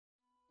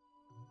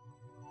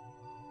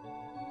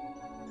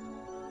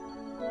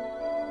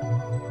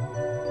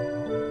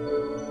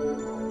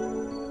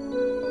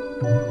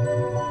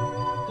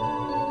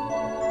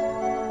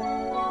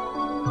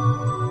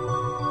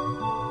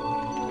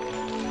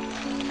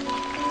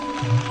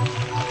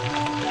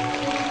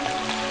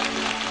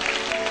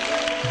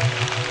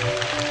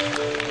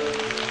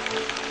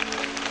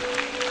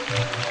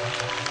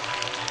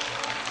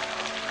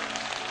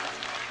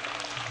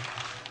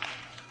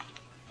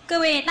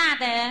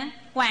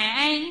晚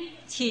安，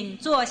请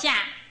坐下。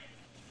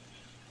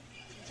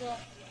请坐。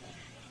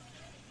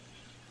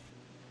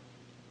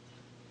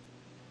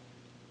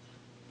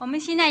我们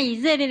现在以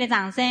热烈的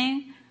掌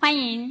声欢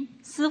迎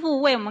师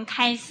父为我们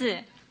开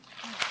示。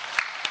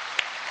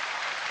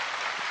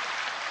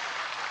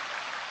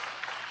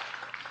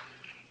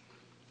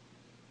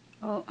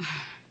哦，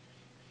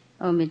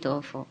阿弥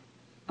陀佛！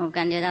我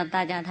感觉到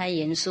大家太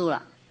严肃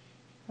了，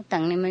我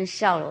等你们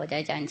笑了我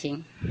再讲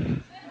经。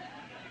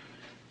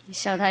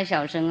笑太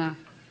小声啊！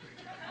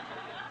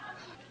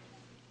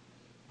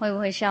会不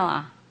会笑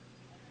啊？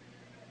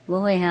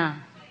不会哈，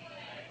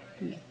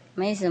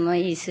没什么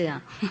意思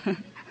啊。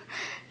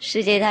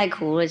世界太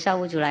苦了，笑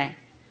不出来。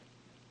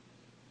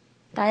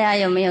大家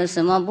有没有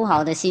什么不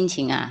好的心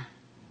情啊？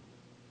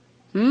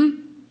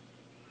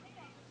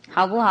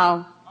好不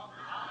好？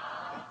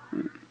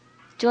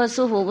坐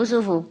舒服不舒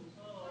服？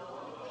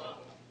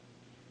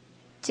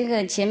这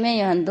个前面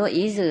有很多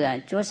椅子啊，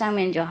坐上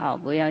面就好，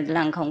不要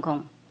让空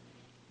空。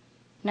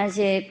那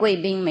些贵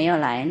宾没有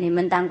来，你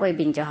们当贵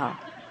宾就好。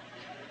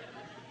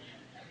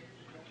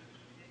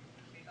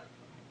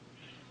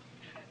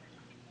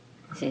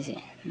谢谢。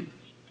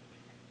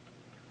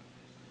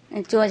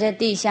坐在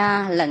地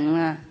下冷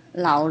啊，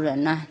老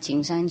人啊，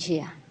请上去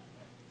啊。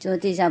坐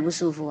地下不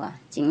舒服啊，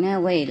请那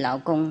位老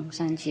公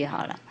上去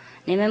好了。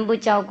你们不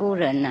照顾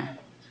人啊，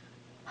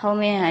后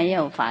面还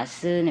有法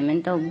师，你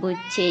们都不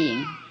接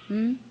引。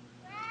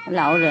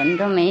老人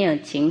都没有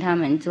请他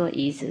们坐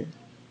椅子。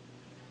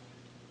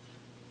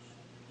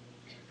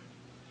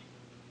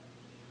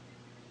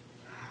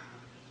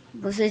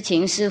不是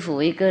请师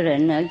父一个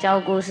人而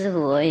照顾师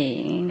父而已，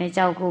应该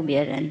照顾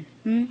别人。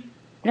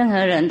任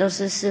何人都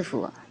是师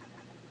父，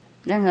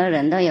任何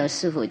人都有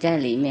师父在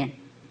里面，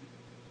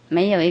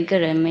没有一个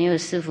人没有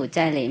师父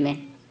在里面。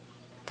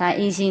他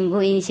一心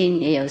不一心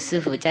也有师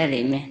父在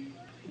里面，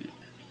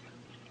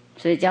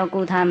所以照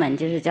顾他们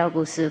就是照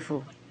顾师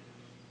父。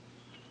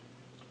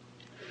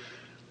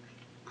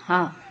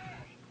好，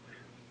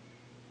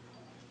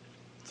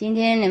今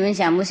天你们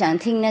想不想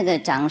听那个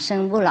长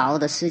生不老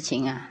的事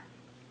情啊？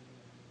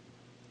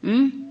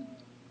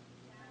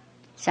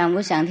想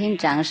不想听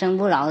长生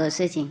不老的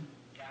事情？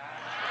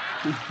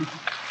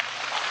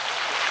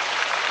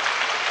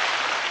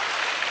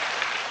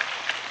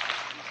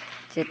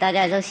所以大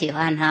家都喜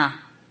欢哈。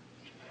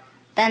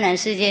当然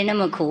世界那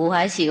么苦，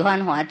还喜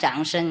欢划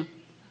长生，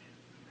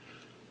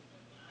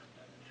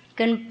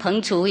跟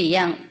彭楚一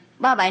样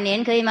，800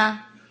年可以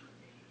吗？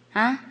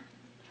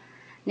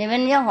你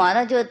们要划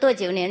到就多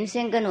久年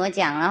先跟我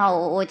讲，然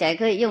后我才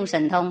可以用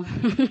神通。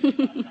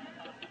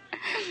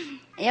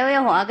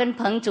要划跟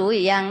彭祖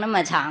一样那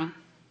么长，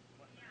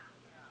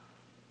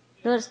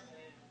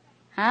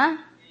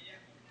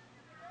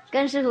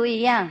跟师父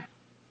一样，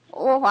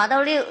我划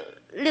到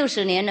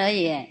60年而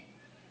已，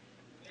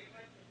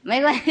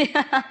没关系。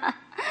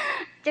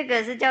这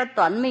个是叫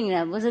短命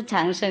了，不是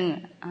长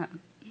生啊。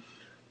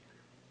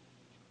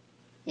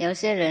有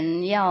些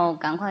人要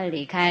赶快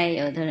离开，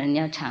有的人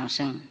要长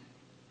生。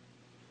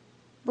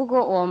不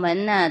过我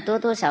们呢，多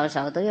多少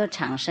少都要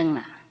长生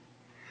了。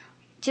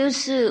就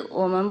是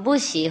我们不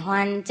喜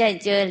欢在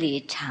这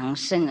里长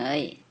生而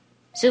已，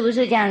是不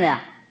是这样的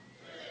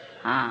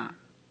啊？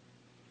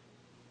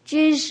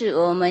即使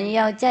我们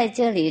要在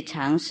这里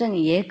长生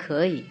也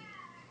可以，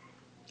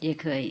也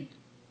可以，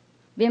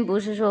并不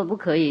是说不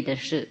可以的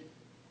事。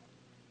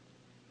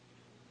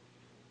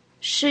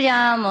释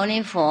迦牟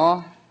尼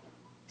佛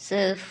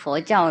是佛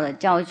教的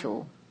教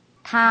主，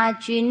他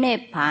居涅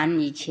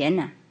盘以前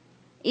呢，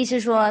意思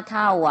说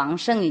他往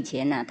生以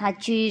前呢，他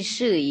居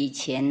士以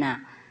前呢，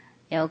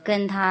要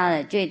跟他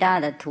的最大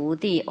的徒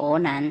弟阿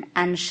难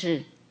安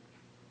示。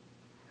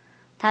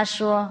他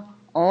说：“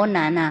阿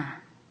难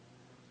啊，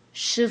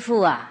师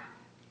父啊，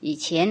以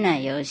前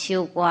呢有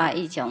修过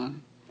一种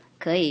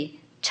可以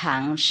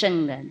长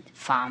生的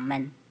法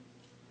门，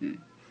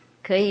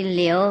可以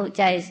留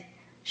在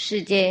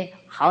世界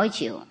好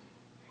久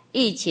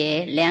，1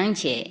劫2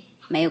劫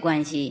没有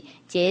关系，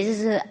劫就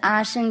是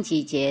阿僧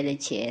祇劫的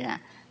劫了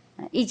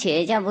，1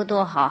劫差不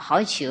多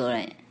好久了。”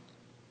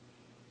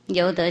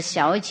有的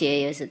小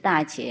劫也是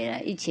大劫了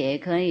，1劫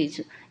可以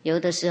有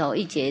的时候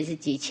1劫是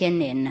几千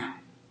年了。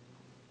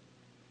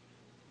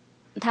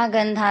他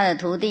跟他的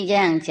徒弟这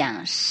样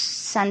讲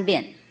3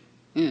遍，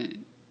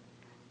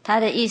他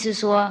的意思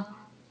说，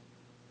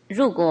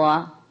如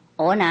果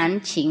阿难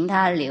请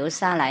他留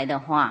下来的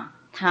话，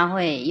他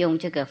会用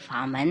这个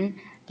法门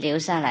留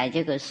下来，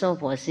这个娑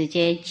婆世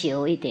界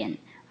久一点，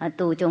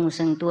度众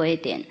生多一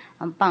点，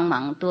帮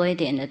忙多一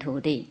点的徒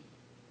弟。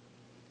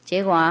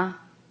结果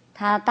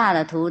他大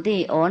的徒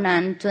弟阿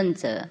难尊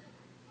者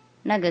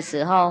那个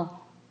时候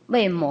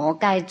被魔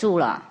盖住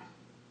了，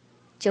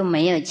就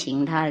没有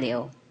请他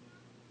留。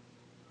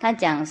他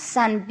讲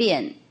3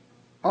遍，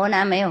阿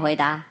难没有回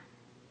答，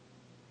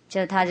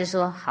他就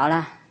说好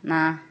了，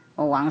那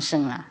我往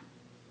生了，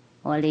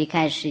我离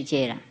开世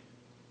界了。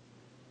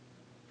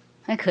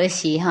很可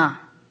惜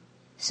哈，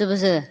是不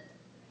是？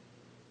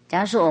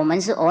假如说我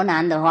们是阿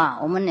难的话，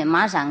我们也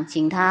马上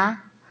请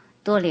他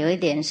多留一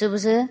点，是不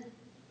是？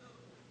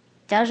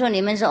假如说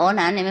你们是欧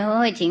男，你们会不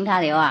会请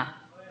他留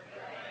啊？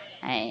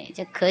哎，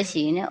就可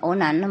惜那欧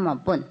男那么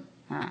笨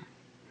啊，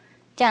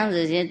这样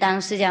子就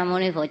当释迦牟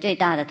尼佛最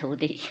大的徒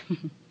弟。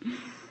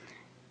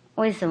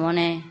为什么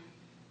呢？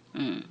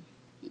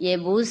也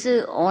不是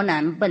欧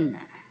男笨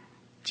啊，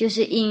就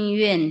是因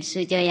缘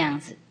是这样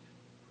子。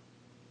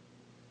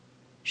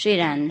虽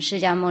然释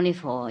迦牟尼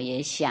佛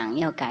也想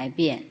要改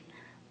变，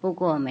不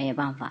过没有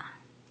办法，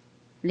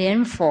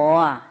连佛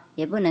啊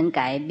也不能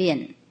改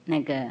变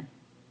那个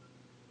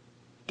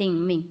定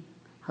命，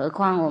何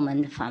况我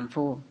们凡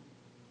夫。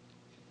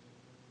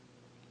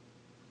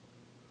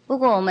不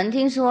过我们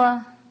听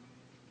说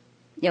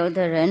有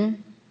的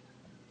人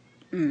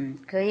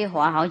可以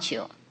活好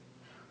久，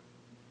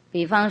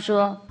比方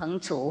说彭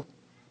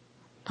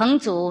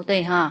祖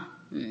对哈，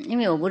因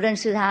为我不认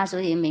识他，所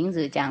以名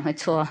字讲会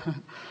错。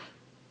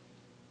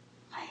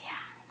哎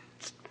呀，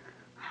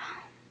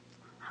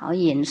好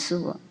严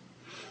肃哦，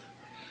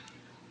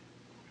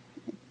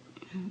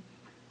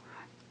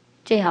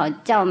最好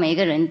叫每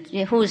个人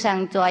互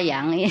相抓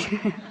痒，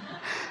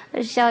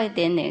笑一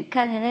点点，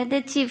看起来这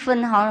气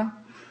氛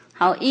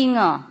好阴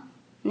哦。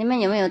你们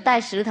有没有带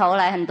石头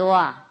来？很多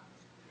啊，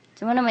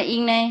怎么那么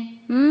阴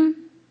呢？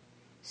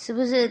是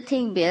不是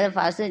听别的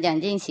法师讲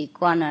经习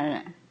惯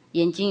了？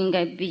眼睛应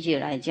该闭起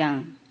来这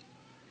样，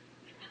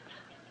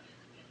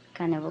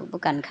看了不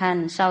敢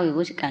看，笑也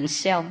不是敢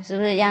笑，是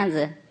不是这样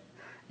子？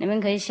你们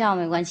可以笑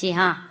没关系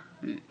哈。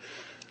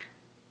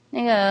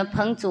那个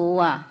彭祖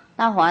啊，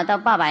他活到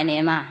800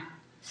年嘛，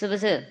是不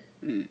是？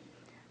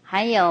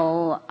还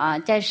有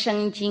在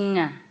圣经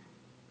啊。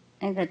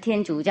那个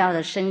天主教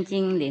的圣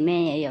经里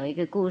面也有一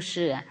个故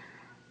事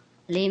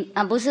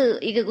不是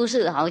一个故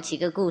事，好几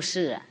个故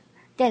事啊。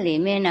在里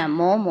面呢，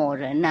某某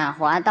人啊，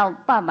活到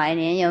800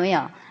年，有没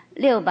有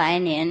？600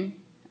年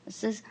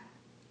是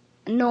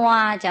诺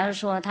啊，假如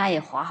说他也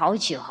活好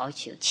久好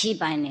久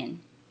，700年。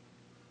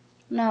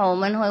那我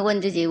们会问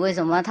自己，为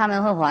什么他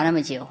们会活那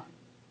么久？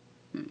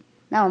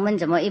那我们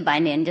怎么100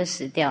年就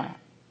死掉了？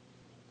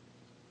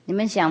你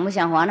们想不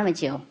想活那么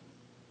久？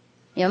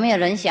有没有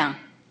人想？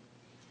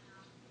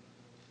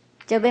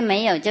这边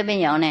没有，这边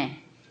有呢。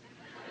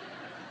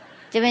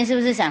这边是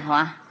不是想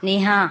活？你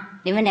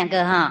们两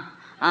个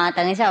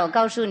等一下我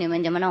告诉你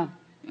们怎么弄。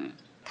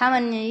他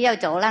们要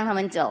走，让他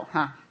们走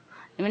哈，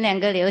你们两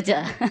个留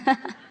着。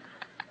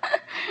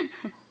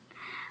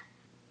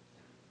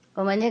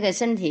我们这个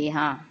身体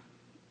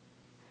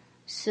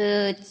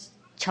是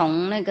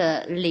从那个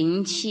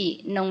灵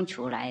气弄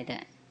出来的，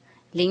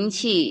灵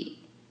气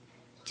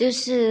就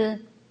是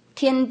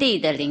天地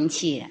的灵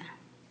气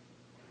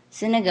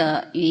是那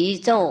个宇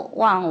宙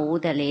万物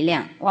的力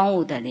量，万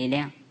物的力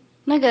量。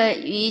那个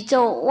宇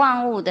宙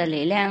万物的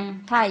力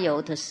量，它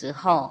有的时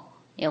候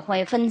也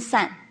会分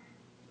散。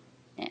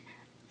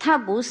它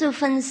不是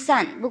分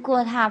散，不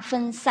过它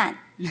分散，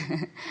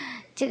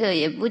这个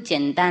也不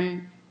简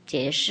单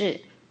解释。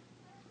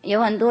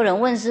有很多人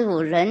问师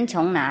父，人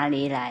从哪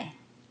里来？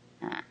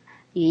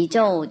宇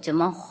宙怎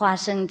么发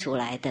生出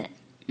来的？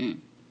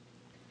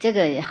这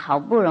个好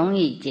不容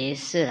易解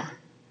释了。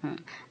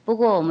不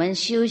过我们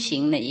修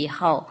行了以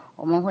后，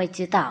我们会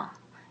知道，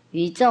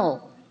宇宙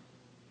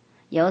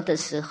有的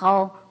时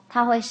候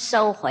它会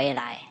收回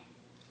来，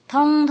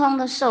通通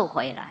都收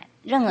回来，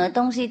任何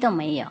东西都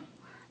没有，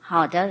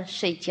好的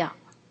睡觉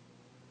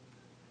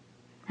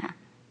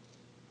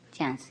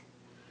这样子。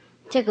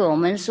这个我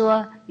们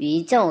说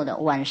宇宙的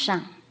晚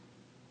上，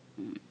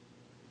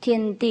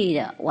天地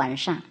的晚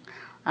上，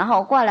然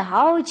后过了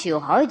好久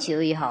好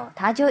久以后，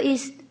它就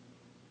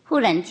忽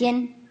然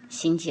间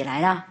醒起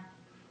来了。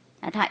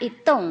它一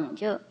动，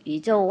就宇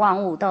宙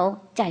万物都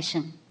在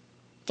生，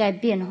在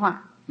变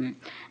化。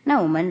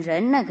那我们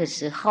人那个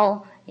时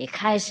候也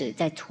开始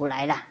在出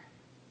来了。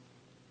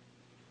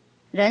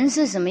人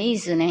是什么意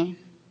思呢？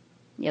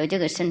有这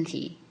个身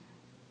体，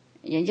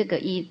有这个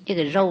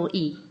肉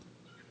衣，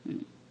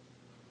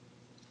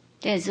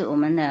这是我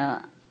们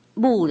的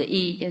木的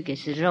衣，这个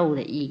是肉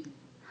的衣。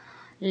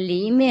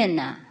里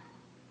面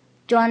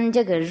装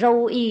这个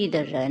肉衣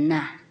的人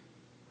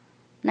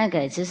那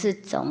个就是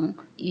从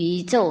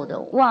宇宙的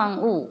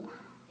万物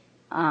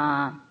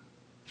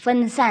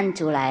分散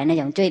出来那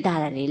种最大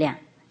的力量。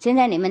现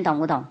在你们懂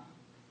不懂？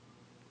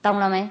懂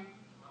了没？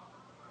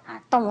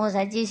懂我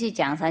才继续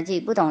讲下去，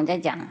不懂再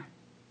讲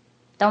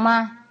懂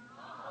吗？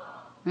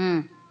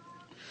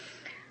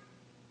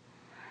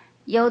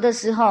有的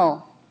时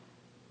候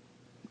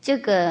这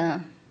个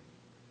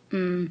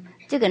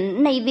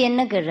那边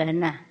那个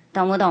人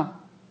懂不懂？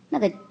那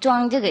个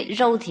装这个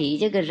肉体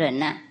这个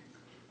人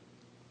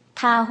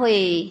他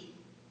会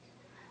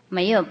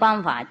没有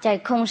办法再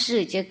控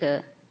制这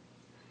个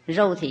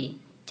肉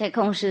体，再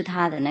控制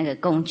他的那个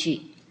工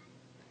具。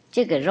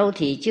这个肉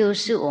体就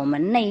是我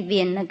们那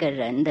边那个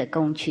人的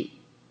工具。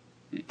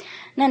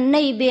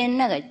那边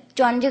那个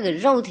穿这个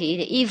肉体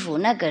的衣服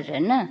那个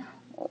人呢，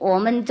我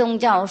们宗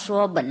教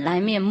说本来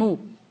面目，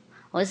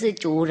而是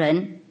主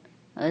人，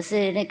而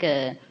是那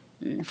个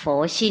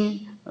佛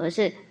心，而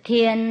是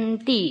天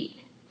地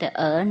的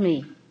儿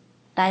女，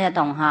大家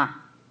懂哈？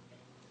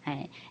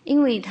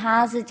因为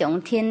他是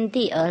从天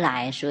地而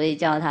来，所以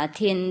叫他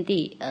天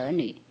地儿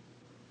女。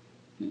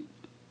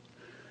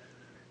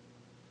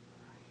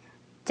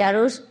假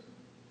如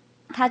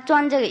他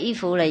穿这个衣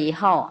服了以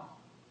后，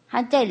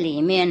他在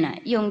里面呢，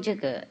用这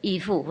个衣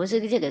服或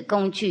是这个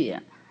工具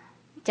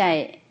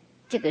在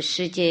这个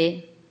世界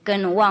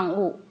跟万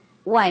物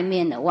外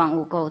面的万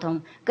物沟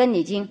通，跟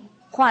已经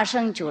化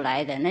生出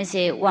来的那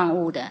些万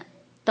物的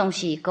东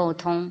西沟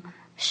通、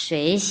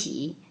学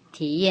习、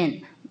体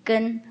验，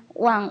跟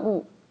万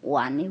物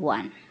玩一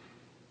玩。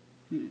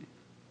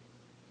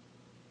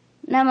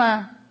那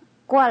么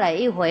过了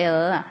一会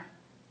儿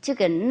这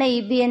个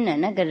那边的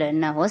那个人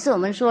呢，或是我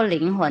们说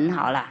灵魂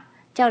好了，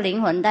叫灵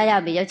魂大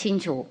家比较清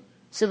楚，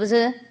是不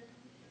是？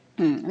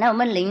那我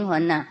们灵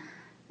魂呢，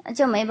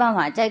就没办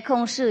法再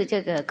控制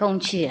这个工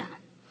具了，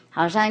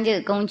好像这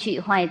个工具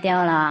坏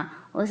掉了，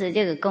或是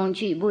这个工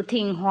具不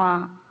听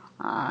话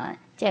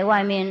在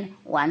外面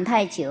玩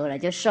太久了，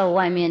就受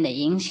外面的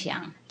影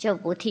响，就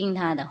不听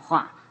他的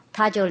话，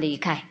他就离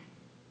开。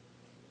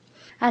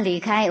他离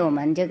开我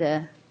们这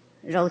个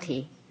肉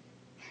体，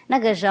那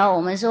个时候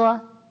我们说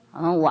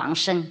我们往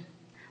生，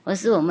或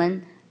是我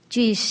们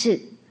居士，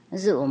或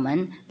是我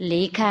们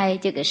离开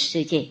这个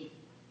世界。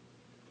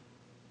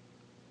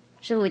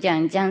师父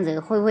讲这样子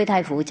会不会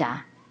太复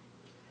杂？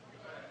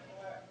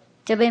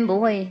这边不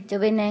会，这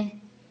边呢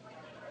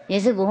也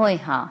是不会。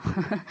好，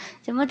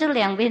怎么这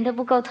两边都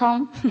不沟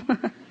通？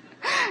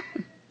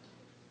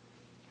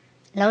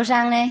楼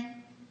上呢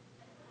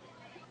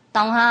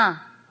懂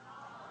哈？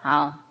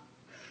好，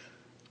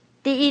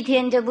第一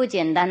天就不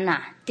简单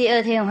了，第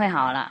二天会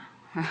好了。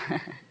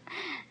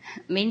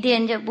明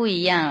天就不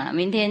一样了，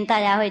明天大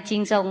家会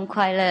轻松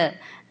快乐。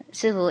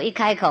师父一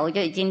开口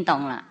就已经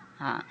懂了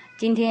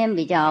今天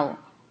比较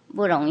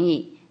不容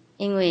易，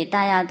因为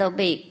大家都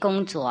被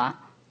工作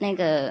那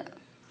个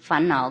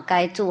烦恼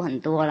该住很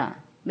多了，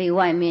被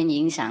外面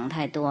影响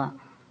太多，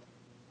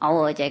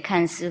偶尔在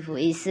看师父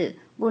意思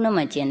不那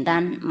么简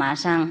单，马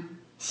上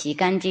洗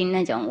干净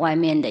那种外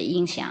面的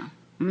影响，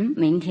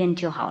明天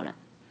就好了。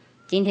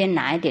今天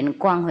拿一点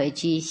光回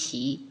去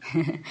洗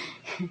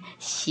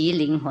洗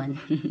灵魂，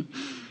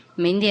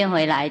明天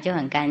回来就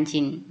很干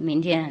净，明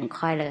天很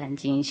快乐很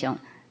轻松。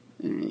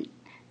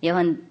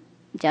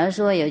假如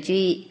说有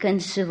去跟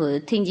师父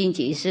听经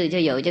解释，就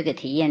有这个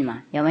体验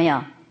嘛，有没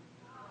有？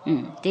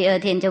第二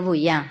天就不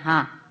一样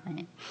哈。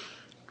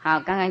好，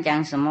刚刚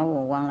讲什么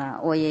我忘了，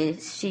我也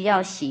需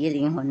要洗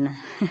灵魂了。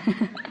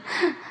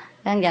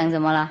刚讲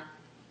什么了？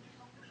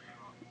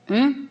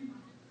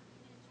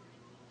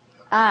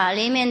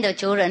里面的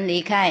主人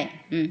离开，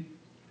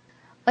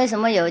为什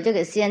么有这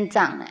个现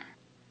象呢？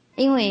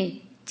因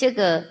为这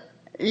个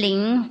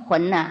灵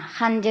魂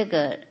和这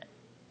个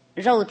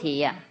肉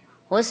体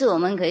或是我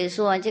们可以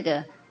说这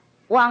个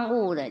万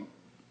物的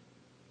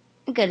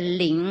那个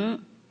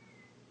灵，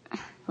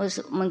或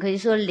是我们可以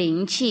说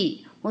灵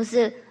气，或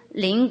是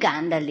灵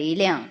感的力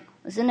量，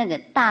或是那个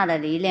大的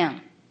力量，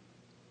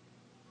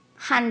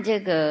和这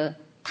个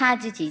他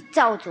自己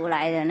造出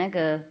来的那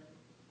个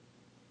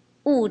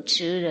物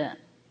质的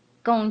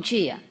工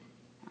具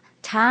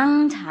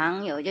常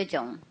常有这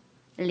种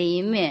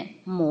里面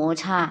摩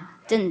擦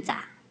挣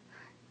扎。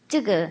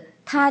这个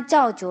他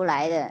造出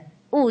来的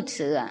物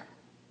质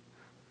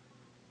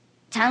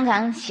常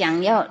常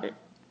想要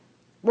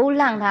不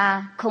让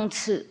它控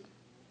制。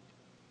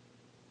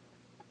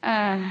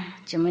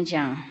怎么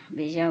讲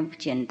比较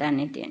简单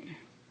一点？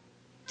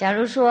假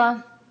如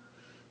说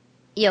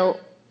有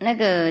那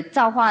个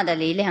造化的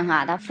力量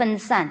它分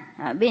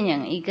散变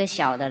成一个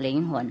小的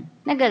灵魂，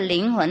那个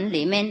灵魂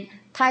里面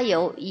它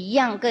有一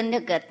样跟那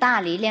个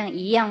大力量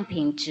一样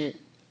品质，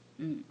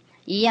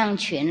一样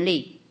权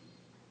利，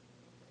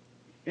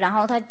然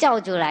后他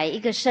造出来一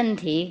个身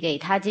体给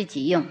他自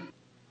己用，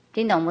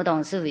听懂不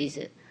懂是不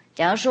是？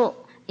假如说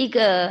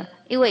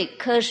一位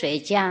科学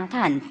家，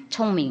他很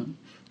聪明，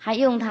他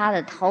用他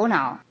的头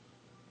脑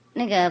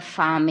那个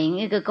发明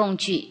一个工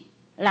具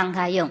让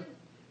他用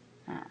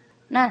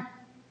那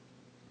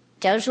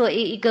假如说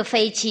一个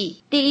飞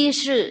机，第一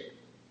是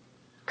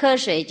科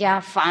学家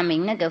发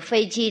明那个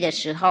飞机的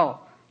时候，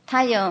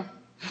他有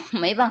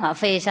没办法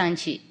飞上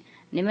去，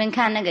你们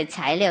看那个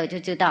材料就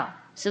知道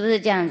是不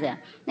是这样子？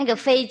那个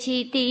飞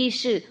机第一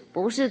是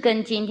不是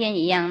跟今天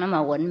一样那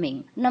么文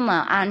明那么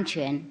安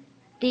全？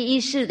第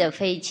一世的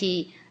飞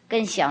机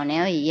跟小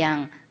鸟一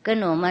样，跟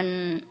我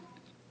们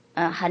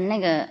很那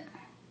个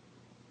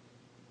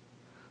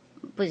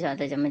不晓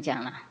得怎么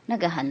讲了，那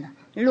个很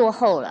落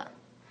后了，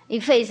一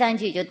飞上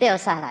去就掉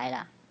下来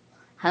了，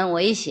很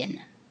危险的。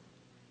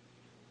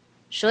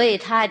所以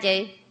他就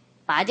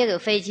把这个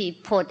飞机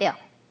破掉。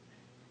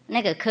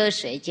那个科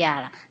学家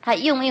了，他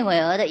用一会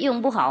儿的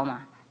用不好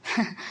嘛，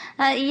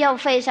他一要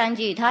飞上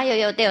去，他又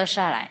要掉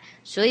下来。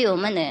所以我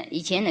们的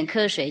以前的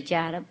科学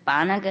家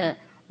把那个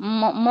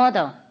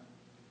model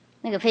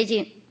那个飞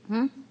机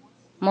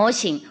模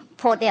型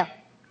破掉，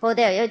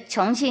又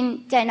重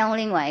新再弄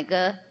另外一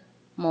个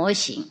模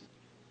型。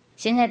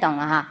现在懂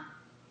了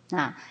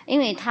哈因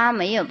为他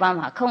没有办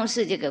法控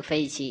制这个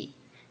飞机，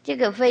这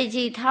个飞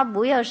机它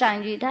不要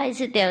上去，它一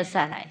直掉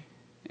下来。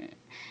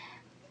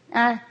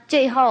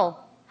最后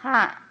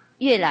它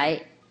越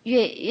来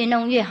越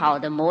弄越好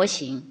的模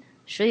型，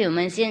所以我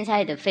们现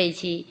在的飞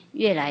机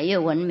越来越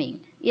文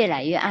明，越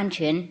来越安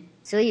全，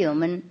所以我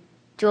们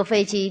坐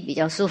飞机比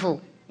较舒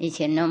服，以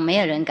前呢没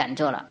有人敢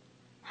坐了。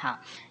好，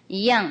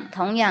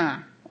同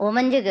样我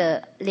们这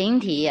个灵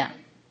体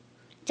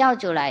造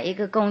出来一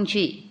个工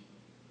具，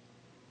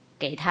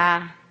给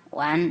他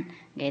玩，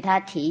给他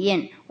体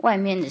验外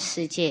面的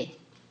世界。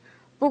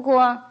不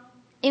过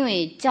因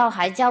为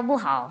还教不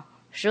好，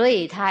所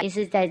以他一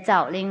直在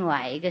造另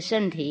外一个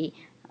身体，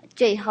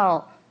最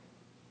后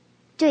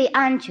最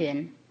安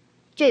全、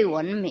最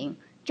文明、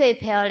最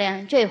漂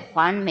亮、最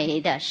完美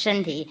的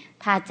身体，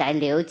他才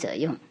留着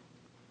用。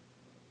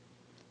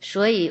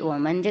所以我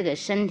们这个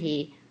身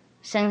体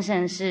生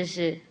生世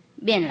世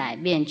变来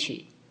变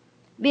去，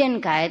变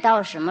改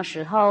到什么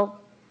时候，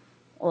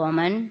我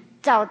们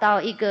造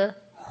到一个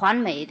完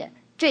美的、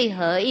最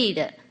合意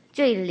的、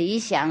最理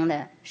想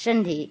的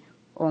身体，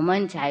我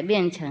们才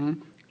变成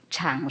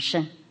长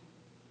生。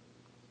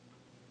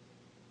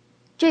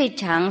最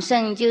长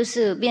生就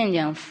是变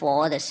成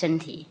佛的身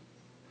体，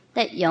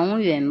但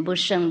永远不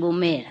生不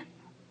灭了。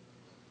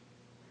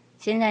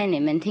现在你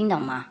们听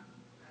懂吗？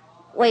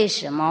为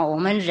什么我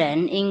们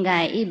人应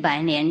该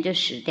100年就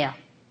死掉，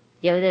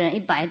有的人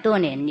100多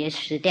年也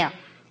死掉？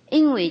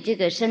因为这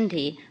个身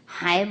体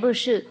还不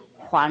是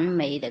完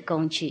美的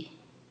工具，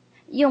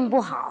用不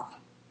好。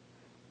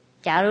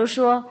假如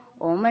说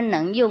我们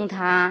能用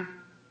它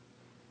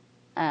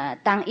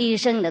当医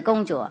生的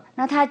工作，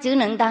那他只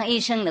能当医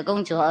生的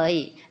工作而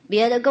已，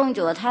别的工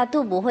作他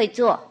都不会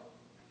做。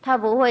他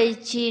不会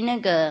去那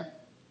个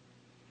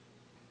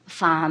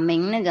发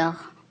明那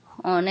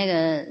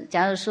个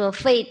假如说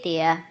飞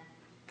碟，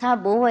他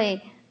不会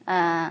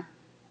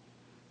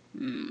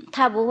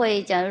他不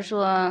会假如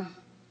说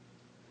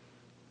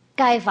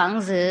盖房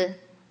子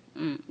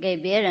给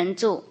别人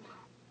住，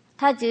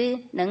他只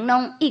能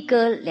弄1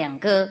个2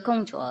个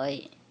工作而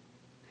已。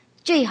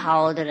最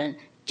好的人，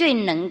最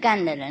能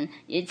干的人，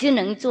也只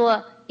能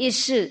做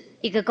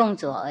一个工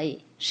作而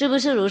已，是不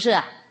是如此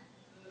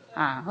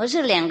或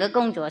是2个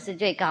工作是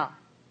最高。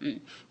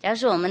假如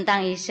说我们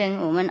当医生，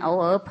我们偶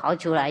尔跑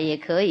出来也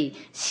可以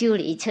修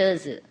理车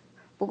子，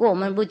不过我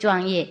们不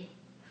专业。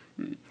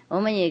我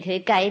们也可以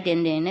盖一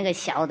点点那个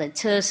小的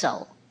车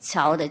手、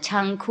小的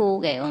仓库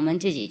给我们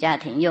自己家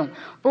庭用，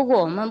不过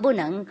我们不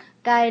能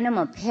盖那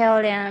么漂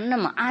亮、那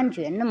么安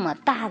全、那么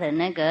大的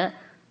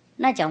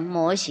那种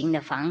模型的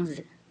房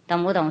子，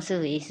懂不懂是什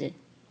么意思？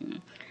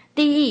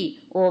第一，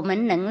我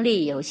们能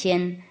力有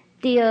限；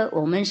第二，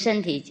我们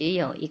身体只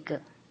有1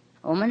个，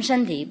我们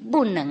身体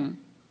不能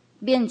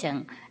变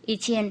成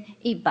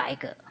1100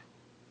个，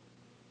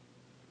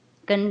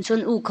跟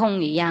孙悟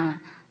空一样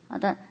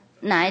他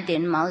拿一点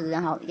毛子，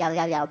然后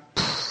摇，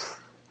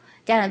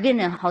这样变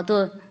成好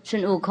多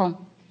孙悟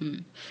空。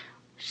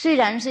虽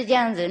然是这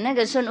样子，那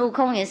个孙悟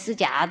空也是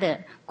假的，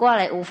过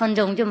来5分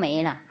钟就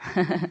没了，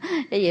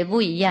也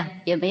不一样，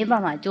也没办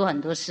法做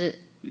很多事。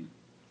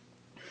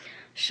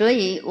所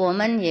以我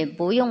们也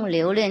不用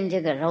留恋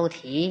这个肉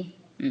体。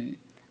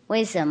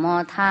为什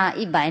么他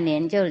100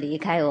年就离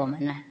开我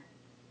们了？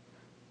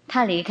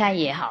他离开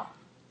也好，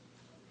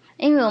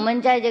因为我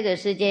们在这个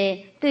世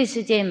界对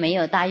世界没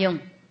有大用。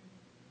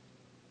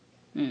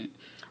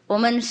我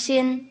们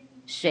先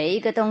学一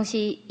个东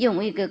西，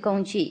用一个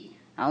工具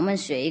我们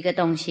学一个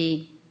东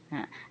西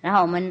然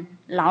后我们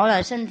老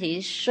了，身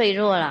体脆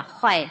弱了，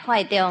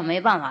坏掉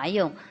没办法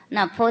用，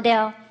那破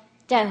掉，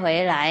再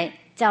回来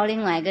造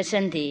另外一个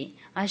身体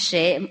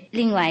学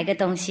另外一个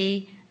东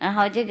西，然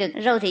后这个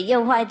肉体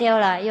又坏掉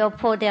了，又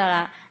破掉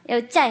了，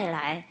又再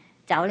来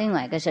找另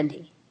外一个身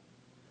体。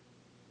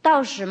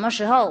到什么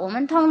时候我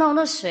们通通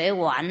都学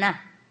完了，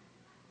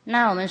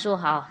那我们说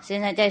好，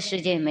现在在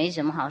世界没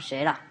什么好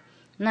学了，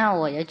那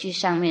我要去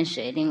上面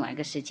学另外一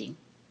个事情。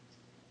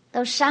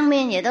到上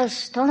面也都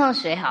通通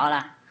学好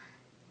了，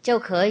就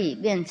可以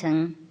变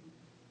成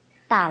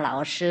大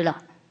老师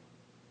了，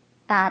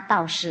大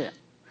道士。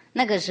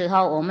那个时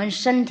候我们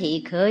身体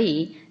可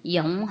以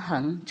永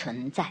恒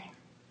存在，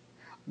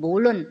无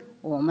论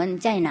我们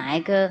在哪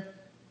一个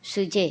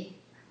世界，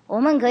我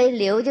们可以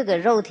留这个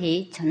肉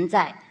体存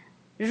在。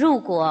如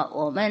果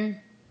我们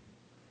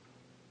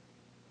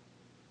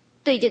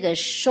对这个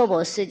娑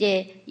婆世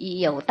界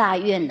有大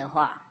愿的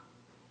话，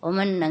我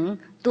们能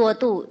多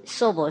度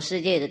娑婆世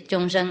界的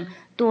众生，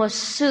多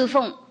侍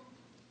奉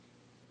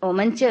我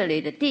们这里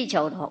的地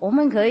球的话，我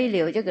们可以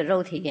留这个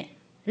肉体，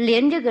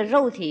连这个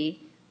肉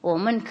体我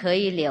们可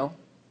以留。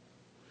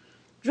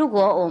如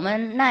果我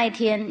们那一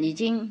天已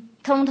经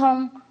通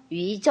通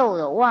宇宙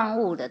的万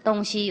物的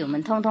东西我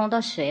们通通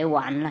都学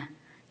完了，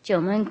就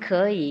我们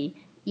可以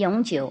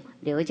永久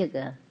留这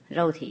个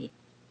肉体，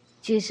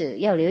即使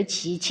要留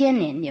几千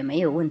年也没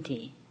有问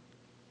题。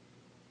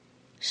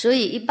所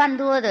以1半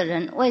多的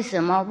人为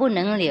什么不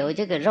能留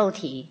这个肉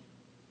体？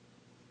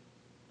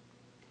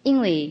因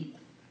为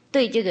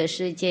对这个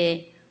世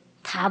界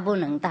他不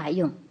能大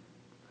用，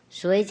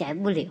所以才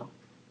不留。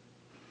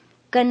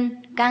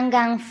跟刚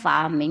刚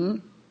发明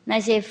那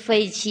些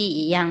飞机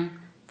一样，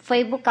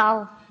飞不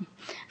高，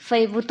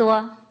飞不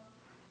多，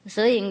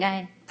所以应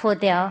该破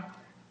掉，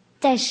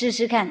再试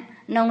试看，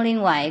弄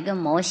另外一个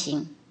模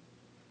型，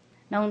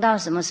弄到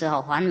什么时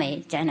候完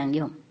美才能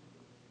用。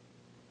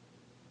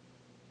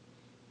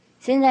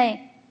现在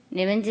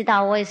你们知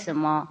道为什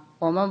么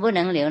我们不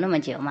能留那么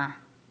久吗？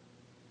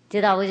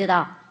知道不知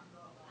道？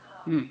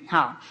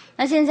好。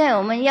那现在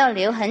我们要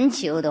留很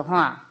久的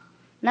话，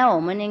那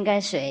我们应该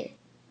选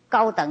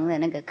高等的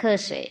那个课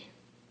水，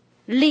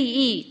利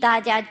益大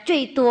家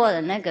最多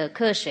的那个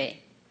课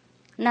水，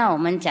那我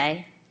们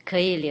才可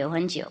以留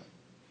很久。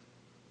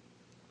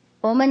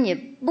我们也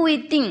不一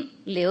定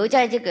留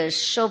在这个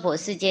娑婆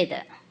世界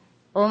的，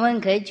我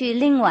们可以去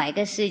另外一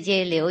个世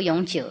界留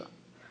永久。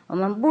我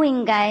们不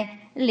应该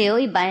留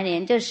100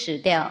年就死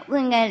掉，不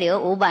应该留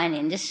500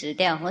年就死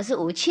掉，或是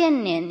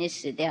5000年就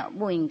死掉，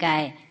不应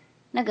该。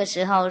那个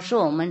时候是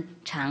我们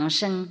长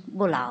生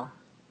不老。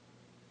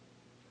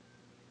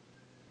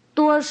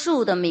多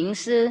数的名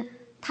师，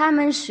他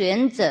们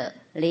选择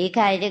离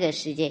开这个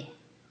世界，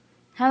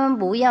他们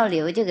不要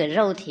留这个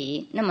肉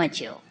体那么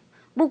久。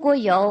不过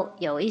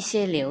有一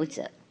些留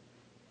着。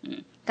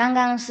刚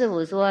刚师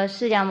父说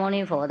释迦牟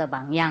尼佛的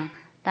榜样，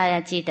大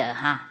家记得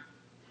哈。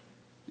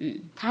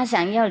他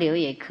想要留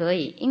也可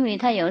以，因为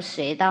他有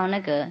学到那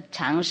个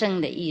长生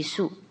的艺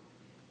术。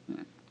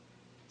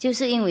就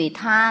是因为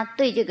他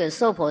对这个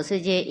娑婆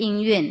世界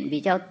因缘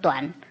比较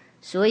短，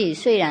所以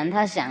虽然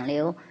他想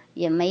留，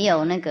也没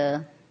有那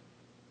个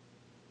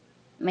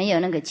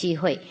机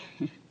会，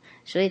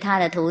所以他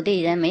的徒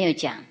弟人没有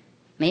讲，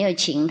没有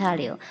请他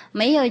留，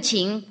没有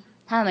请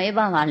他没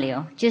办法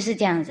留，就是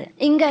这样子。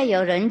应该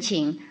有人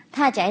请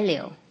他才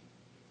留，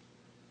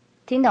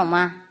听懂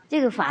吗？这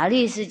个法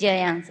律是这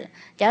样子。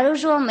假如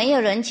说没有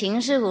人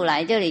请师父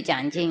来这里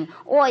讲经，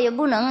我也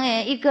不能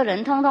一个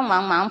人匆匆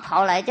忙忙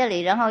跑来这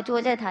里，然后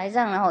坐在台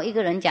上，然后一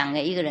个人讲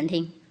给一个人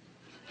听。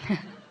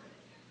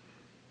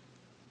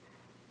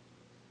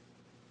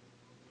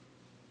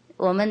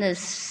我们的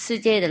世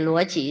界的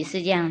逻辑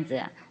是这样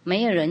子，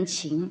没有人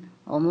请，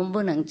我们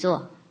不能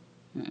做。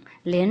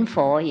连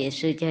佛也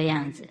是这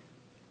样子。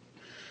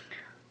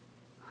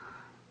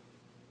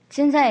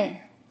现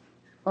在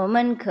我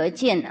们可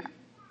见了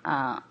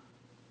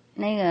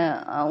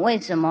为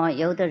什么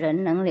有的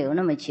人能留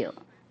那么久？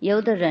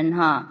有的人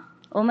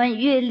我们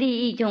越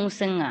利益众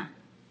生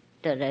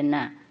的人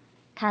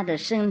他的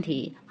身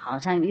体好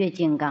像越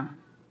健康，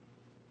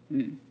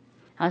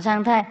好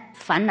像他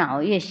烦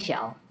恼越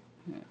小。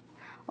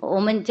我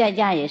们在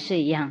家也是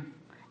一样。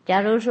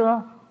假如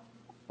说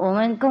我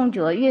们工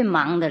作越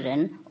忙的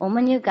人，我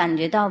们就感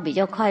觉到比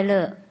较快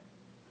乐，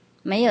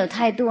没有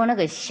太多那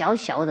个小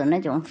小的那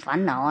种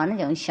烦恼那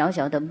种小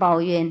小的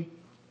抱怨。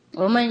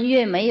我们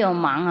越没有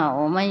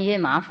忙我们越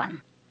麻烦，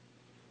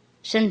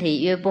身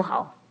体越不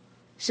好，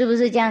是不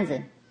是这样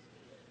子？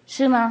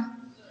是吗？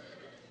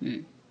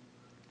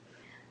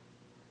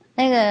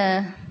那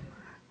个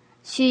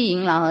虚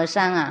云老和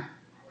尚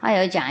他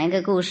有讲一个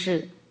故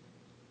事，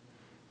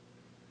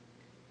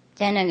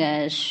在那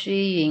个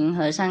虚云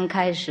和尚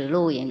开始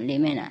录影里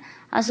面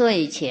他说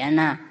以前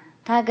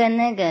他跟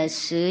那个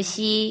慈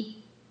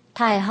禧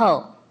太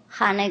后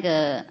和那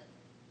个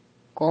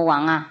国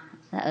王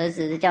他儿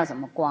子叫什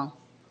么光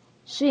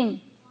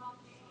绪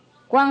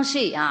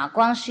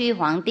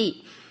皇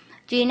帝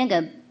去那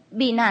个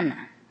避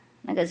难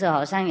那个时候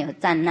好像有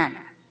战难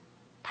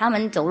他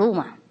们走路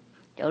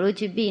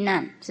去避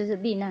难，就是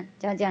避难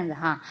叫这样子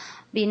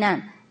避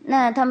难。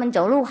那他们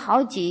走路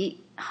好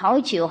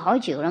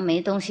久了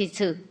没东西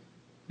吃，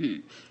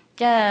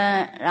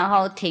然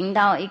后停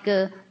到一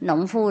个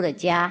农妇的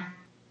家，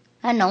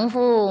那农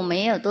妇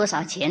没有多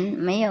少钱，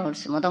没有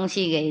什么东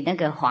西给那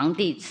个皇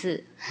帝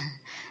吃，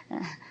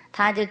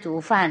他就煮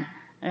饭，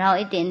然后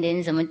一点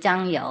点什么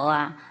酱油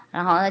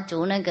然后他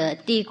煮那个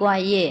地瓜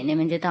叶，你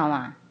们知道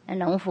吗？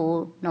农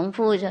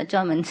妇就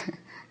专门吃，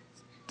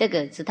这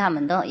个是他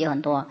们都有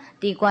很多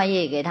地瓜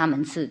叶给他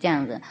们吃，这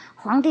样子。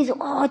皇帝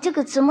说这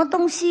个什么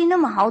东西那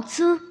么好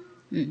吃？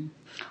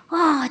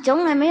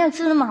从来没有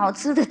吃那么好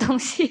吃的东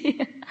西。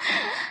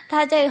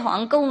他在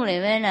皇宫里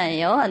面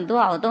有很多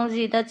好东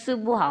西，他吃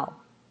不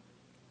好，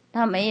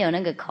他没有那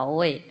个口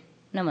味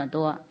那么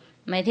多，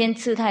每天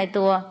吃太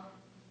多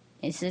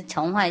也是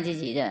宠坏自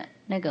己的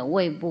那个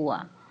胃部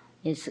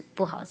也是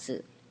不好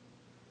吃。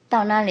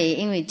到那里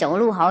因为走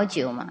路好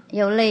久嘛，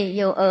又累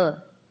又饿，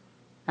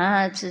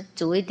然后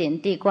煮一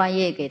点地瓜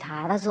叶给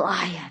他，他说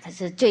哎呀，这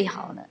是最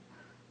好的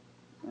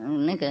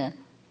那个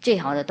最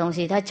好的东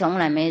西，他从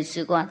来没有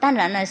吃过。当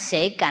然了，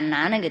谁敢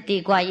拿那个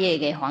地瓜叶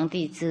给皇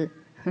帝吃？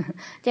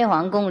在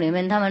皇宫里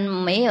面他们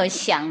没有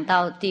想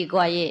到地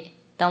瓜叶，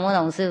懂不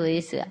懂师父意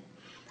思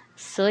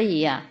所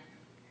以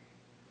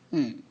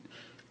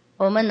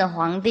我们的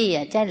皇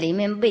帝在里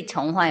面被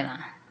宠坏嘛，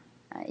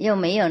又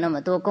没有那么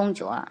多工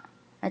作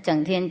他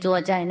整天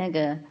坐在那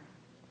个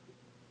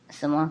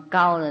什么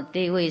高的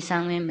地位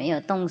上面，没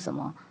有动什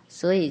么，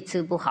所以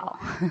吃不好。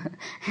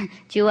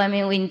去外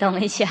面运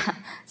动一下，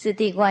吃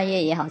地瓜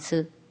叶也好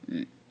吃。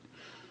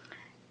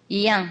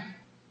一样，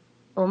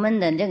我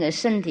们的这个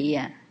身体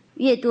啊，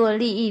越多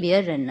利益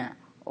别人呢，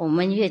我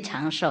们越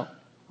长寿，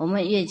我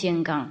们越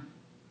健康。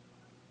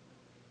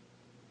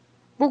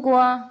不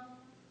过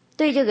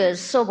对这个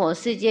娑婆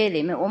世界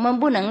里面，我们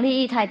不能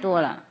利益太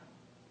多了。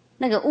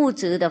那个物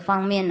质的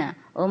方面呢，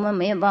我们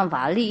没有办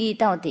法利益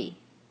到底。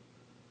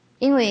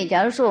因为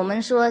假如说我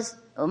们说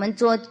我们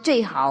做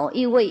最好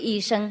一位医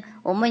生，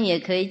我们也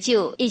可以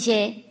救一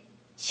些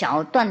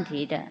小段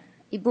体的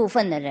一部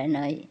分的人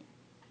而已，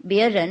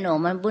别人我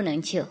们不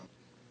能救。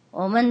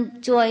我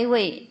们做一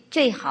位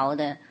最好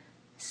的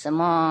什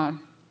么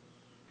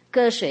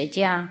科学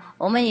家，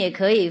我们也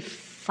可以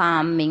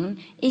发明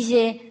一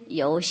些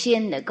有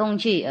限的工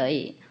具而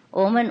已，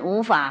我们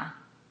无法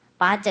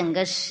把整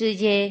个世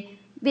界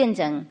变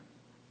成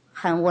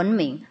很文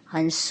明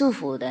很舒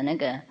服的那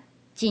个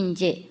境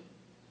界。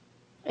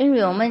因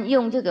为我们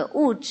用这个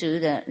物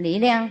质的力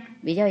量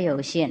比较有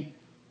限，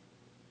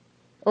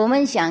我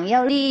们想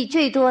要利益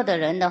最多的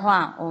人的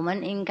话，我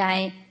们应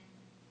该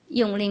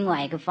用另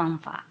外一个方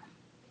法。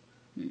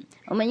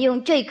我们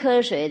用最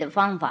科学的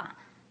方法，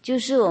就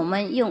是我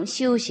们用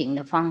修行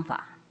的方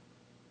法。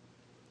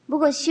不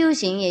过修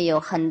行也有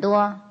很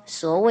多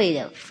所谓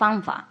的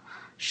方法，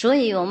所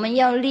以我们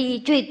要利益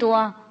最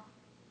多，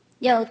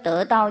要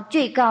得到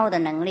最高的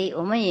能力，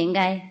我们也应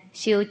该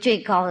修最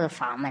高的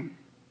法门。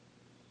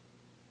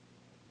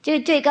这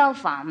个最高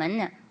法门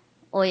呢，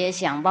我也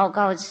想报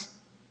告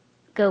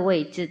各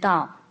位知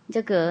道，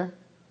这个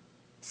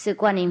是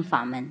观音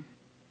法门。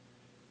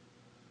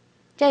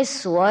在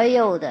所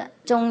有的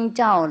宗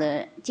教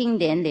的经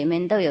典里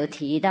面都有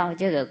提到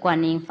这个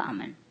观音法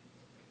门。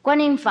观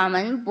音法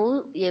门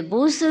也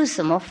不是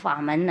什么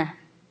法门呢，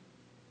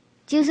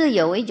就是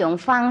有一种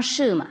方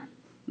式嘛，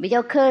比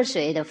较科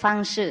学的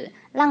方式，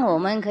让我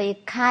们可以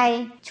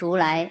开出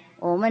来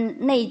我们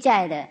内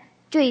在的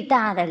最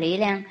大的力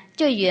量，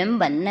最原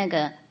本那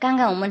个刚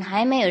刚我们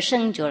还没有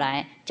生出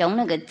来，从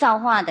那个造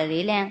化的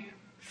力量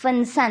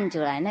分散出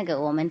来，那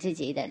个我们自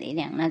己的力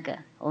量，那个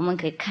我们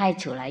可以开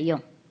出来用。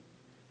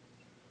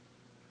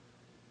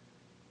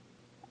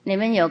你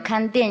们有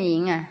看电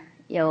影啊？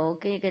有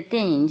一个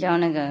电影叫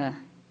那个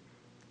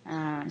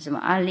什么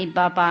阿里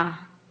巴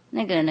巴，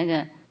那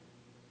个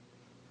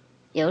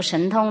有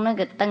神通那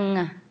个灯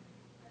啊，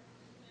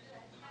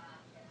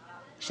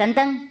神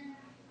灯，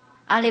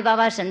阿里巴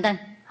巴神灯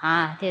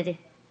啊，对对，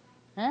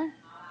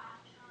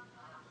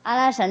阿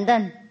拉神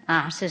灯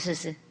啊，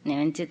是，你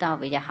们知道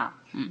比较好。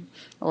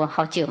我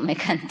好久没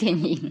看电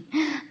影。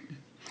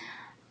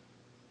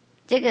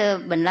这个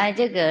本来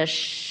这个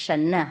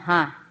神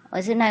呢，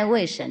而是那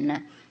位神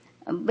呢，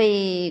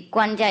被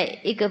关在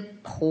一个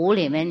湖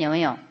里面，有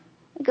没有？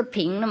一个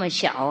瓶那么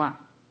小啊，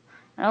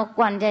然后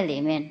关在里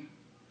面。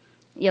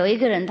有一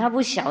个人他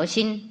不小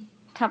心，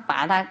他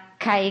把它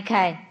开一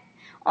开，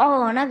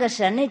那个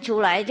神一出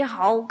来就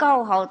好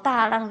高好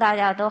大，让大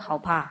家都好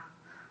怕。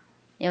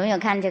有没有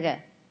看这个？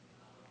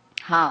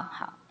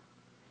好，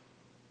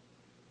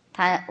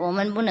我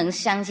们不能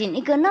相信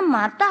一个那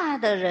么大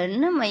的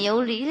人，那么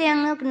有力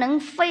量，能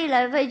飞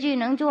来飞去，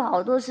能做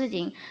好多事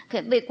情，可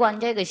以被关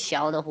在一个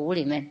小的湖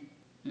里面。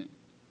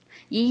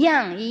一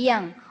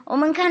样，我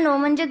们看我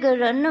们这个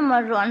人那么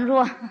软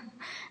弱，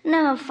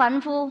那么凡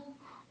夫，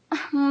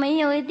没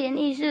有一点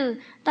意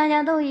思，大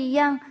家都一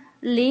样，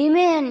里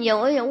面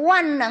有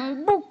万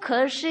能不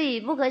可思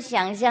议不可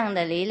想象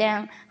的力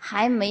量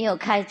还没有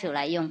开出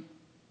来用，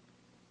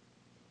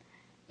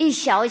一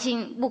小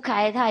心不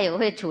开它也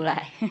会出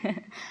来。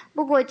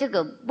不过这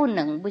个不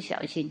能不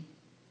小心，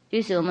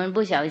就是我们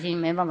不小心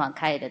没办法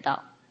开得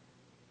到，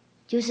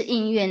就是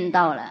因缘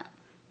到了，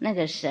那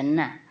个神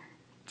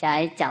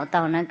才找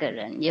到那个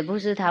人，也不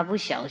是他不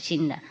小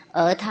心的，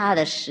而他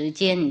的时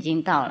间已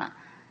经到了。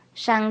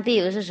上帝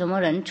又是什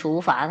么人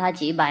处罚他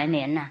几百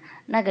年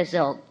那个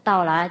时候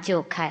到了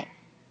就开。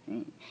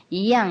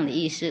一样的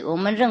意思。我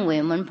们认为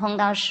我们碰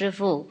到师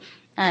父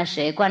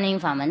学观音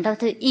法门都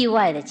是意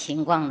外的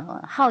情况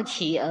的，好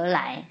奇而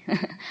来，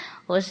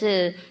或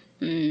是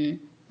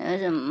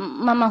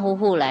马马虎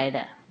虎来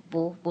的，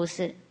不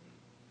是。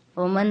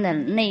我们的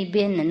那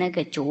边的那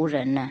个族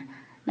人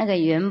那个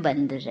原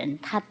本的人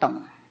他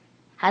懂，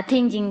他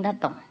听经他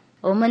懂，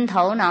我们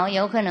头脑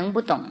有可能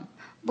不懂，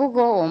不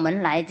过我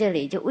们来这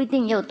里就一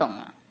定又懂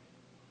了。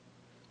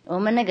我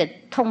们那个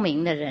聪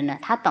明的人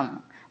他懂，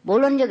无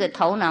论这个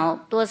头脑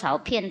多少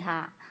骗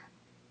他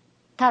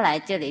来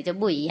这里就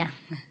不一样。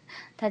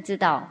他知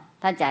道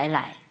他才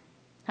来，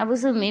他不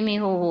是迷迷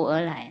糊糊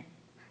而来，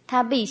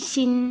他被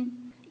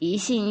心一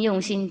心用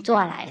心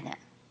抓来的，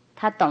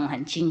他懂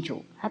很清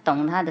楚，他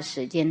懂他的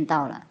时间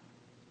到了，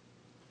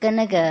跟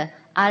那个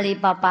阿里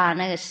巴巴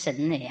那个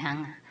神一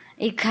样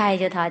一开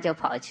他就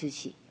跑出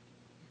去。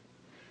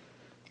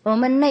我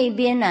们那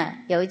边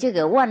有这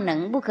个万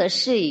能不可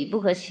思议不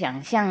可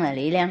想象的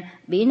力量，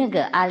比那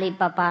个阿里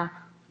巴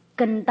巴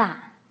更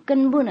大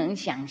更不能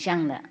想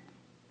象的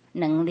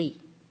能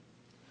力，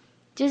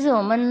就是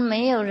我们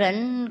没有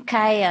人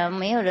开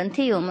没有人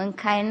替我们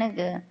开那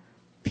个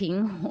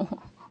屏幕，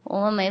我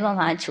们没办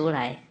法出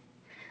来，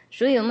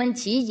所以我们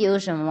祈求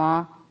什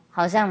么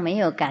好像没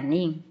有感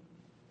应。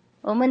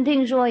我们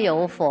听说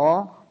有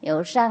佛，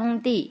有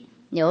上帝，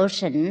有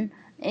神，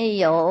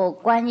有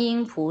观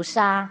音菩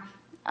萨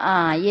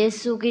啊，耶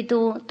稣基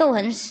督都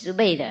很慈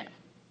悲的。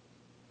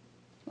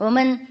我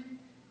们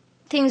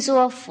听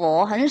说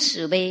佛很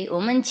慈悲，我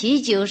们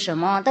祈求什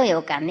么都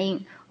有感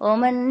应。我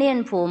们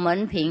念普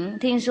门品，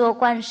听说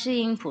观世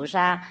音菩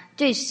萨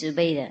最慈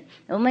悲的，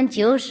我们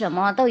求什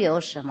么都有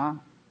什么。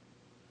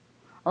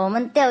我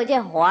们掉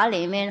在火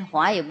里面，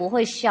火也不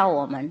会烧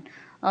我们；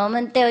我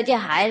们掉在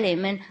海里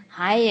面，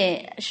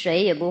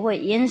水也不会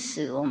淹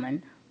死我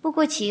们。不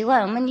过奇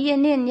怪，我们越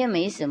念越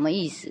没什么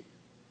意思，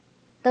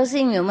都是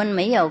因为我们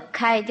没有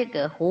开这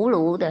个葫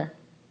芦的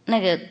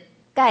那个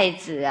盖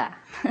子啊，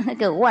那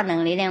个万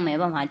能力量没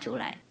办法出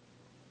来。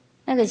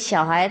那个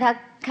小孩他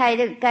开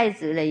这个盖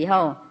子了以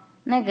后，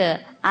那个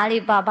阿里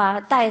巴巴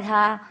带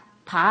他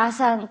爬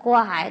山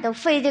过海，都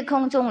飞在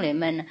空中里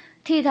面，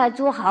替他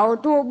做好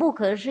多不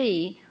可思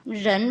议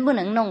人不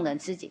能弄的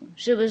事情，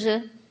是不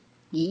是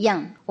一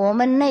样？我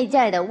们内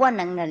在的万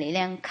能的力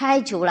量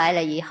开出来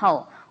了以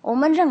后，我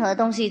们任何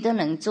东西都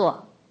能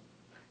做。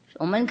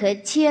我们可以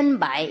千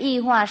百亿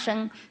化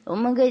身，我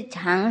们可以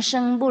长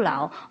生不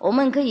老，我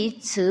们可以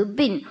治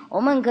病，我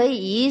们可以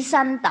移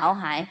山倒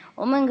海，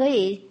我们可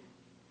以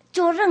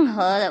做任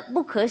何的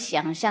不可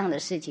想象的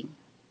事情。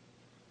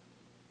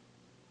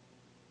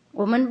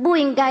我们不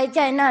应该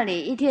在那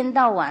里一天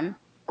到晚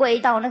跪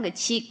到那个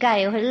膝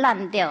盖会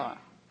烂掉了，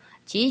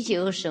祈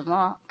求什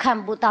么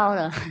看不到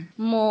了，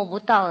摸不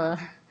到了，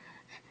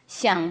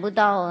想不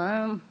到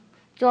了，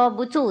抓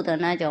不住的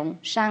那种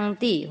上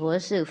帝或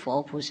是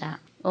佛菩萨。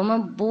我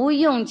们不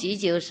用祈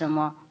求什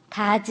么，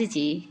他自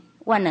己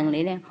万能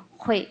力量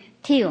会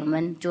替我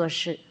们做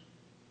事，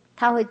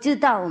他会知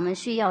道我们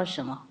需要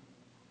什么。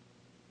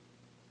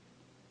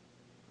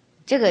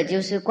这个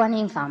就是观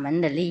音法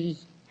门的利益。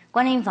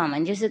观音法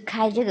门就是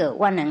开这个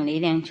万能力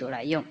量出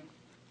来用。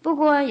不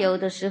过有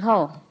的时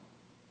候，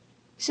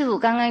师父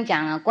刚刚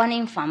讲了，观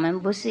音法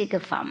门不是一个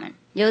法门。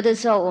有的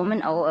时候我们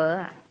偶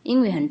尔因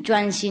为很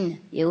专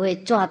心，也会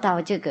抓到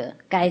这个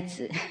盖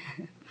子，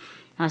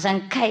好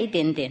像开一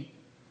点点。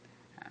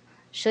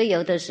所以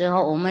有的时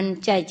候我们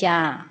在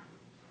家，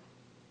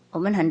我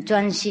们很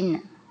专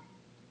心，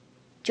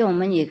就我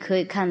们也可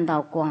以看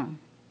到光。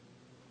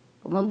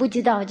我们不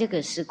知道这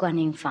个是观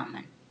音法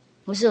门，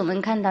不是我们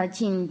看到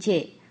境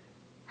界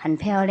很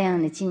漂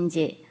亮的境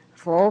界，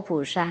佛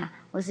菩萨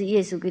或是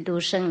耶稣基督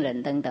圣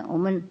人等等，我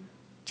们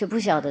就不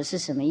晓得是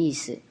什么意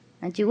思。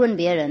那就问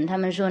别人，他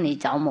们说你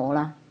着魔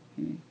了。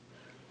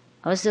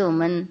而是我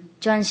们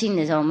专心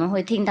的时候，我们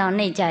会听到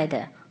内在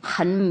的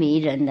很迷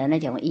人的那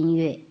种音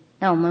乐，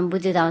但我们不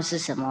知道是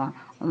什么，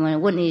我们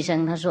问一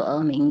声，他说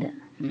儿鸣的。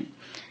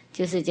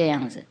就是这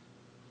样子。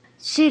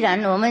虽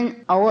然我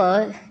们偶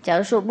尔假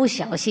如说不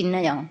小心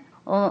那种，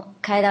我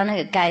开到那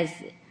个盖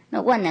子，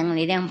那万能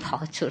力量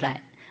跑出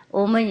来，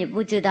我们也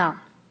不知道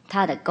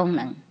它的功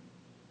能。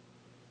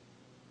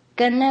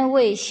跟那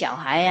位小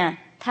孩啊，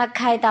他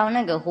开到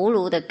那个葫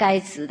芦的盖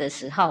子的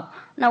时候，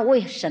那位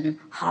神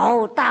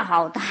好大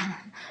好大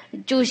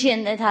出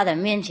现在他的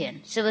面前，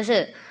是不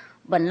是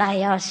本来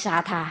要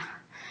杀他，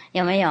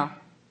有没有？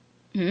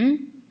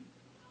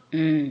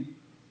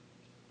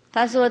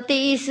他说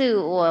第一次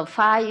我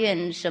发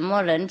愿什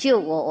么人救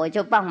我，我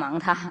就帮忙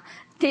他，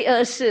第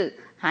二次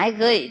还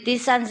可以，第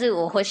三次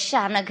我会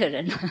杀那个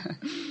人。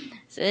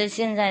所以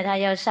现在他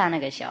要杀那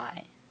个小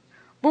孩。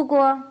不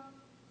过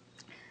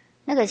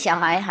那个小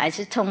孩还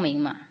是聪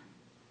明嘛，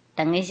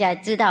等一下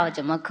知道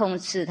怎么控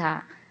制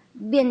他，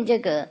变这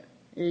个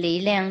力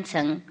量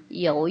成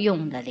有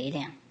用的力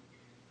量。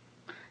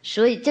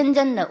所以真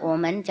正的我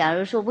们假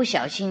如说不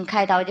小心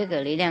开到这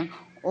个力量，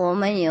我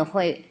们也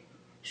会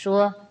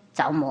说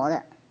着魔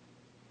的。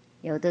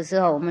有的时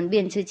候我们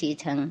变自己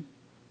成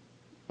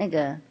那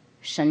个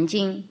神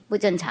经不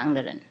正常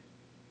的人，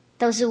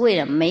都是为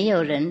了没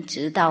有人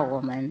知道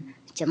我们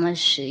怎么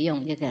使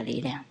用这个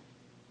力量。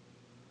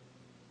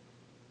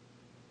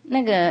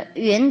那个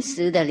原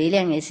始的力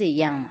量也是一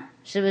样嘛，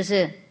是不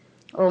是？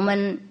我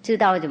们知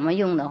道怎么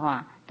用的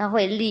话，它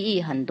会利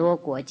益很多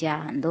国家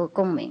很多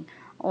公民。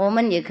我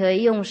们也可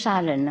以用杀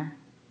人啊。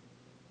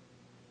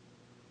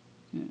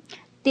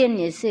电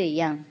也是一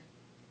样，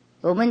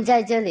我们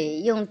在这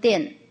里用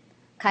电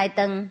开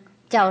灯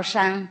照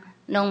sáng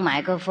弄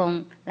麦克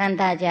风，让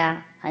大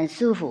家很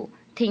舒服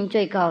听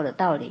最高的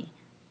道理。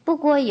不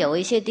过有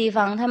一些地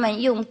方他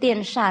们用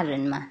电杀人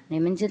嘛，你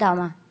们知道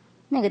吗？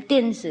那个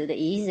电子的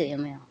椅子有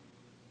没有？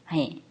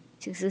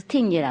就是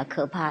听起来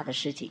可怕的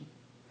事情。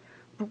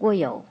不过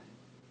有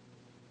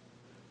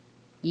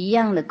一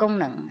样的功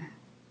能，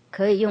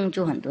可以用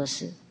做很多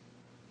事。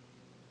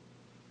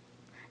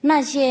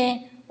那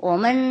些我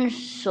们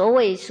所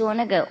谓说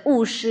那个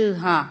巫师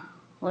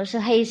或是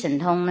黑神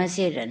通那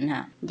些人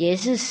也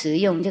是使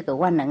用这个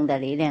万能的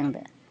力量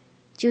的，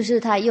就是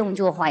他用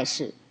做坏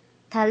事，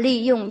他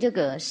利用这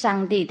个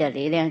上帝的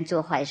力量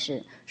做坏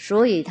事，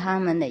所以他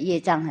们的业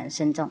障很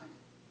深重。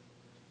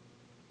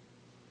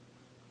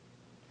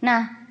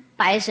那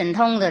白神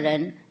通的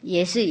人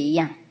也是一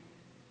样，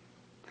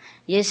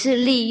也是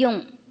利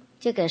用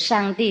这个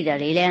上帝的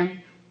力量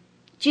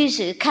即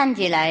使看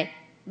起来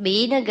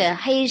比那个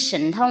黑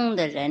神通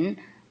的人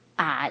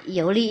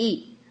有利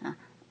益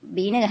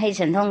比那个黑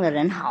神通的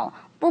人好，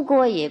不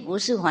过也不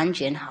是完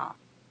全好，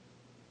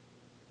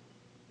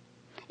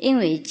因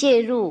为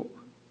介入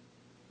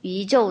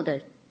宇宙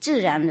的自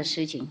然的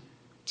事情，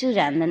自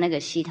然的那个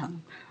系统，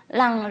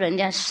让人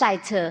家赛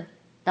车，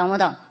懂不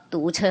懂？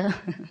堵车。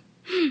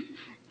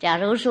假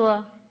如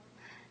说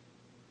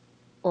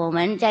我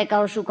们在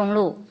高速公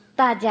路，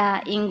大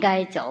家应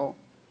该走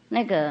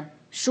那个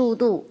速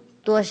度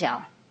多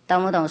少，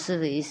懂不懂师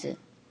父意思？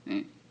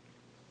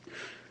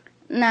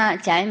那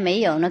假如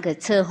没有那个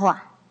策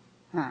划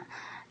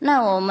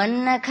那我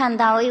们呢看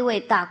到一位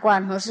大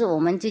官或是我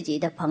们自己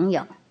的朋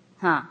友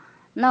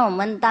那我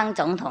们当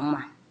总统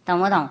嘛，懂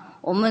不懂？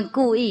我们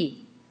故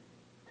意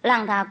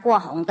让他过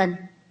红灯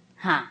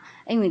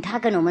因为他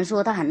跟我们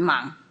说他很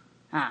忙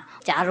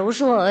假如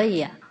说而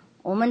已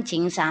我们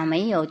警察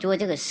没有做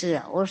这个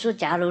事我说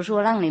假如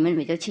说让你们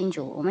比较清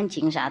楚，我们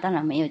警察当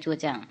然没有做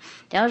这样。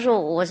假如说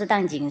我是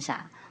当警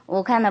察，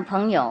我看到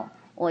朋友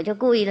我就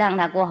故意让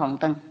他过红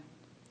灯，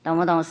懂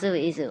不懂师父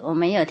意思？我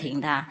没有停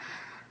他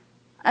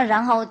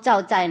然后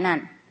造灾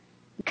难，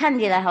看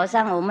起来好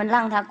像我们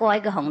让他过一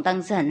个红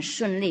灯是很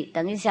顺利，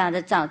等一下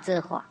就造这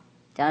话。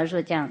假如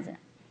说这样子，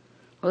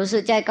或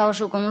是在高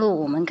速公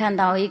路我们看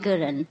到一个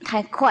人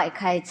太快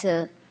开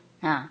车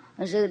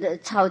或是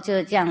超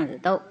车这样子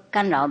都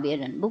干扰别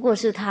人，不过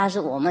是他是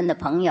我们的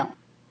朋友，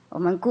我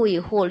们故意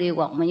忽略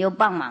过，我们又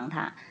帮忙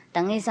他，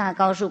等一下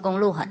高速公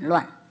路很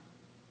乱，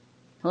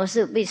或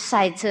是被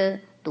塞车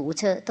堵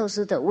车，都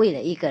是为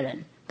了一个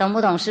人，懂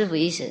不懂师父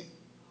意思？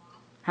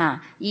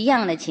一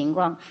样的情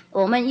况，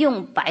我们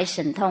用白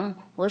神通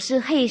或是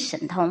黑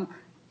神通，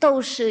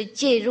都是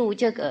介入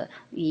这个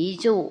宇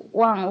宙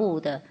万物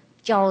的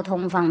交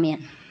通方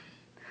面，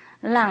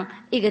让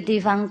一个地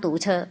方堵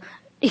车，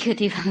一个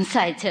地方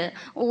塞车，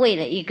为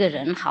了一个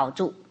人好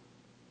处，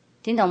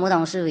听懂不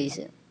懂师父意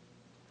思？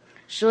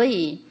所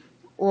以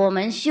我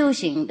们修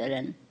行的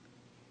人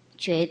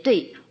绝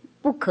对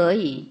不可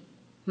以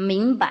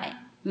明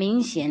白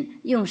明显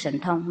用神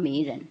通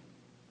迷人，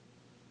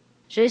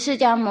所以释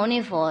迦牟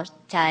尼佛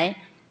才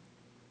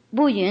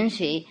不允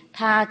许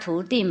他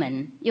徒弟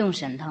们用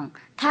神通，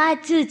他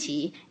自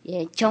己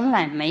也从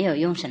来没有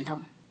用神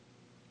通。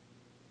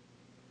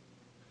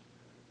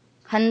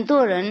很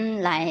多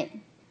人来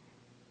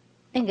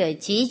那个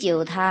急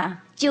救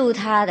他，救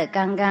他的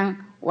刚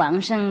刚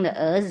往生的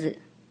儿子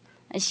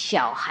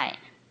小孩，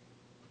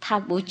他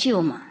不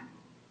救嘛。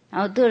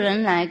然后多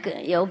人来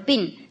有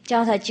病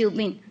叫他救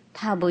病，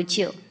他不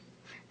救。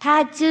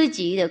他自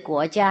己的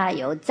国家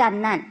有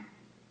战难，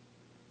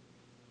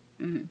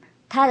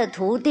他的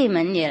徒弟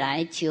们也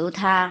来求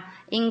他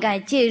应该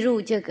介入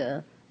这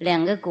个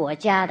两个国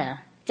家的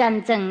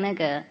战争那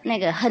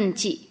个痕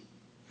迹，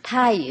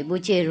他也不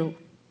介入。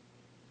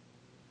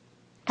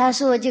他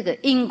说这个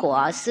因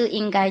果是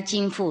应该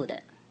尽付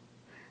的，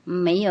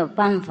没有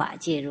办法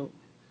介入。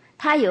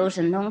他有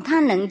神通，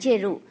他能介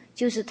入，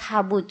就是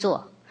他不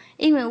做，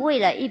因为为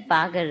了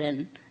100个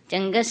人，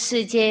整个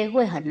世界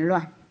会很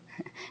乱。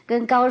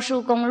跟高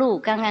速公路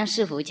刚刚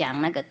师父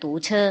讲那个堵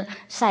车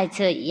塞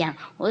车一样，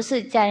我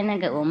是在那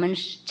个我们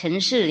城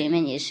市里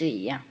面也是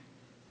一样。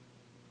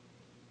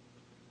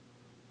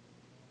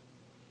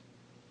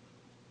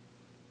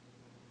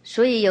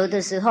所以有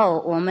的时候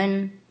我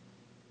们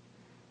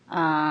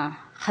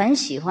很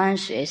喜欢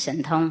学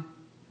神通，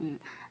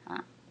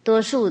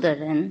多数的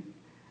人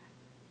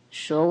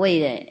所谓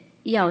的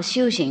要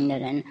修行的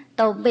人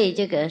都被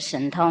这个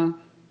神通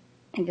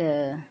那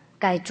个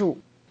盖住，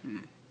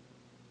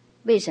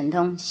被神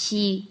通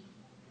吸，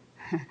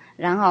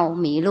然后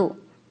迷路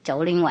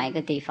走另外一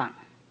个地方，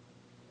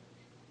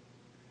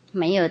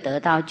没有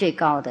得到最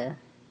高的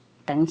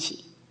等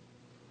级。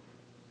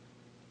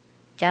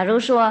假如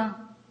说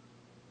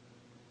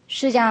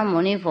释迦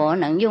牟尼佛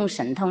能用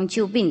神通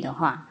救病的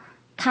话，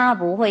他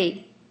不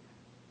会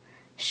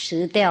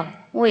死掉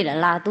为了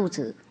拉肚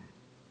子，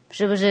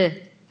是不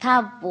是？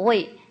他不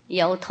会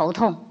有头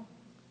痛，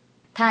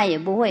他也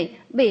不会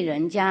被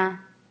人家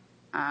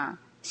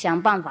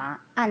想办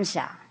法暗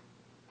杀，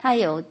他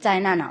有灾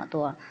难好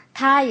多，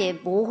他也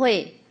不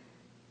会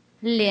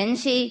连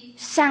续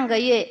上个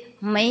月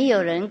没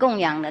有人供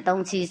养的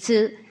东西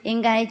吃，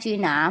应该去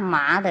拿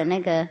麻的那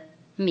个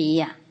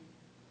米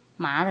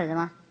麻的什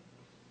么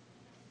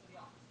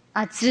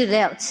饲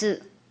料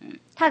吃，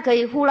他可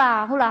以呼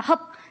啦呼啦喝，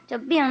就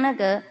变那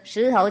个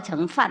石头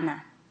成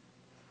饭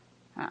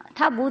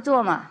他不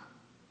做嘛，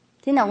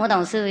听懂不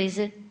懂是不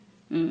是？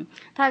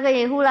他可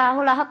以呼啦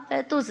呼啦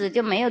喝，肚子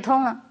就没有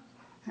痛了。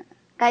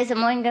该什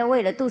么应该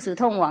为了肚子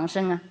痛往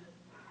生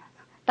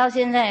到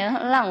现在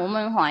让我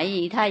们怀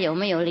疑他有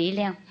没有力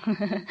量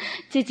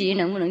自己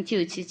能不能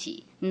救自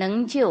己，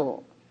能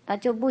救他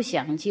就不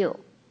想救，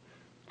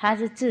他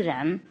是自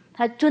然，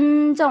他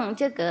尊重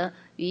这个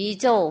宇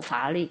宙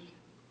法律，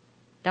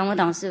懂不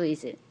懂是不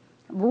是？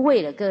不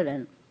为了个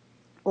人。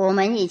我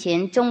们以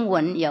前中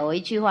文有一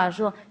句话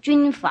说，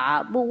军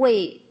法不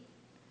为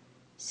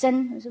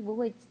身，是不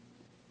为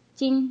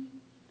金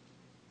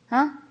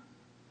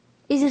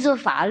意思说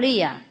法律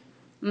啊，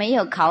没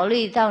有考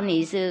虑到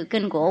你是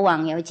跟国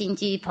王有经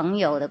济朋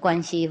友的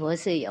关系，或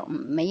是有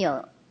没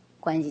有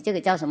关系，这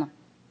个叫什么？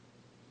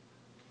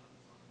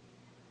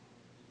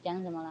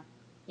讲什么了？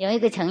有一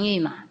个成语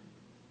嘛，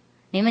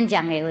你们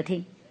讲给我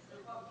听。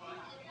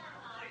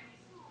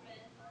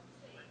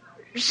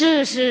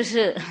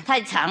是，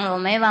太长了，我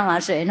没办法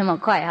水那么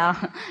快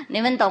哈。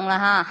你们懂了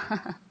哈。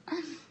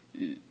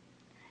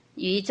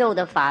宇宙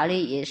的法律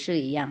也是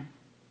一样。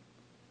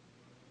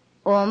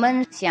我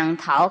们想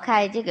逃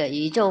开这个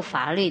宇宙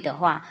法律的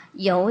话，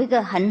有一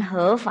个很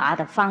合法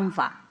的方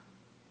法，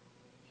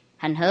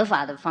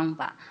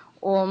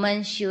我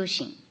们修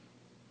行，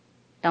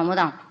懂不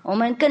懂？我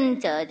们跟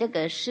着这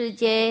个世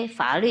界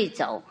法律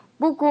走，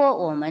不过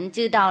我们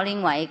知道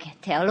另外一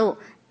条路，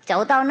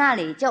走到那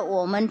里就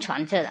我们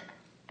传着了，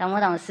懂不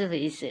懂师父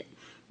意思？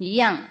一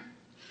样，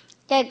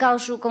在高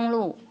速公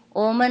路，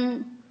我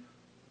们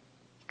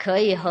可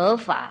以合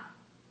法，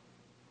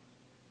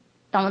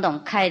懂不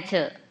懂？开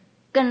车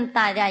跟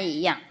大家一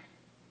样，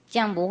这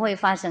样不会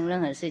发生任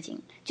何事情。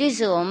即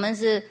使我们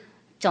是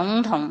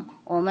总统，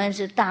我们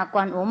是大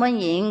官，我们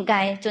也应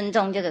该尊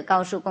重这个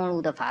高速公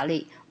路的法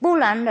律，不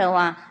然的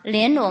话，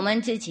连我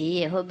们自己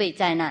也会被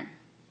灾难，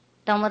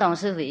懂不懂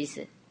师父意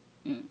思？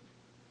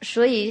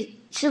所以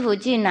师父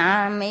去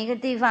哪每一个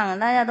地方，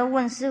大家都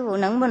问师父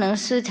能不能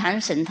施禅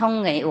神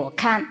通给我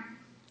看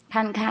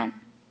看。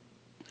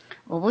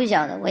我不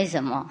晓得为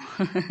什么，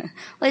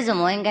为什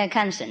么应该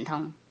看神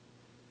通？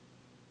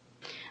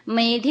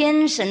每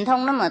天神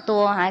通那么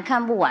多，还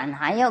看不完，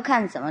还要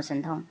看什么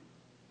神通？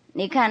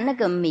你看那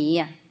个米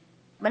啊，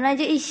本来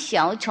就一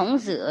小虫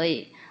子而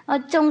已，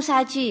种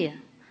下去，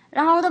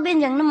然后都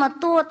变成那么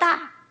多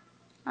大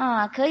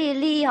啊，可以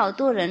利益好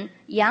多人，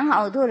养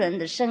好多人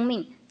的生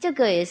命，这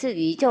个也是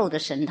宇宙的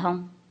神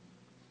通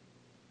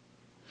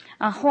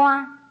啊。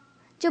花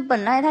就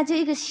本来它就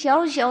一个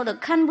小小的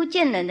看不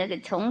见的那个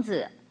虫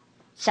子，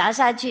撒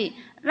下去，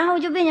然后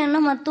就变成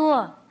那么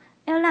多，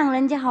要让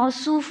人家好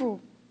舒服。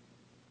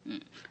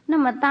那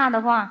么大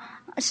的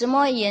话，什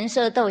么颜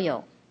色都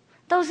有，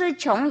都是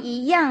从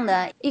一样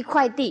的一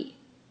块地，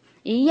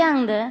一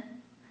样的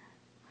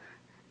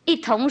一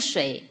桶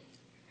水，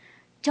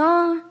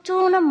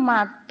就那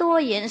么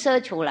多颜色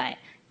出来，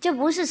这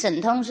不是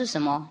神通是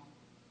什么？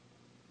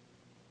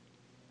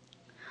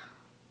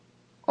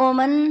我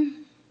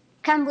们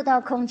看不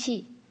到空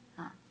气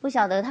啊，不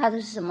晓得它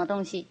是什么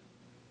东西，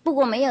不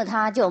过没有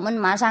它，就我们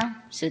马上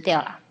死掉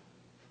了，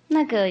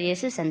那个也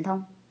是神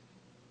通，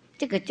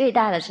这个最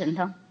大的神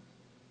通。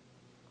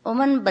我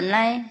们本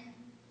来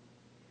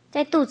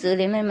在肚子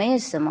里面没有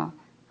什么，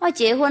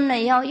结婚了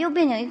以后又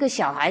变成一个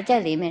小孩在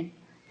里面，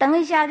等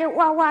一下就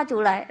哇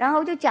出来，然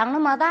后就长那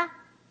么大。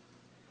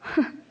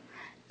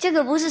这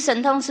个不是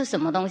神通是什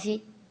么东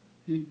西？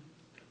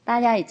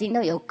大家已经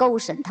都有够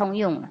神通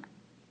用了，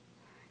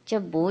就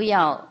不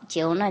要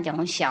教那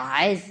种小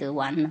孩子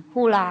玩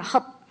呼啦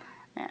呵。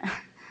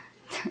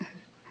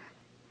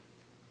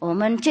我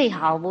们最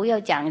好不要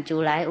讲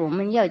出来，我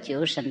们要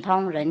求神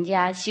通，人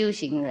家修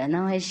行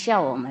人会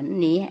笑我们，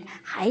你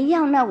还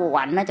要那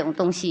玩那种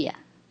东西啊，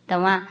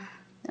懂吗？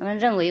他们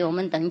认为我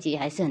们等级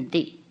还是很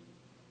低，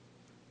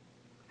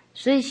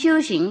所以修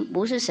行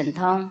不是神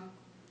通。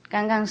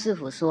刚刚师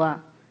父说，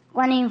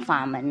观音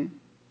法门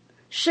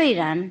虽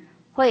然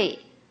会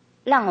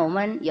让我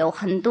们有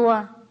很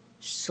多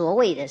所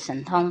谓的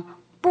神通，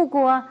不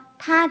过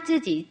他自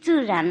己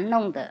自然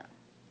弄的，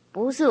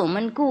不是我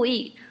们故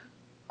意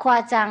夸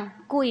张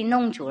故意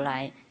弄出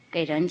来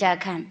给人家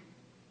看，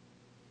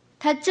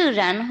它自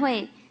然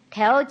会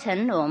调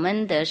整我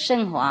们的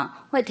生活，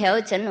会调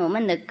整我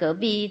们的隔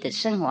壁的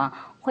生活，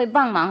会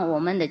帮忙我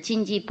们的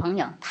亲戚朋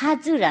友，它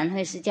自然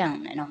会是这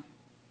样的弄。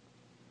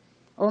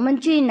我们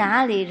去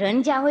哪里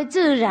人家会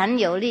自然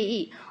有利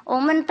益，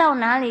我们到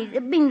哪里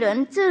病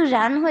人自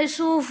然会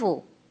舒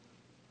服，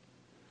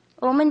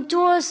我们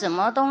做什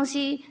么东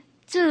西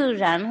自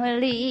然会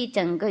利益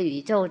整个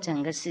宇宙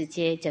整个世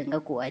界整个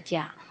国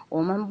家。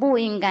我们不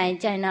应该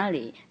在那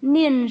里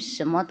念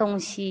什么东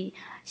西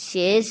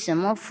写什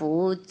么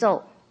符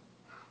咒，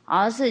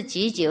而是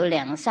只久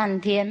2-3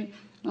天，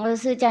而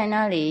是在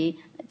那里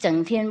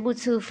整天不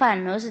吃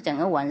饭，而是整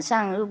个晚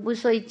上都不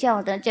睡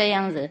觉的这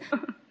样子。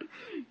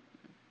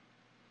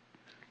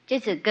这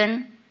是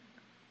跟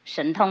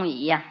神通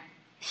一样，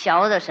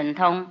小的神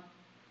通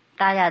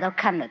大家都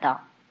看得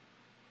到，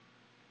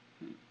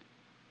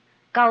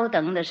高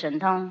等的神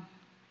通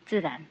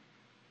自然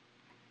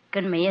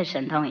跟没有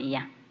神通一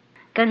样。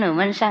跟我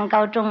们上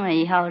高中了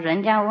以后，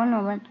人家问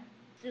我们，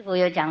师父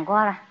有讲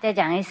过了，再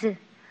讲一次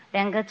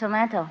，2个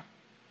tomato，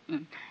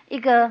一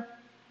个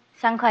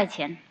3块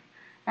钱，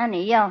那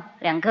你要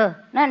2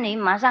个，那你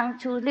马上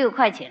出6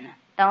块钱了，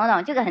懂不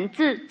懂？这个很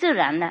自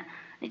然的，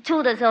你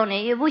出的时候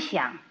你也不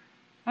想，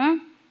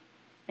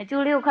你出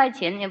6块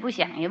钱也不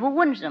想，也不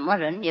问什么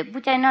人，也不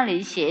在那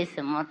里写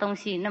什么东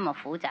西那么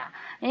复杂，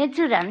因为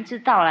自然知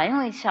道了，因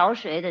为小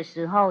学的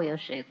时候有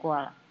学过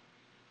了，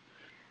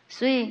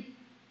所以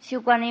修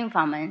观音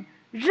法门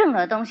任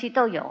何东西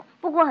都有，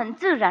不过很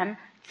自然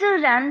自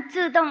然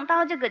自动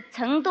到这个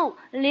程度，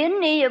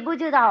连你也不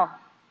知道，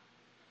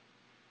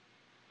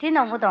听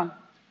懂不懂？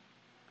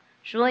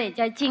所以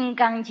在《金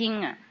刚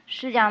经》啊，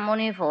释迦牟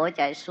尼佛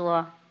在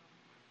说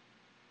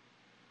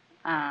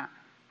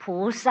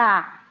菩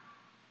萨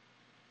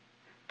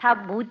他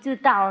不知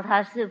道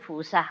他是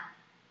菩萨，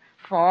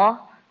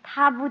佛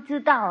他不知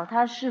道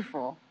他是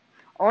佛，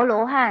阿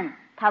罗汉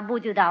他不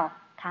知道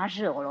他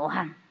是阿罗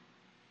汉。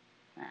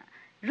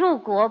如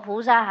果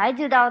菩萨还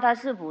知道他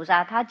是菩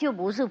萨，他就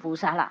不是菩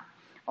萨了；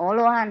阿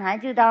罗汉还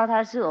知道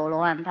他是阿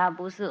罗汉，他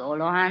不是阿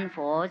罗汉；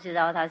佛知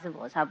道他是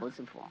佛，他不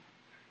是佛。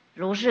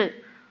如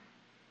是，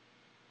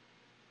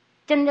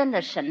真正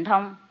的神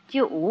通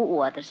就无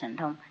我的神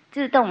通，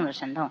自动的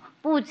神通，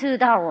不知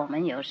道我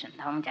们有神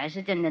通才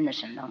是真正的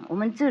神通。我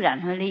们自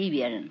然会利益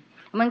别人，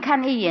我们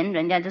看一眼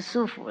人家就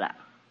舒服了，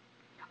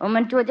我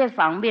们坐在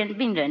旁边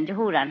病人就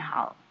忽然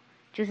好，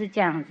就是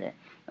这样子。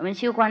我们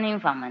修观音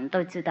法门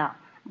都知道，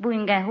不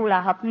应该呼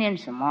啦哈念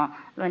什么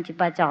乱七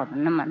八糟的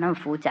那么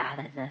复杂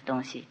的这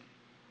东西。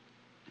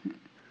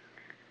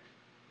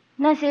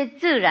那些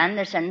自然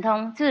的神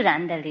通、自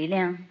然的力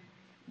量，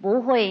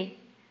不会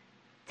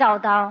遭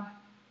到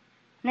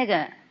那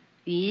个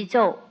宇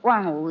宙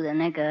万物的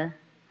那个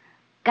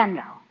干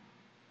扰，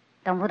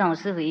懂不懂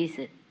师父意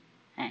思？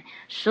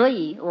所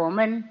以我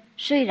们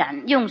虽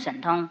然用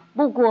神通，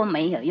不过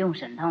没有用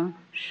神通，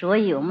所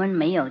以我们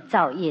没有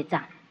造业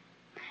障。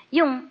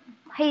用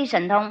黑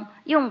神通、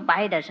用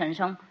白的神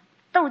通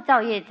都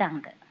造业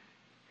障的，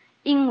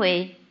因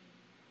为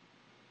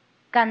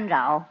干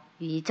扰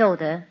宇宙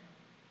的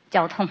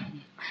交通、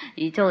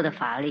宇宙的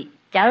法力。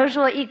假如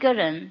说一个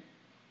人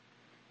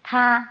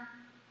他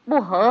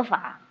不合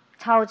法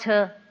超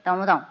车，懂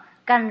不懂？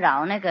干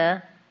扰那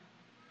个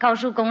高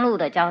速公路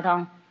的交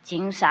通，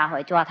警察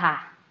会抓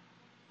他，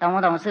懂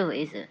不懂是不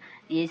意思？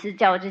也是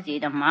叫自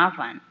己的麻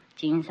烦，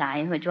警察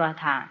也会抓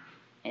他，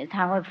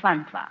他会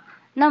犯法。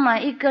那么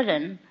一个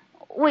人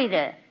为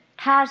了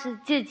他是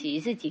自己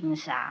是警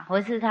察，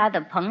或是他的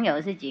朋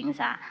友是警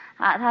察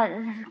他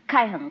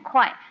开很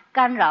快，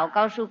干扰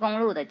高速公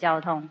路的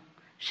交通。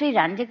虽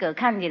然这个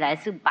看起来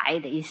是白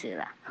的意思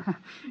了，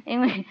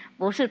因为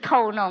不是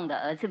透弄的，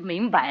而是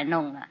明白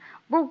弄的，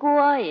不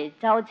过也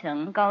造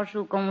成高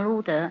速公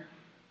路的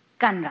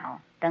干扰，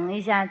等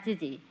一下自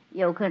己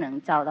有可能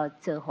遭到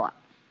这话。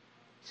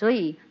所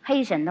以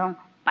黑神通、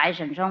白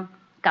神通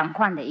赶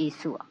快的艺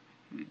术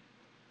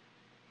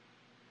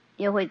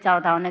又会遭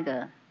到那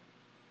个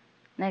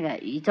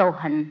宇宙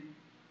很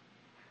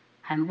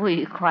不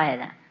愉快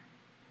的、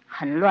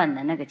很乱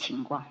的那个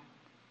情况。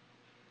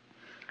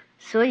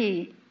所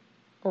以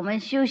我们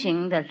修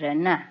行的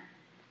人呢，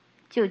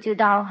就知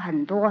道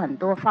很多很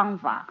多方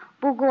法，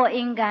不过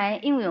因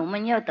为我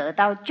们要得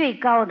到最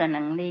高的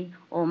能力，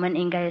我们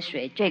应该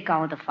学最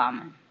高的法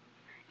门。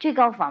最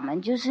高法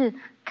门就是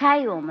开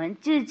我们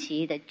自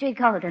己的最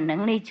高的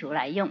能力出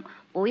来用，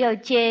不要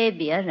借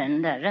别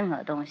人的任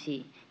何东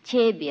西，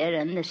借别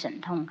人的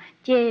神通，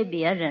借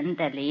别人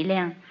的力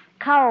量，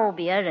靠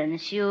别人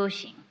修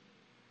行，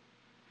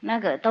那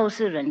个都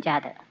是人家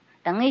的，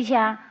等一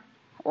下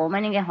我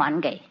们应该还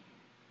给。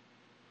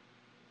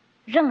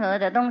任何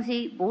的东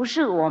西不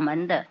是我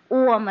们的，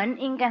我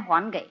们应该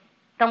还给，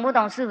懂不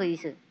懂是不是意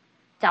思？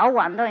早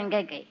晚都应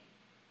该给。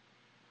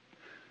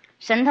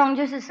神通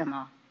就是什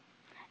么？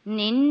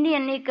你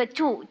念一个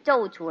咒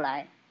出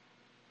来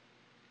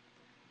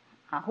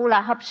呼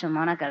啦哈什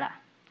么那个了，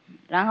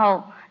然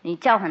后你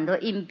叫很多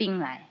阴兵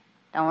来，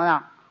懂不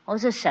懂？或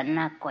是神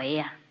啊鬼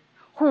啊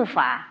护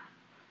法，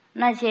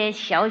那些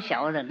小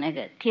小的那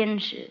个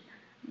天使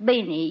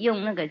被你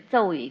用那个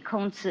咒语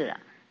控制了，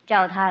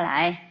叫他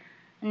来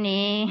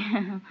你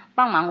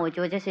帮忙我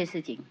做这些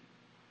事情，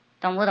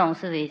懂不懂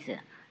是不是意思？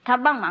他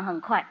帮忙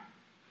很快，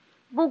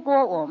不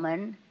过我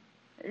们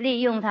利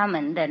用他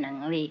们的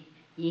能力，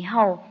以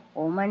后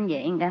我们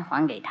也应该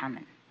还给他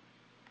们，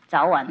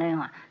早晚都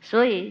还。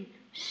所以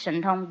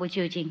神通不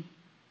究竟。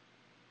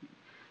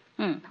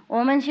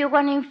我们修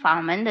观音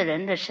法门的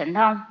人的神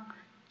通，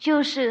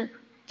就是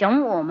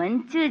从我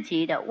们自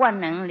己的万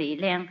能力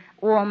量，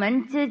我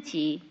们自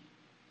己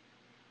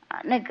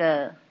那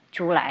个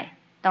出来，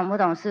懂不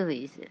懂是不是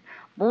意思？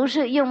不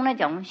是用那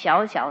种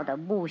小小的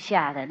部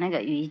下的那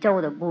个宇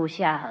宙的部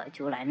下和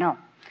出来弄。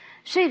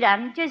虽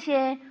然这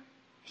些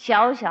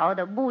小小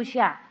的部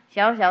下、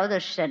小小的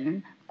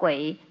神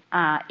鬼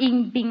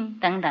阴兵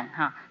等等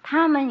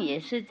他们也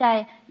是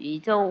在宇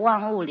宙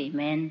万物里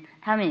面，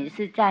他们也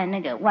是在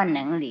那个万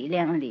能力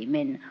量里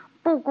面。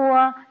不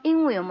过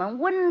因为我们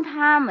问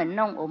他们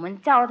弄，我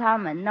们叫他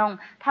们弄，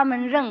他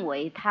们认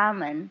为他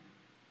们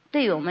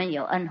对我们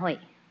有恩惠，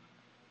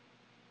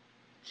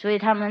所以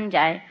他们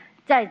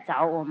在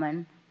找我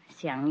们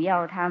想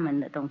要他们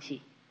的东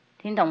西，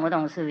听懂不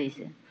懂是不是意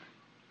思？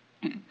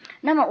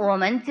那么我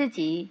们自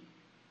己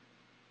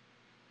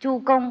助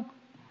攻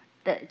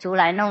的出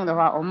来弄的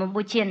话，我们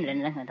不欠人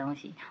任何东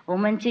西，我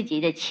们自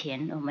己的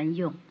钱我们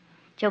用，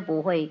就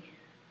不会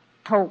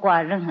透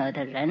过任何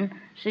的人，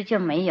是就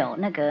没有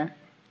那个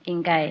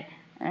应该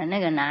那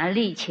个拿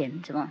利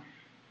钱什么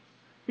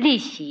利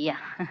息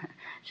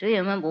所以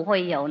我们不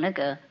会有那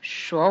个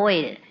所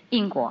谓的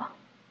因果。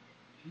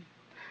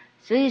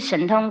所以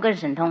神通跟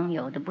神通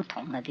有的不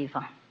同的地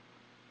方。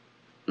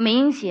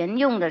明显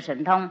用的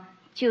神通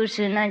就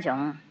是那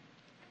种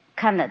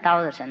看得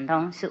到的神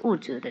通，是物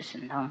质的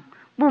神通；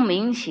不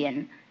明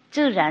显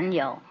自然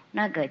有，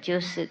那个就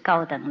是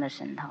高等的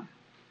神通。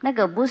那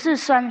个不是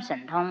算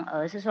神通，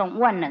而是算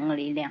万能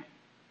力量。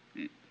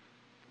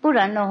不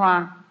然的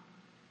话，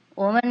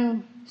我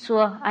们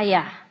说，哎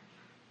呀，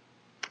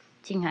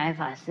净海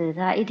法师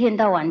他一天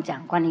到晚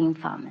讲观音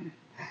法门，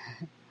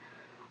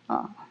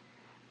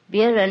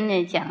别人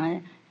也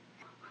讲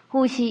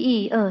呼吸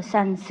1、2、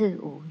3、4、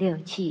5、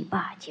6、7、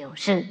8、9、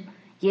10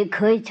也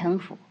可以成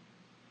佛。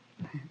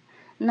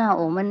那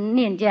我们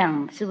念这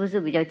样是不是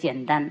比较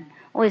简单？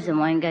为什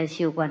么应该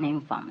修观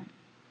音法门？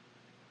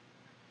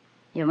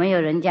有没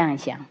有人这样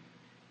想？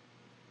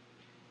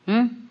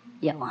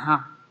有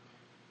哈。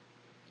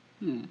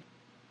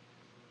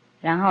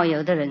然后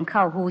有的人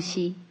靠呼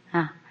吸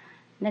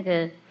那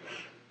个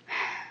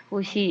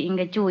呼吸应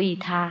该注意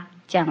它，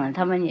这样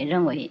他们也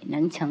认为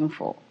能成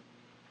佛。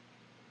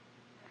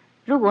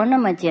如果那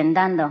么简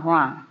单的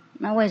话，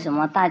那为什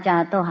么大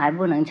家都还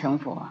不能成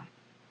佛？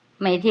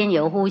每天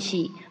有呼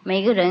吸，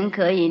每个人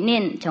可以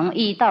念从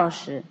1到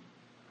10，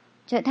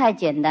这太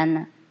简单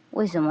了。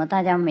为什么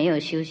大家没有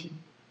修行？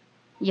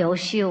有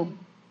修，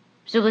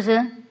是不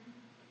是？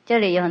这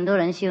里有很多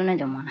人修那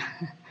种嘛，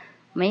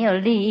没有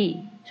利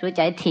益，所以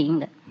才停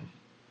的。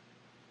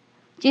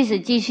即使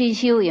继续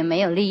修也没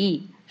有利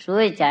益，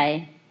所以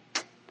才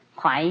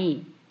怀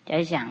疑，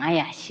才想，哎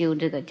呀，修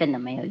这个真的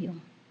没有用。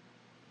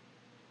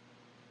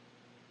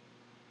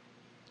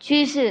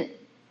趋势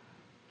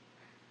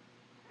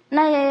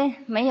那些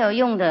没有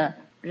用的，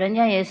人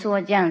家也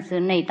说这样是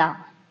内道。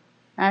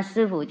那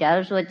师父假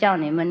如说叫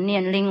你们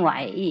念另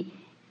外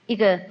一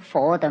个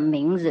佛的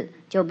名字，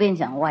就变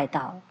成外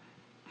道。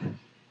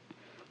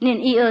念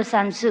1、2、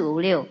3、4、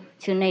5、6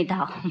是内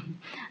道，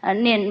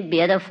念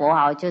别的佛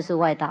号就是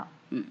外道。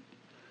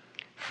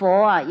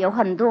佛有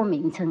很多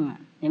名称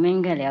你们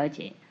应该了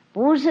解，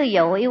不是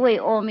有一位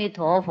阿弥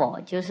陀佛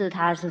就是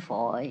他是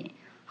佛而已，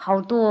好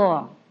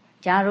多。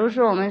假如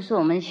说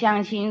我们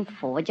相信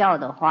佛教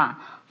的话，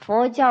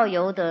佛教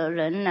有的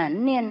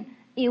人念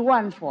1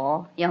万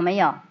佛，有没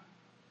有？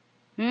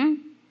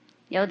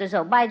有的时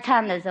候拜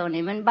忏的时候，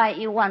你们拜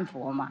1万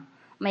佛嘛，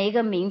每一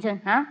个名称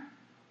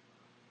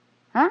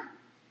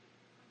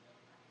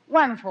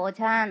万佛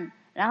忏，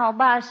然后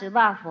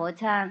88佛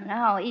忏，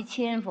然后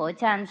1000佛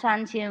忏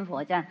，3000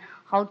佛忏，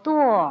好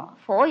多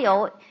佛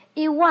有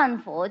1万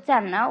佛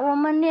忏，然后我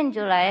们念出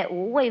来5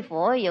位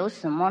佛有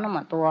什么那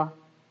么多？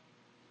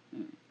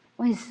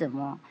为什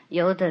么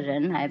有的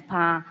人还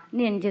怕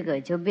念这个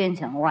就变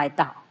成外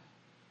道？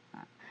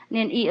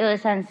念1、2、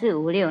3、4、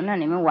5、6，那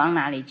你们往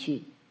哪里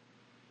去？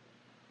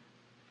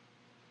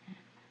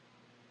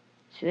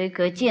所以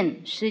可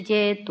见世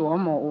界多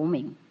么无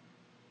明，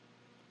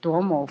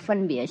多么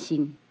分别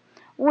心。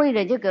为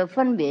了这个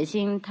分别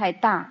心太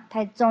大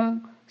太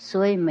重，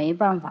所以没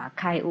办法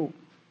开悟。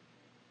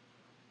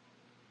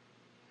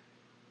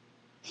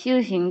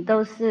修行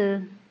都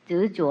是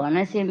执着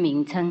那些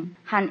名称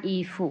和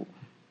依附，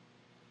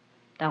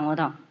懂不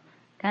懂？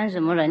看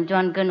什么人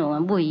专跟我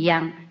们不一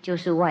样，就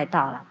是外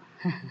道了。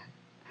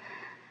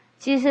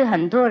其实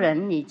很多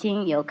人已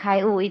经有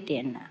开悟一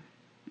点了。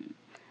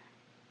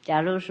假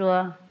如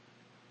说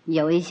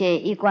有一些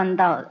一贯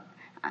道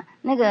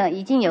那个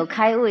已经有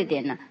开悟一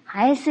点了，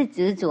还是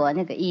执着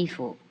那个衣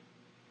服，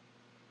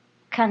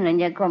看人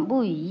家跟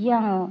不一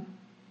样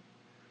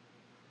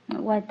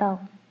外道。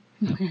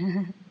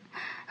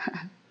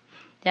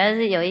假如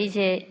是有一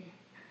些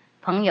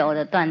朋友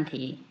的团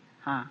体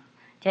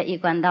叫一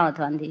贯道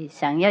团体，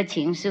想要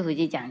请师父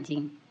去讲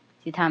经，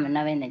去他们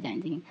那边的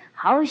讲经，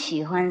好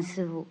喜欢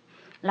师父，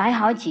来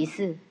好几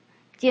次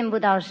见不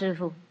到师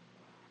父，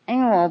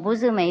因为我不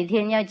是每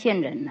天要见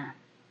人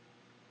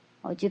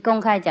我去公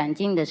开讲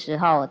经的时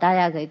候，大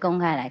家可以公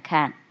开来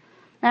看。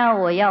那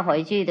我要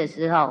回去的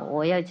时候，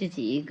我要自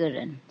己一个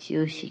人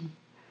修行，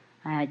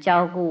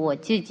照顾我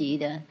自己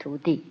的徒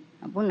弟，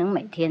不能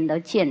每天都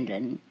见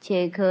人，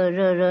切客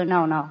热热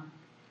闹闹。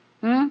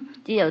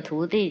只有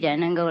徒弟才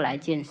能够来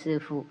见师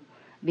父，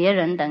别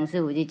人等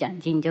师父去讲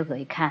经就可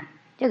以看，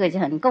这个是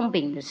很公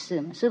平的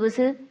事嘛，是不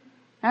是？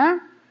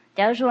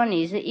假如说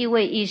你是一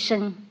位医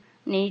生，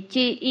你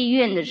去医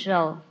院的时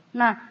候，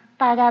那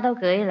大家都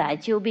可以来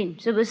救病，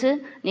是不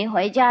是？你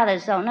回家的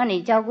时候，那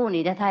你照顾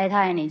你的太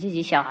太，你自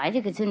己小孩，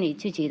这个是你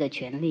自己的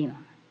权利嘛，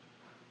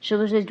是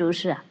不是如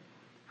此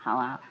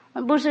好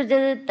不是就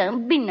是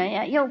等病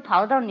人又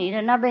跑到你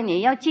的那边，也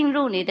要进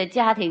入你的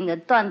家庭的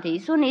团体，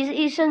说你是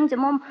医生，怎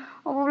么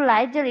我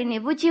来这里你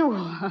不救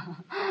我？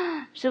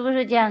是不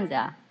是这样子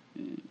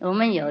我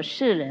们有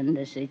世人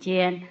的时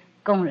间，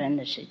供人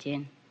的时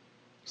间，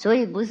所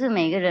以不是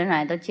每个人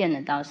来都见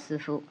得到师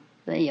父，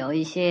所以有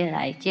一些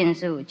来见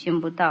师父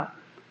见不到，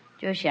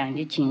就想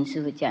去请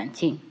师父讲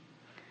经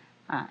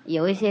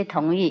有一些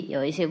同意，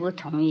有一些不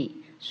同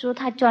意，说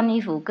他穿衣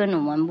服跟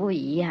我们不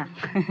一样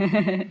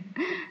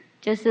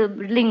就是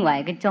另外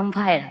一个宗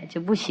派了，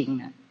就不行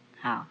了。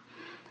好，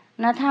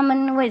那他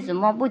们为什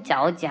么不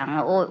早讲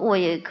了？我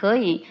也可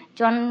以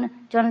装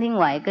另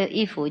外一个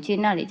衣服去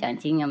那里讲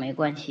经也没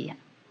关系啊，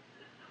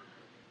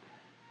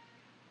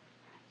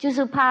就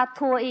是怕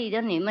脱衣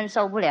的你们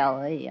受不了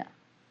而已啊，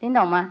听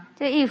懂吗？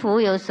这衣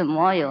服有什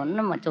么有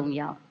那么重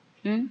要？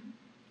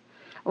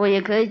我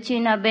也可以去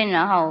那边，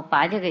然后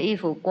把这个衣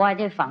服挂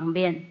在旁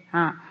边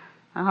啊，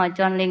然后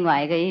装另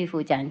外一个衣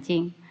服讲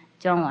经，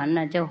装完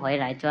了就回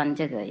来装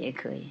这个也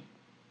可以。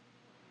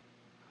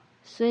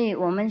所以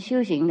我们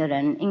修行的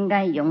人应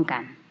该勇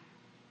敢，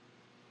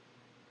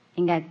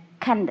应该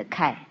看得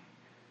开。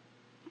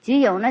只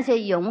有那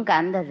些勇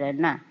敢的人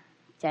呐，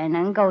才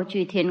能够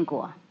去天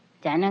国，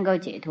才能够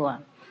解脱。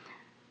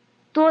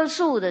多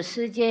数的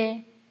世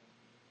界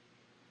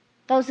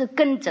都是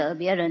跟着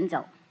别人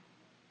走，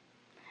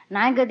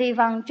哪一个地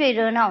方最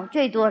热闹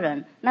最多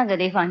人，那个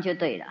地方就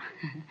对了，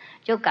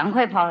就赶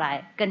快跑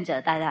来跟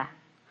着大家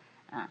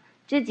啊，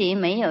自己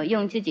没有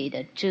用自己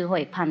的智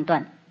慧判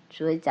断，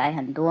所以在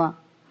很多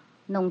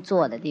弄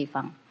错的地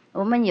方。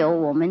我们有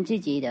我们自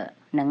己的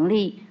能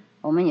力，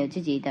我们有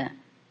自己的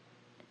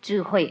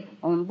智慧，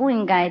我们不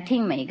应该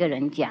听每个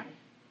人讲。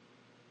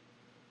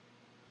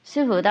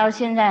师父到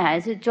现在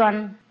还是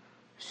穿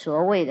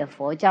所谓的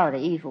佛教的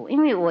衣服，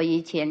因为我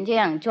以前这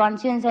样穿，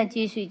现在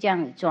继续这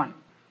样子穿，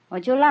我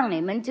就让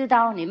你们知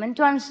道，你们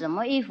穿什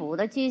么衣服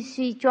都继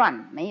续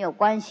穿，没有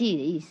关系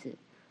的意思，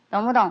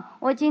懂不懂？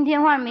我今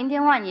天换明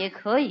天换也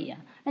可以啊，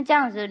那这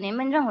样子你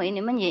们认为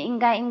你们也应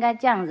该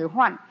这样子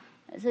换，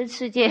这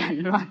世界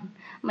很乱，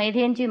每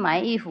天去买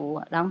衣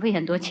服浪费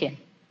很多钱，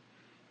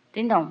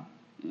听懂？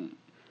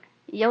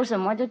有什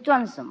么就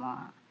赚什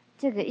么。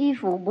这个衣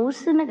服不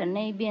是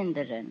那边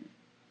的人，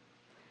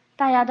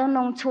大家都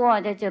弄错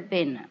在这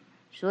边了，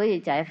所以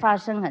才发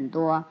生很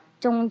多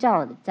宗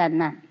教的灾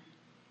难。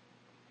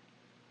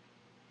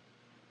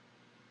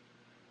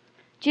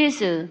即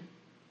使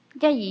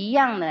在一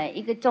样的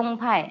一个宗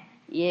派，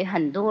也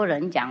很多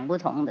人讲不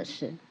同的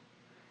事，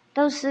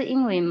都是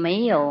因为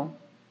没有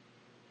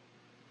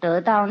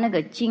得到那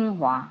个精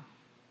华，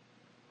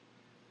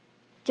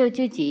就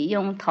自己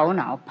用头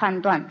脑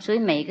判断，所以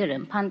每个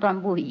人判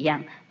断不一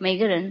样，每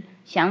个人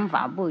想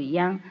法不一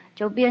样，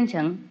就变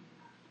成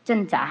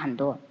挣扎很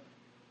多。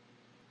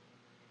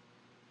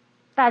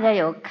大家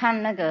有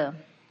看那个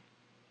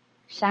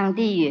上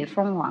帝与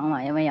凤凰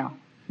吗？有没有？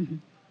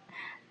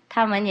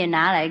他们也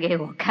拿来给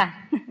我看，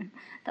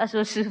他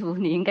说师父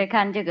你应该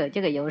看这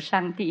个有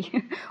上帝，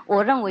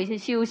我认为是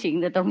修行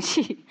的东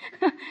西，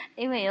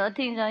因为我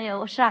听说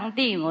有上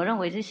帝，我认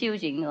为是修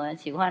行，我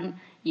喜欢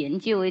研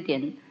究一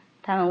点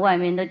他们外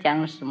面都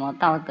讲什么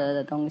道德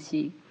的东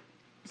西，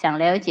想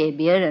了解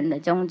别人的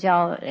宗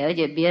教，了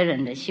解别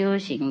人的修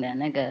行的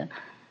那个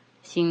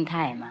心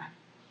态嘛，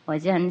我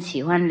就很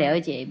喜欢了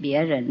解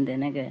别人的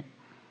那个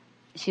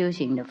修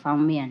行的方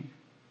面，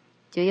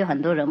就有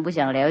很多人不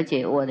想了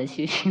解我的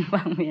修行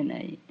方面而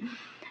已，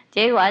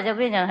结果就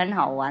变成很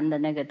好玩的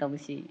那个东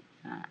西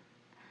啊！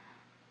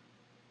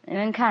你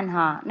们看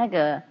哈，那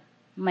个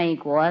美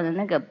国的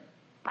那个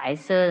白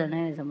色的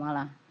那个什么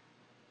了，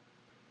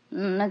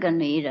那个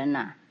女人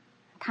呐，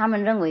他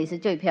们认为是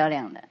最漂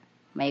亮的，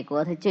美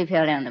国是最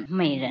漂亮的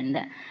美人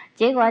的，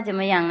结果怎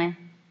么样呢？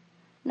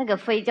那个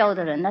非洲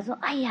的人他说：“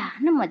哎呀，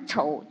那么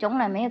丑，从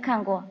来没有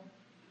看过，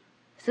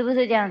是不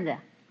是这样子？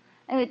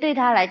因为对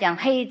他来讲，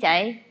黑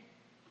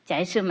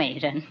才是美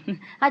人，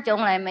他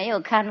从来没有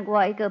看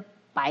过一个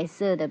白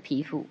色的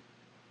皮肤，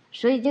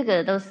所以这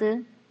个都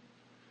是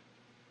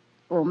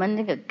我们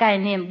这个概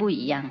念不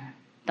一样，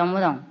懂不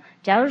懂？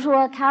假如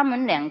说他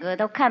们两个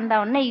都看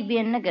到那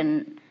边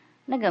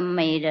那个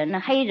美人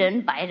黑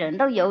人白人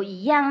都有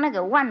一样那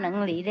个万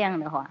能力量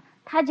的话，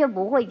他就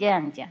不会这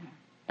样讲，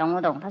懂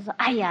不懂？他说：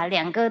哎呀，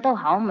两个都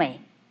好美，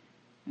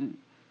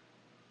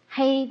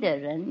黑的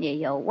人也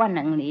有万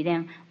能力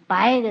量，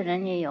白的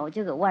人也有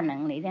这个万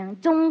能力量，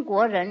中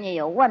国人也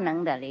有万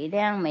能的力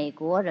量，美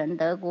国人、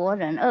德国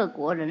人、俄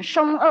国人、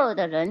凶恶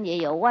的人也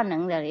有万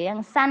能的力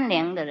量，善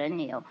良的人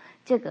也有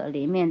这个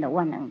里面的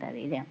万能的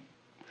力量。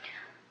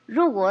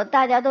如果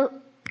大家都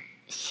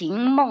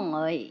行梦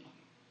而已，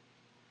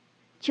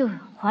就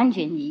完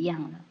全一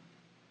样了。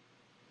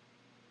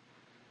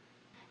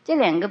这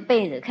两个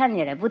杯子看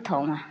起来不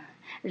同啊，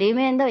里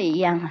面都一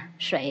样啊，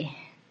水，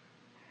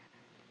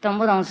懂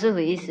不懂师父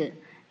意思？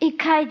一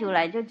开出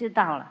来就知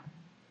道了，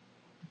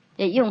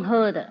用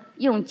喝的，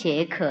用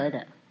解渴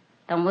的，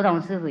懂不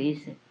懂师父意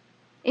思？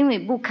因为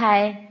不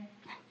开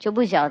就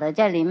不晓得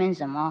在里面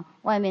什么，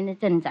外面的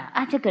挣扎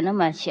啊，这个那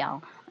么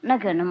小，那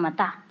个那么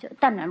大，就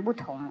当然不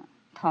同了，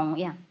同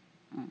样。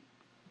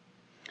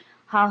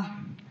好，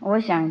我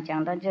想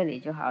讲到这里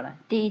就好了。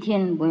第一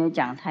天不用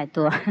讲太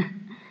多，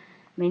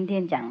明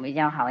天讲比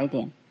较好一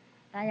点。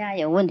大家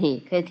有问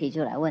题可以提出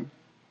来问。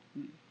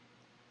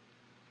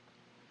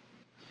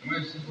请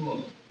问师父，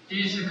第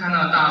一次看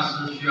到大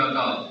师需要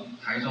到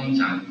台中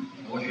讲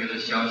佛学的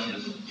消息的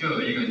时候，就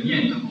有一个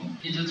念头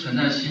一直存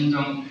在心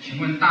中。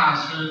请问大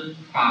师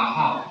法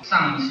号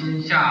上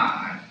心下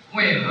海，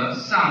为何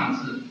上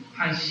字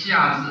和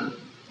下字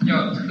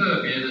要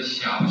特别的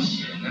小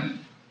写呢？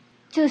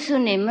就是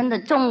你们的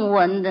中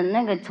文的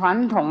那个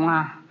传统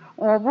啊，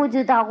我不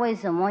知道为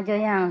什么这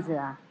样子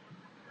啊。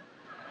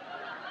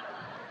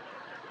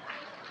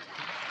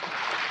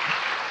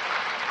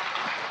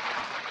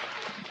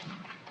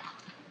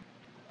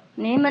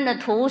你们的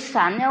图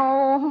闪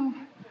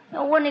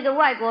要问一个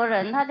外国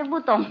人，他就不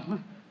懂。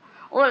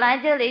我来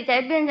这里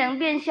才变成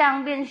变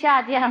上变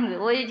下这样子，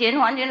我以前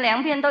完全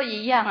两片都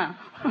一样啊。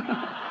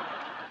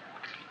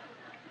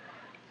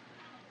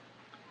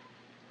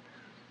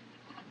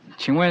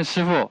请问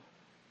师父，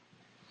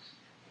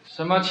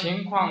什么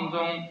情况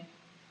中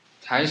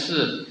才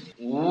是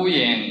无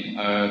眼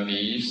耳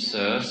鼻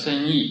舌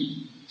身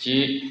意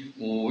及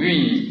五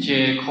蕴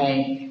皆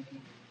空？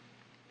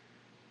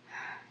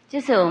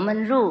就是我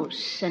们入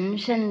神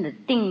圣的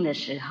定的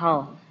时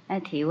候，来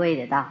体会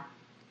得到。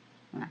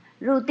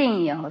入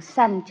定有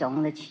3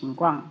种的情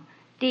况，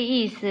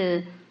第一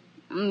是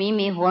迷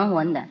迷混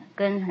混的，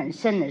跟很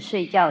深的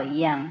睡觉一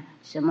样，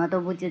什么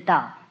都不知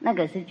道，那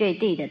个是最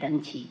低的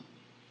等级，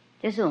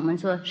就是我们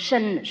说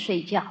深的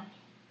睡觉。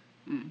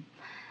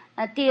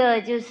那第二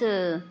就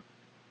是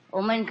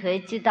我们可以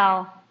知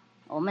道，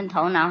我们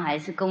头脑还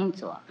是工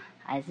作，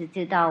还是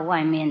知道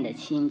外面的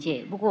境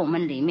界，不过我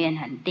们里面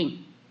很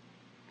定，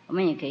我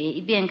们也可以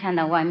一边看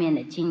到外面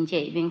的境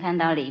界，一边看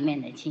到里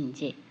面的境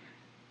界。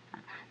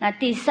那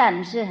第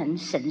3是很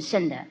神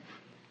圣的，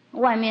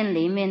外面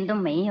里面都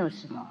没有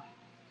什么，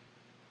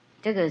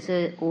这个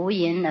是无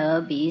眼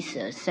耳鼻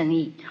舌身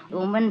意，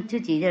我们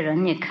自己的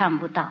人也看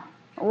不到，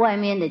外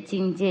面的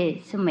境界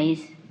是没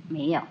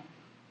有，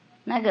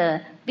那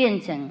个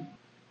变成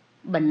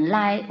本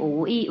来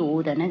无一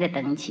无的那个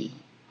等级，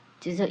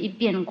就是一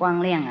片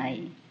光亮而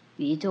已，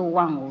宇宙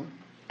万物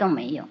都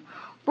没有。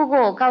不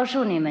过我告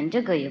诉你们，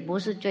这个也不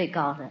是最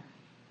高的，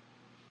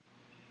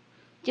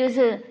就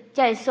是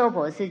在娑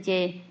婆世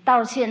界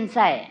到现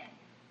在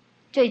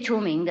最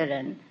出名的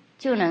人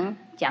就能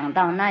讲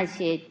到那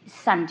些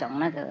3种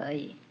那个而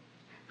已，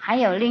还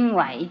有另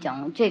外一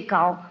种最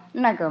高，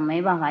那个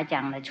没办法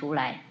讲得出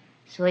来，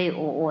所以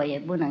我也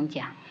不能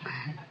讲。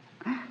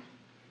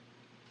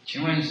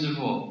请问师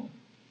父，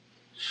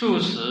素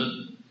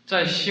食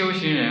在修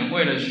行人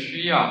为了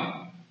需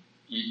要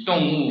以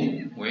动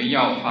物为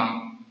药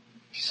方，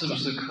是不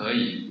是可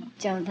以？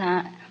叫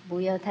他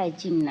不要太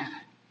近了，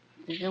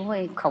只是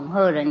会恐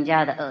吓人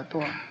家的耳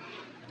朵。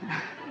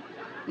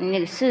那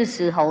个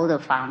40侯的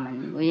法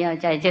门不要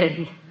在这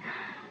里。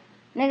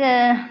那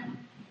个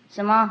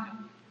什么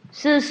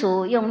世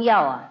俗用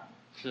药啊？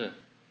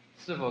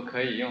是否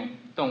可以用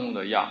动物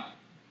的药？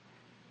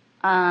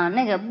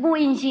那个不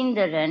阴心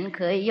的人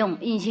可以用，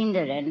阴心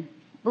的人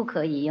不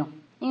可以用，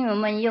因为我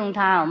们用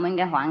它，我们应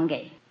该还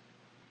给。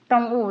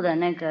动物的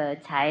那个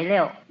材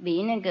料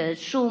比那个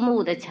树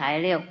木的材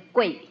料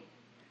贵，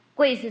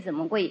贵是什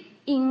么贵？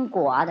因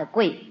果的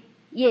贵，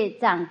业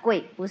障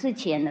贵，不是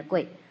钱的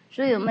贵。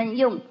所以我们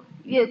用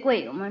越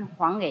贵，我们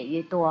还给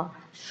越多。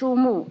树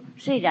木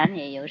虽然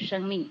也有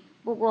生命，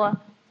不过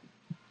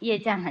业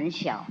障很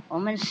小，我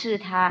们视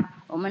它，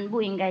我们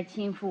不应该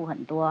倾覆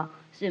很多，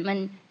所以我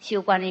们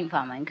修观音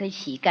法门可以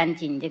洗干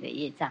净这个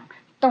业障。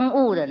动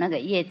物的那个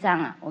业障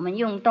啊，我们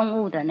用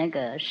动物的那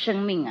个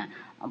生命啊，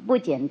不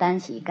简单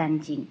洗干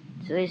净，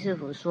所以师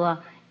父说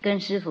跟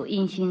师父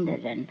阴心的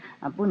人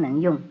不能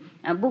用。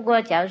不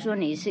过假如说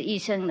你是医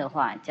生的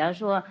话，假如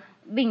说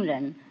病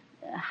人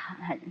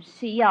很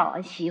需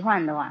要喜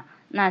欢的话，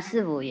那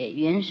师父也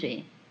允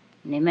许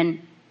你们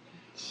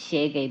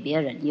写给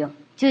别人用，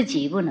自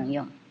己不能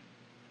用。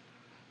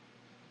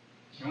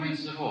请问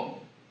师父，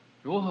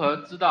如何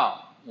知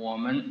道我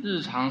们日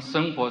常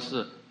生活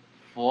是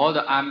佛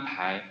的安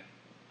排，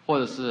或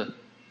者是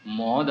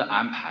魔的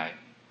安排？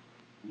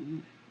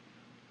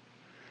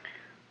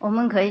我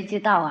们可以知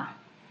道啊，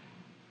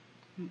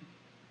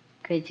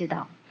可以知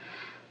道。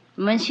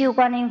我们修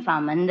观音法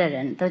门的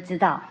人都知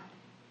道，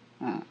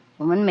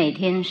我们每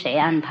天谁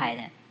安排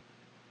的，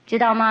知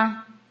道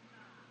吗？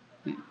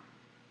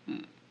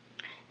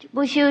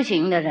不修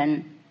行的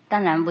人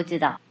当然不知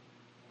道，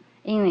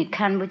因为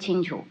看不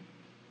清楚。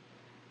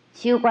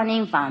修观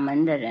音法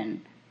门的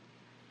人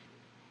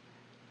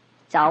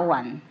早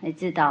晚会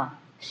知道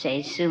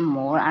谁是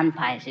魔安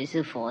排，谁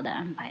是佛的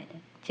安排的，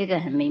这个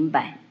很明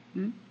白。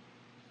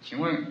请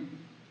问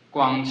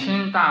广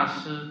清大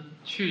师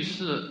去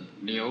世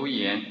留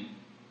言，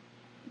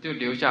就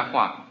留下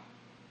话：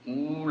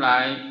无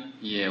来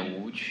也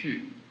无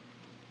去，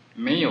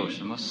没有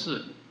什么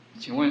事。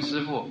请问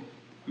师父，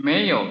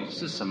没有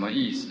是什么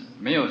意思？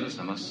没有是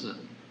什么事？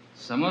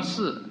什么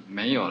事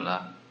没有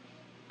了？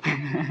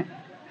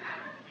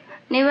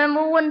你们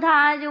不问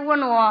他就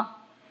问我，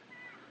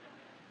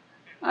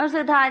那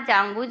是他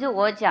讲，不是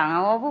我讲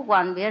啊，我不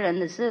管别人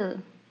的事。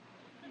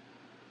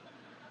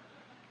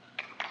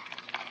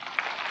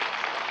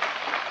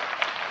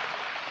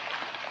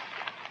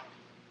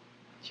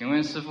请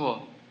问师父，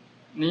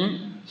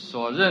您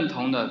所认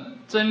同的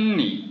真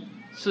理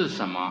是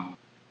什么？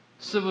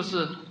是不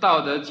是《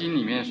道德经》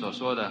里面所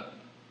说的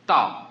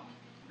道？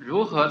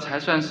如何才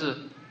算是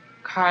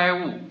开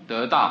悟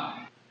得道？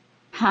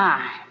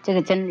这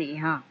个真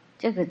理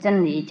这个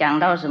真理讲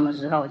到什么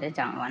时候就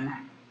讲完了。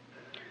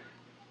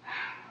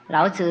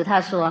老子他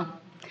说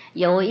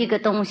有一个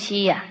东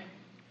西呀，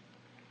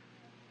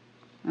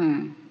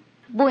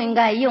不应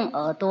该用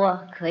耳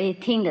朵可以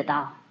听得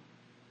到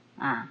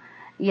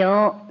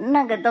有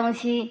那个东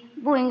西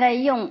不应该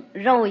用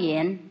肉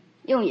眼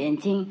用眼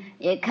睛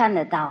也看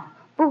得到，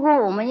不过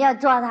我们要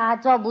抓它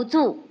抓不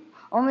住，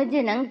我们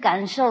只能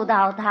感受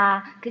到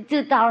它，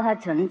知道它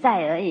存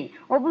在而已。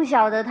我不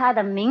晓得它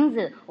的名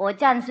字，我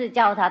暂时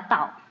叫它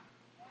道，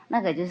那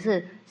个就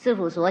是师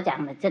父所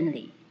讲的真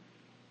理。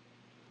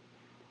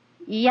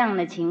一样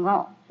的情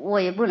况我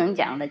也不能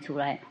讲得出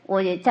来，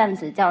我也暂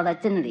时叫它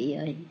真理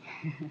而已。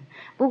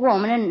不过我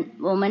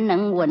们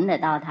能闻得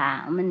到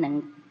它，我们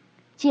能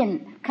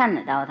看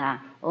得到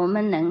它，我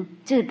们能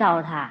知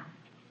道它，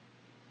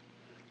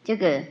这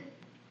个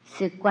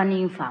是观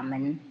音法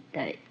门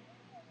的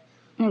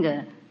那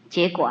个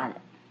结果的。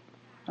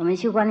我们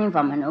修观音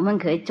法门，我们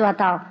可以抓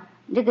到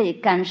这个，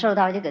感受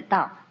到这个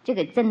道，这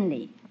个真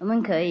理，我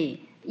们可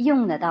以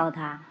用得到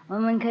它，我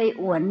们可以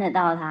闻得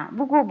到它，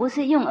不过不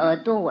是用耳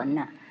朵闻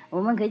了，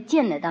我们可以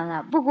见得到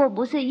它，不过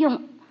不是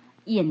用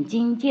眼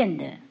睛见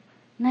的，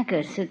那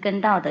个是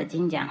跟道德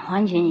经讲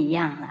完全一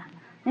样了。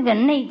那个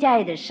内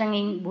在的声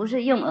音不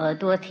是用耳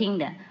朵听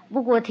的，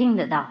不过听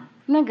得到；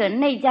那个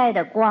内在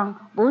的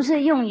光不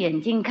是用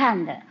眼睛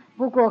看的，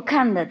不过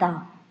看得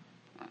到；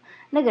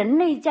那个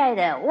内在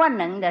的万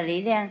能的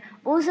力量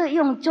不是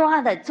用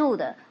抓得住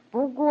的，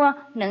不过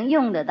能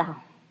用得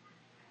到。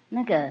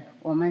那个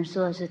我们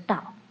说是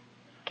道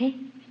 ，OK？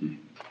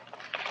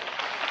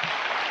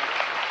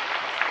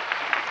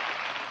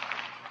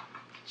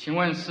 请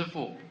问师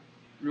父，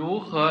如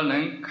何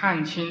能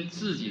看清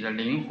自己的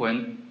灵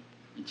魂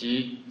以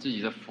及自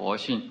己的佛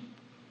性？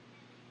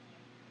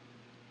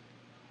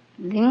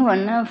灵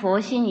魂和佛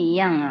性一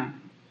样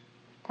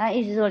他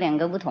意思说两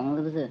个不同，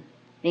是不是？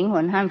灵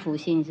魂和佛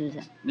性是不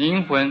是？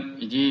灵魂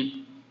以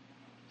及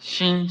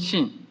心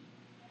性，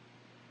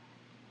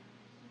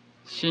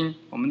心，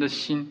我们的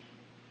心。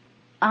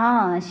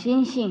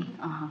心性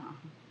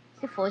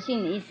是佛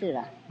性的意思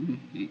了。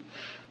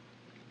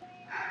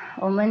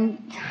我们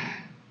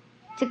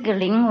这个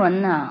灵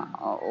魂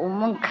我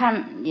们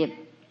看也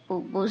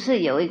不是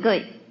有一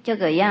个这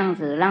个样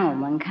子让我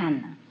们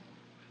看的。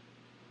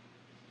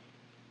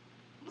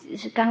只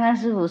是刚刚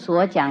师父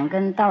所讲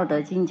跟道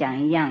德经讲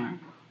一样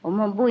我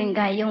们不应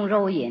该用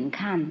肉眼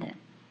看的，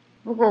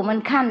不过我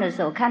们看的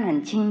时候看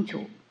很清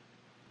楚，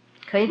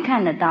可以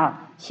看得到，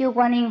修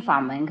观音法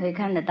门可以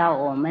看得到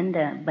我们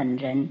的本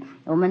人，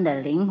我们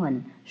的灵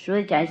魂。所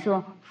以假如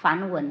说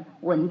梵文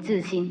文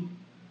自心，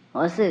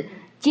而是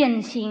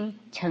见心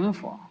成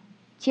佛，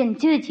见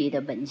自己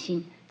的本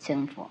心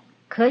成佛，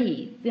可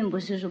以，并不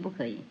是说不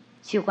可以。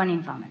修观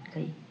音法门可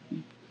以。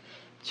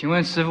请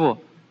问师父，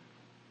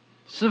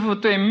师父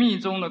对密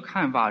宗的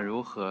看法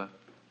如何？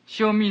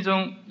修密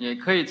宗也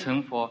可以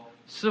成佛，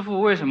师父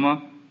为什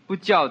么不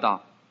教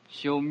导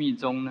修密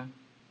宗呢？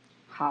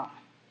好，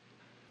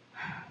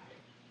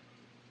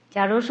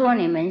假如说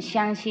你们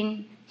相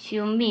信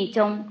修密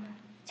宗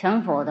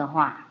成佛的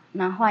话，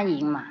那欢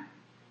迎嘛，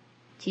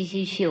继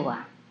续修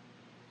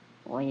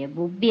我也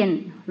不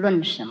辩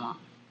论什么。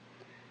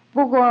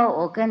不过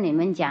我跟你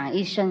们讲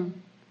一声，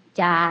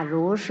假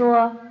如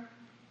说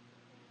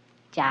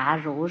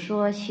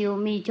修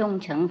密宗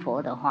成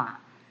佛的话，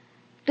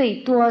对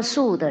多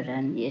数的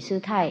人也是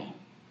太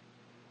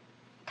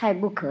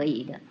不可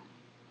以的。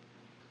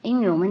因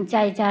为我们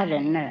在家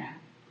人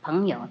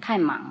朋友太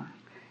忙了，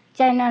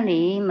在那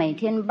里每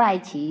天拜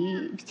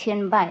几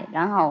千拜，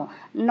然后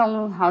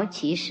弄好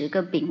几十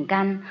个饼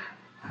干，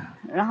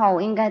然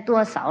后应该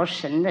多少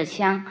神的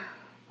香，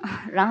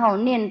然后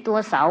念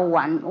多少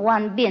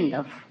万遍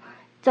的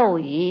咒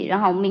语，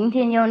然后明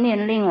天又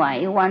念另外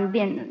1万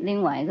遍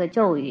另外一个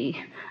咒语，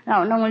然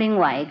后弄另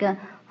外一个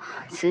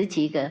10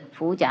几个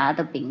福夹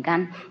的饼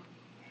干，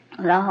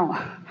然后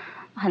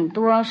很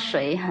多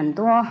水很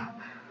多，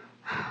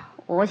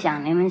我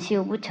想你们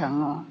修不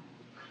成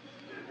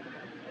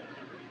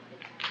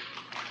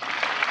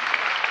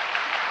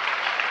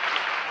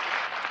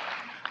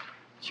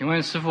请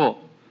问师父，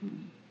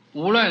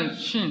无论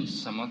信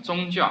什么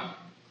宗教，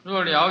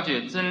若了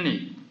解真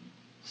理，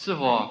是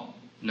否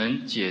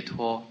能解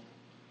脱？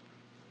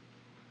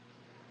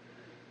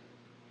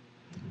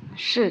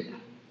是，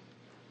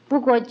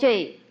不过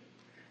最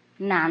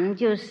难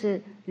就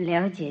是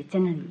了解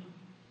真理。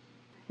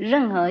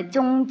任何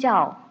宗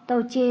教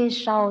都介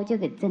绍这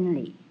个真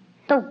理，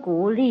都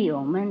鼓励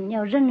我们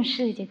要认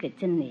识这个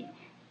真理，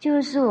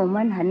就是我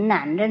们很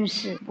难认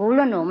识。无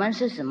论我们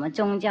是什么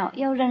宗教，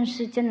要认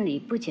识真理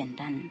不简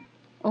单。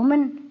我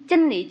们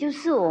真理就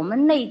是我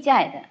们内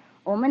在的，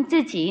我们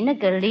自己那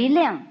个力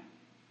量，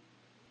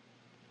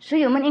所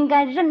以我们应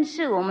该认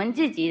识我们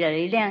自己的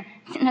力量。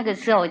那个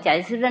时候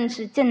才是认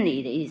识真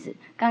理的意思。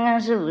刚刚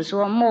师父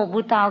说摸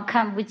不到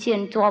看不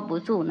见抓不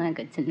住那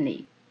个真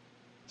理，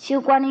修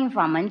观音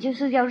法门就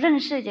是要认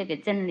识这个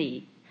真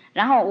理，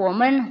然后我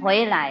们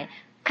回来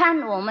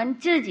看我们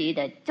自己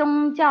的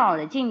宗教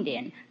的经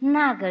典，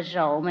那个时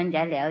候我们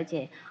才了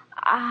解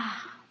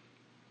啊，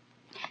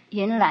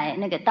原来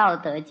那个《道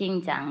德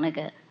经》讲那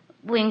个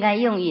不应该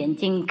用眼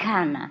睛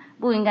看啊，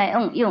不应该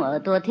用耳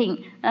朵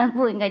听，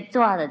不应该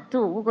抓得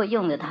住，不过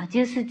用得到，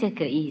就是这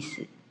个意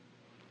思。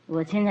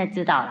我现在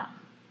知道了。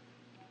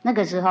那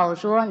个时候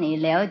说你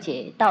了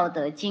解《道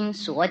德经》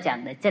所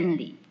讲的真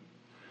理，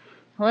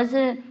或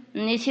是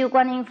你修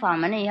观音法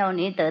门以后，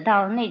你得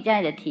到内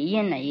在的体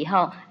验了以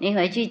后，你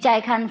回去再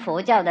看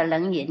佛教的《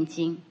楞严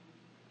经》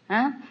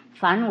啊，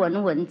梵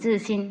文文字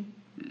心，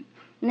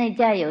内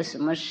在有什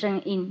么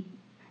声音，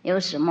有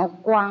什么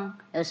光，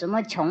有什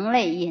么穷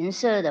类颜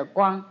色的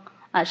光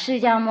啊！释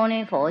迦牟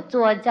尼佛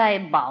坐在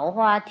宝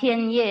花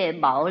天乐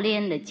宝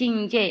莲的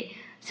境界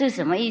是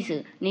什么意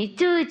思？你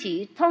自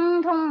己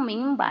通通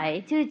明白，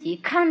自己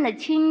看得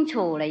清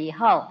楚了以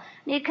后，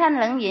你看《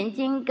楞严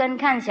经》跟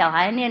看小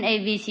孩念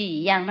ABC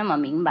一样那么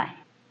明白。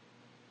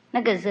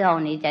那个时候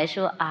你才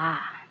说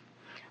啊，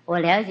我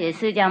了解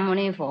释迦牟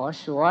尼佛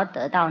所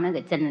得到那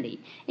个真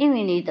理，因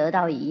为你得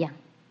到一样。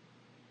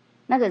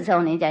那个时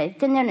候你才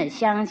真正的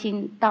相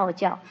信道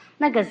教，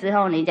那个时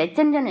候你才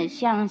真正的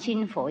相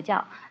信佛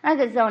教，那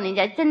个时候你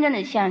才真正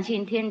的相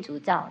信天主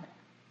教的，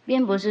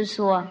并不是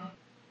说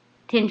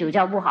天主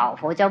教不好，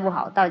佛教不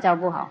好，道教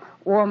不好，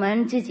我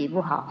们自己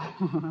不好，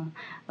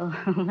我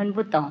们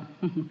不懂。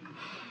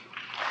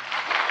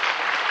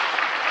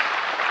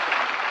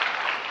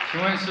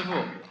请问师父，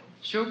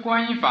修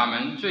观音法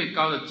门最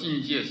高的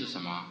境界是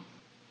什么？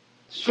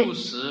素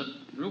食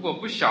如果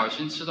不小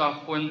心吃到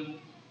荤，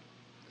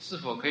是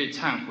否可以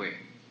忏悔？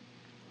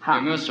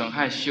有没有损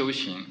害修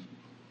行？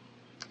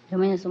有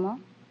没有什么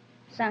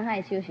伤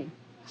害修行？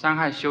伤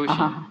害修行。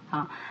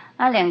好，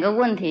那两个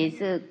问题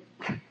是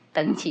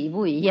等级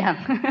不一样，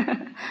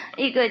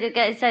一个就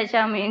在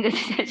上面，一个就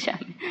在下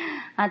面。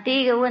啊，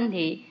第一个问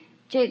题，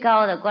最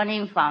高的观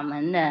音法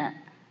门的，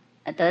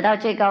得到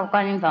最高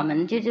观音法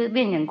门，就是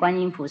变成观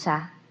音菩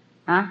萨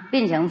啊，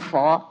变成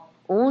佛，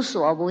无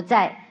所不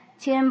在，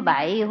千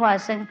百亿化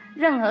身，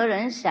任何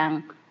人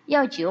想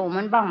要求我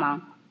们帮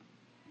忙，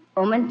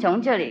我们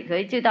从这里可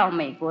以知道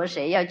美国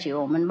谁要求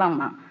我们帮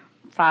忙，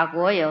法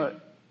国有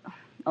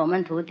我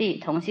们徒弟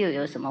同修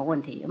有什么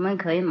问题，我们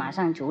可以马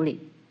上处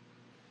理。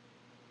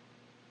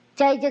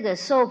在这个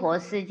娑婆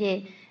世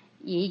界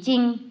已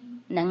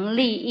经能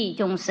利益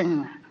众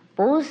生了，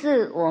不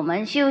是我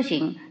们修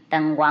行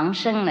等往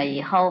生了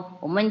以后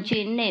我们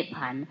去涅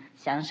槃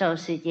享受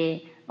世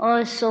界，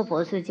娑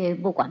婆世界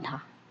不管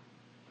它，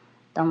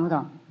懂不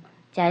懂？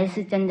才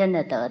是真正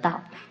的得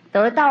到。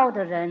得到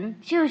的人，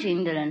修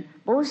行的人，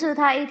不是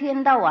他一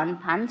天到晚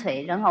盘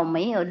腿然后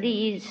没有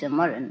利益什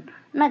么人，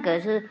那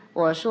个是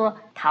我说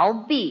逃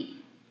避。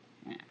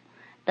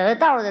得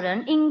到的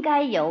人应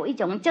该有一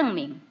种证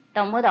明，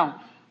懂不懂？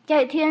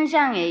在天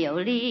上也有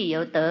利益，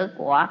有得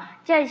果，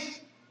在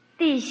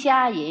地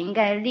下也应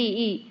该利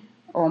益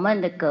我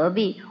们的隔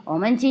壁，我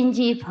们亲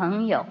戚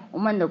朋友，我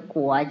们的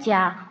国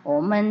家，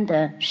我们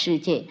的世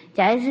界，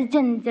才是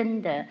真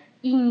正的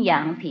阴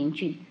阳平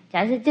均，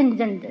才是真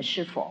正的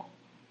是佛。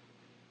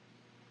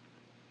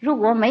如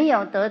果没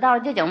有得到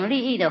这种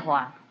利益的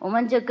话，我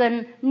们就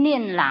跟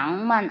念浪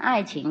漫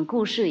爱情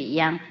故事一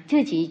样，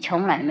自己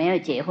从来没有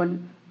结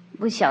婚，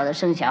不晓得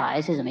生小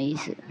孩是什么意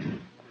思，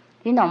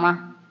听懂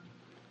吗？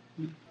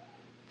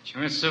请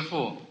问师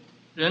父，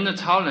人的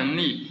超能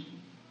力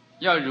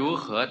要如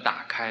何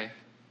打开？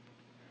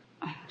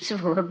师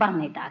父会帮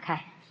你打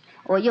开，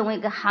我用一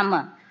个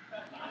hammer。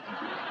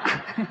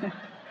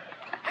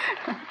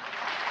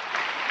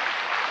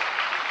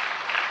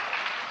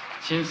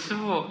请师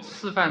父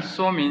示范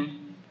说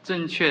明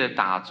正确的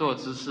打坐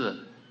姿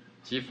势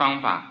及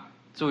方法，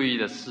注意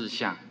的事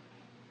项。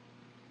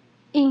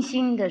印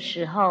心的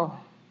时候，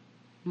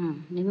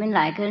你们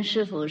来跟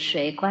师父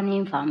学观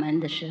音法门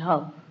的时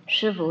候，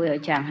师父有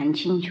讲很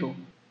清楚，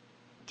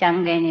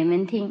讲给你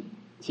们听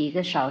几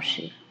个小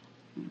时，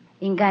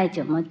应该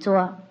怎么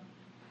做，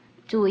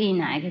注意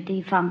哪一个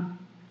地方，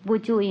不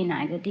注意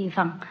哪一个地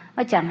方，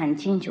我讲很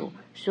清楚。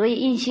所以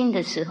印心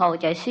的时候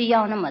才需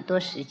要那么多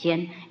时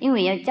间，因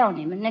为要教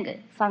你们那个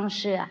方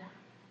式啊，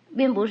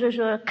并不是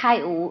说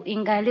开悟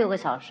应该6个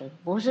小时，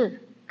不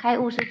是，开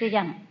悟是这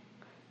样，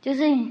就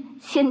是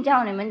先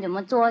教你们怎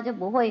么做，就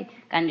不会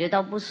感觉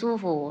到不舒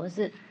服，或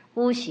是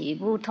呼吸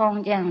不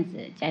通这样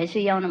子，才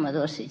需要那么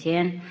多时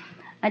间。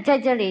在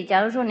这里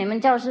假如说你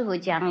们叫师父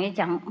讲也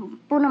讲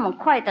不那么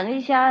快，等一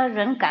下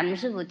人赶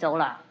师父走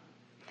了，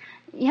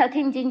要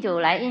听清楚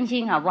来印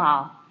心好不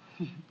好？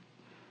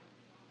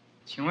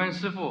请问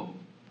师父，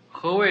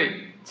何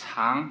谓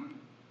常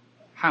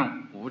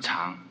和无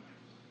常？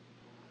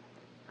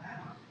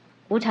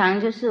无常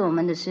就是我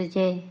们的世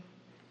界，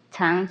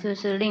常就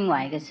是另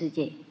外一个世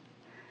界。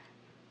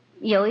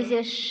有一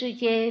些世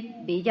界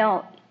比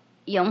较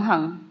永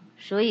恒，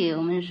所以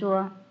我们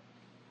说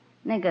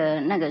那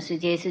个世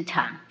界是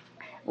常，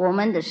我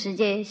们的世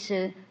界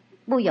是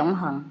不永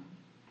恒，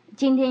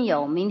今天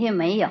有明天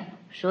没有，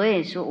所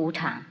以说无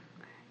常。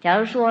假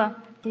如说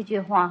这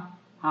句话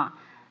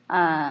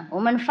我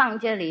们放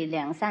这里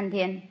2-3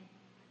天，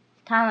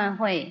他们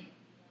会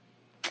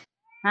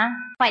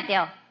坏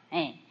掉，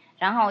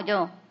然后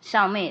就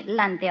消灭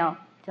烂掉，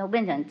就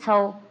变成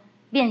抽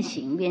变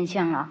形变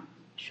相了，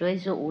所以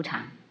是无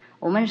常。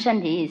我们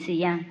身体也是一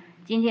样，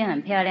今天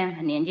很漂亮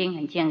很年轻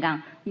很健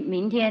康，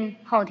明天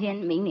后天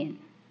明年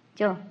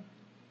就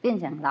变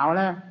成老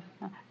了，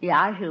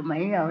牙齿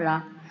没有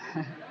了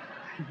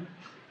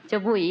就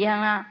不一样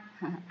了，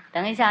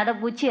等一下都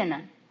不见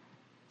了，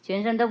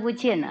全身都不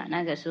见了，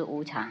那个是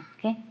无常。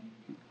 OK，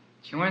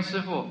 请问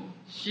师父，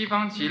西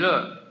方极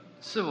乐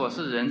是否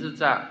是人自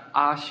在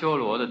阿修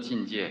罗的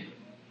境界？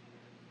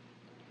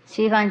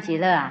西方极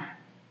乐啊，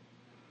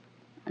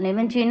你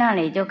们去那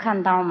里就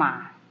看到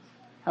嘛，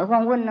何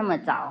况问那么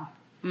早。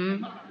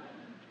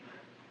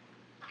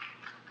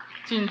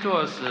静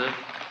坐时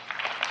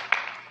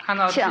看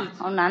到自己，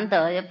好难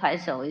得，要拍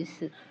手一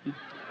次。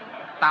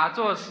打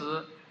坐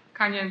时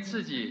看见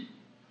自己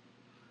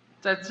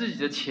在自己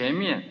的前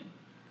面，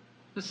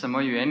是什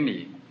么原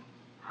理？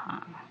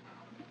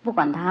不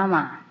管他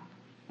嘛，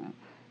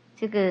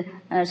这个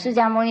释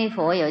迦牟尼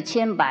佛有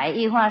千百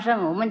亿化身，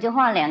我们就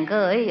画2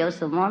个而已，有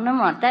什么那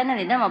么在那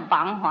里那么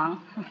彷徨？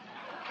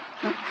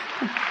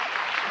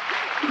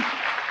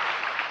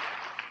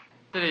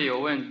这里有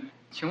问，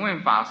请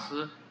问法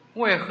师，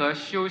为何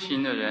修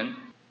行的人，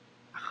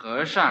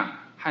和尚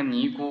和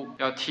尼姑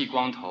要剃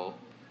光头？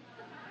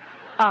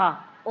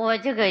我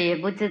这个也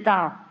不知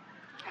道，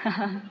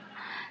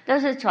都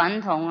是传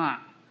统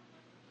啊，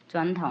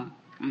传统。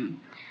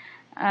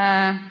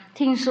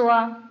听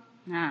说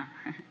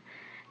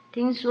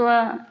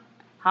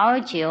好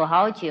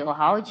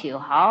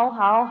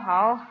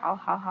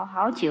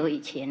久以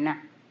前呢，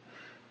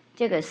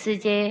这个世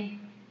界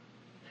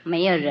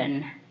没有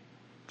人，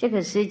这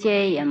个世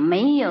界也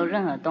没有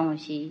任何东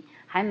西，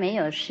还没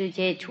有世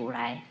界出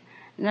来，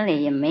那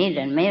里也没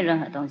人，没有任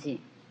何东西。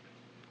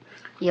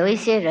有一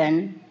些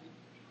人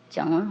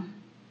从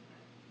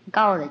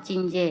高的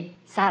境界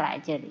下来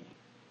这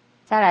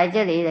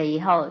里了以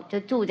后，就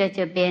住在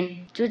这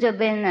边，住这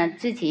边呢，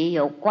自己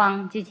有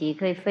光，自己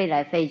可以飞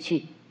来飞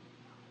去，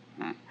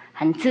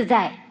很自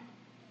在。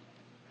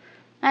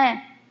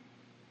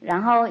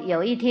然后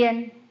有一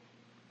天，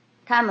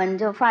他们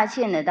就发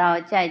现了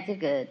到在这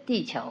个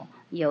地球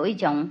有一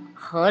种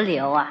河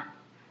流啊，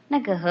那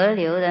个河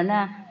流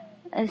的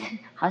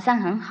好像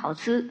很好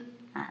吃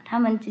啊，他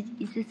们自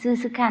己试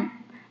试看，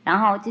然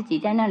后自己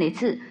在那里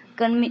吃，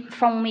跟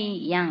蜂蜜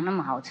一样那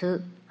么好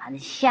吃，很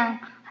香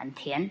很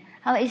甜。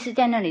他们一直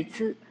在那里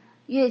吃，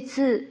越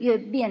吃越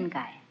变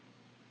改，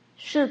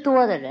吃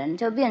多的人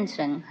就变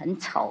成很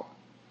丑，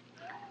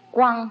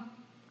光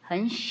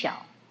很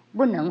小，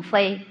不能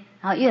飞，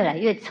然后越来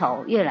越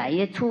丑，越来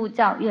越粗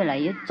糙，越来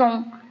越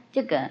重，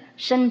这个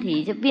身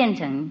体就变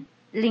成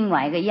另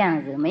外一个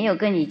样子，没有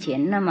跟以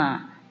前那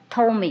么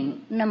透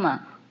明，那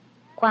么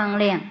光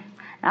亮，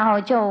然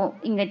后就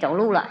应该走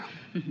路了，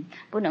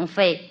不能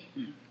飞。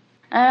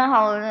然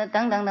后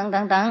等等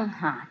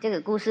这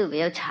个故事比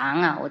较长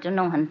啊，我就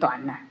弄很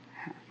短了。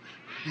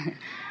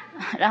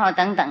然后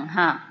等等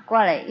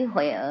过了一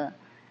会儿，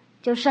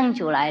就生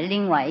出来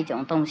另外一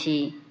种东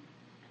西，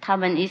他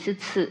们一直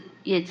吃，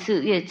越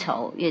吃越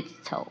丑，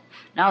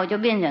然后就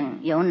变成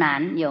有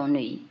男有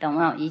女，懂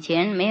吗？以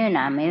前没有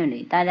男没有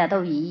女，大家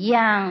都一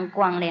样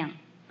光亮，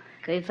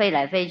可以飞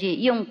来飞去，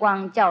用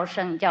光叫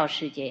声叫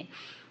世界。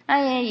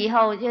以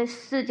后就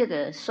是这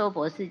个娑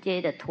婆世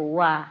界的图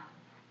啊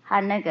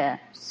和那个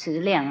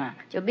质量啊，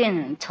就变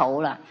成丑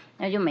了，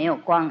那就没有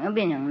光，又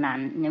变成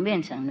男，又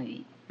变成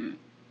女，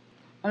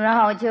然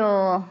后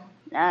就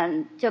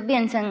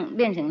变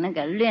成那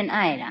个恋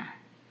爱了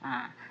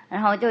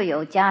然后就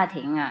有家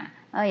庭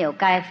有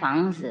盖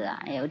房子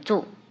有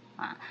住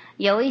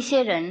有一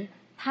些人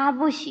他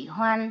不喜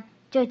欢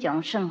这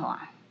种生活，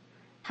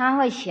他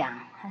会想，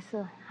他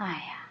说：“哎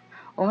呀，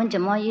我们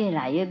怎么越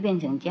来越变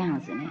成这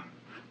样子呢？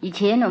以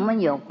前我们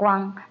有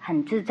光，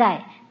很自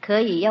在，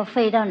可以要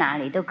飞到哪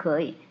里都可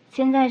以。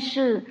现在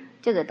是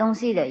这个东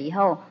西了以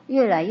后，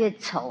越来越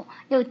丑，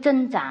又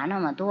挣扎那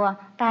么多，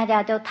大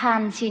家都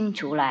贪心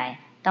出来，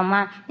懂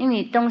吗？因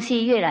为东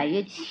西越来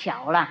越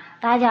小了，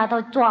大家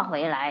都抓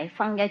回来，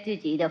放在自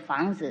己的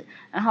房子，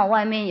然后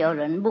外面有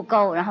人不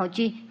够，然后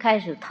就开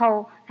始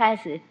偷，开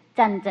始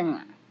战争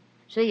了。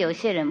所以有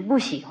些人不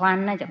喜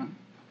欢那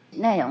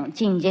种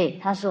境界，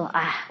他说：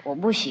我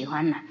不喜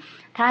欢了，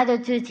他就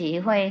自己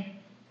会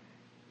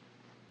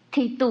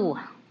剃度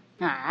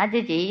他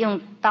自己用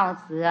刀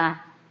子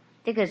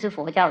这个是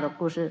佛教的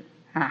故事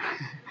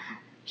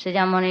释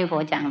迦牟尼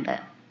佛讲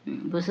的，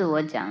不是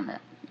我讲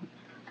的。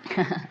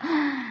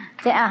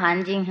在《阿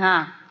含经》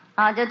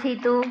就剃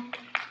度，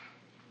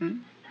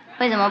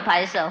为什么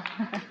拍手？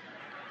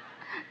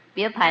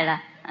别拍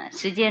了，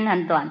时间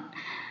很短。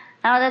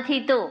然后他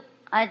剃度，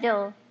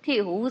就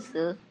剃胡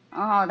子，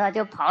然后他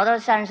就跑到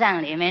山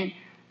上里面，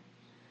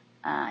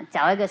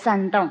找一个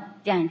山洞，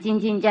这样静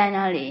静在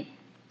那里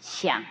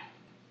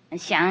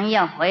想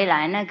要回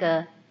来那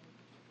个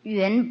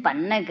原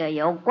本那个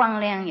有光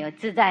亮有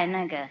自在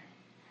那个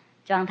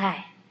状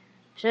态。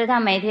所以他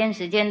每天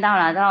时间到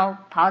了，都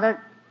跑到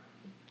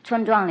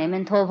村庄里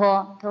面托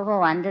钵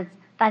完就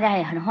大家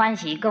也很欢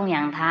喜供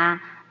养他，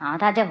然后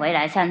他就回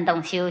来山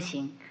洞修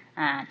行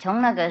啊。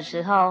从那个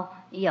时候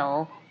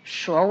有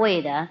所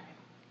谓的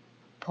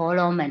婆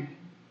罗门，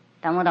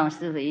懂不懂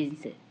师父意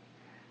思？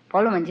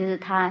婆罗门就是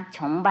他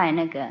崇拜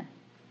那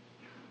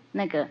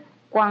个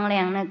光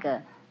亮，那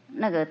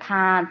个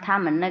他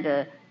们那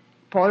个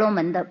婆罗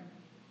门的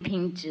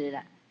品质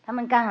了。他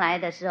们刚来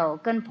的时候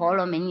跟婆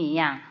罗门一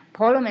样，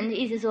婆罗门的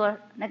意思说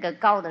那个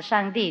高的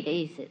上帝的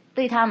意思，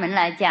对他们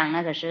来讲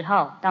那个时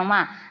候懂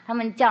吗？他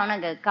们叫那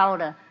个高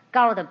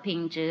的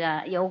品质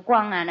啊，有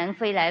光啊，能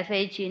飞来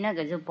飞去，那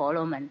个是婆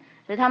罗门。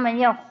所以他们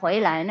要回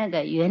来那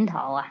个源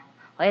头啊，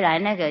回来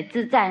那个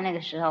自在那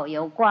个时候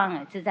有光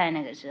啊，自在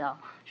那个时候，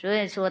所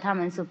以说他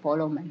们是婆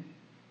罗门，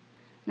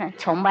那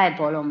崇拜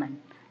婆罗门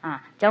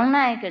啊。从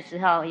那个时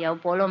候有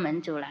婆罗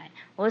门出来，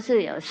不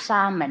是有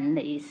沙门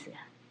的意思，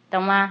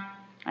懂吗？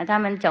啊，他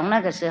们从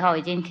那个时候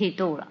已经剃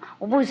度了，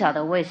我不晓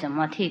得为什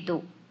么剃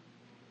度。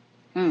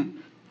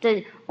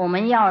这我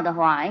们要的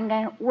话，应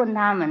该问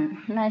他们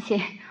那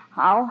些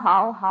好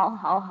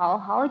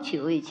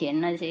久以前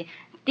那些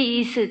第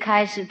一次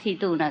开始剃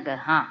度那个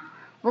哈。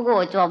不过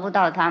我抓不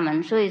到他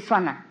们，所以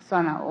算了，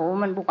我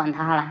们不管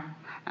他了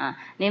啊。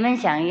你们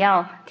想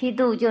要剃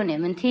度就你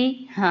们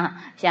剃哈，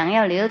想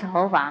要留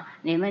头发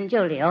你们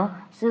就留。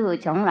师父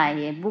从来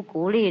也不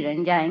鼓励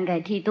人家应该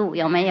剃度，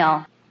有没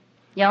有？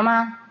有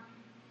吗？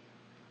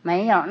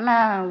没有，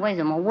那为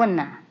什么问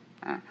呢？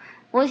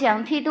我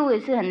想剃度也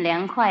是很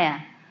凉快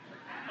啊，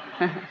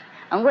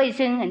很卫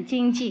生，很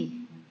经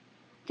济。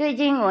最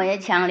近我也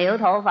想留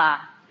头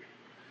发，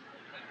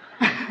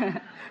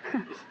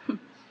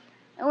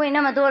因为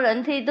那么多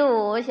人剃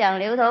度，我想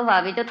留头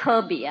发比较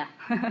特别啊。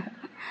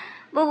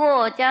不过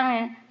我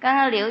刚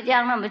刚留这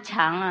样那么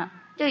长啊，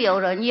就有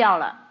人要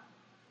了，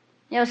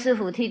要师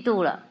父剃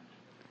度了，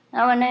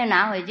然后那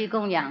拿回去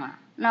供养了。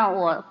那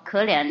我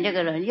可怜这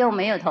个人又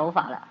没有头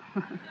发了。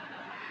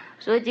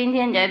所以今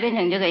天才变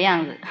成这个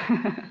样子。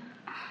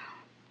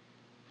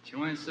请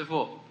问师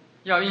父，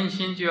要印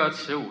心就要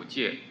持五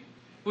戒，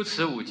不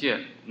持五戒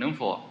能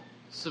否？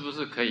是不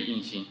是可以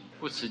印心？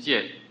不持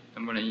戒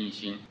能不能印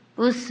心？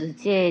不持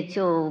戒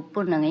就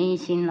不能印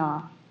心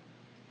了。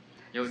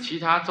有其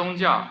他宗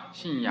教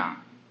信仰，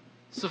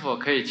是否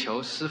可以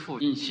求师父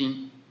印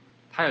心？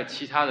他有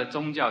其他的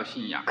宗教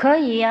信仰？可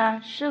以啊，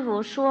师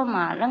父说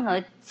嘛，任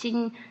何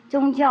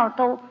宗教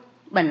都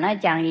本来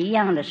讲一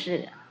样的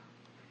事。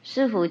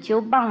师父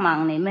就帮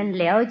忙你们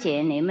了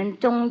解你们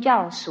宗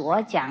教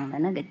所讲的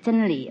那个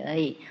真理而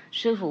已，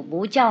师父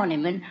不叫你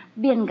们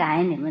变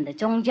改你们的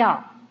宗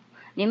教，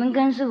你们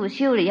跟师父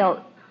修了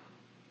要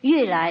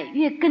越来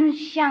越更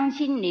相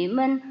信你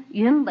们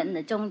原本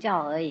的宗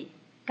教而已。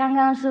刚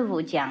刚师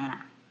父讲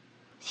了，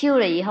修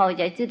了以后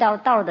才知道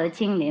道德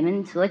经你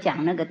们所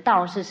讲那个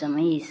道是什么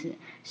意思，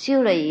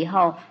修了以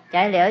后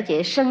才了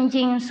解圣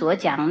经所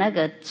讲那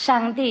个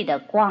上帝的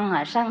光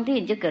啊，上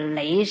帝这个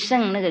雷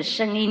声那个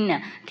声音啊，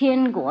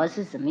天国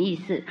是什么意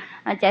思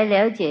啊，才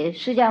了解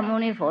释迦牟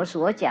尼佛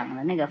所讲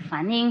的那个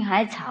梵音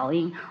还草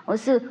音，或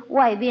是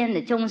外边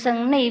的众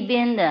生内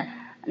边的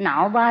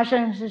脑巴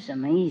声是什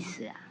么意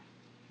思啊。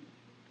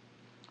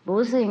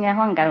不是应该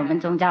换改我们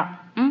宗教？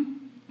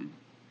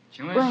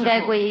请问不应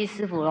该皈依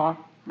师父咯，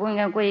不应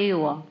该皈依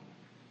我。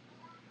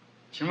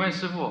请问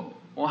师父，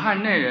我和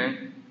内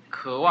人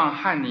渴望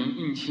和您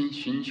印心，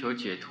寻求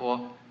解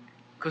脱，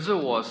可是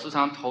我时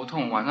常头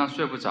痛，晚上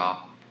睡不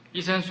着。医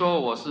生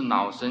说我是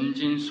脑神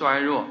经衰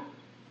弱，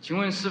请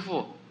问师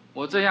父，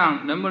我这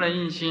样能不能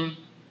印心？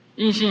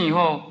印心以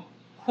后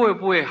会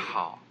不会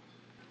好？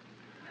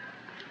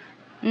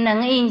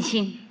能印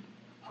心，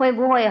会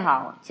不会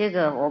好？这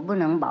个我不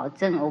能保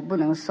证，我不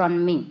能算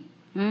命。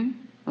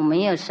我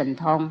没有神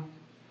通。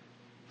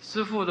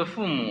师父的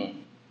父母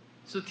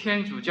是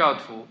天主教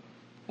徒，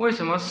为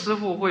什么师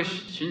父会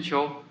寻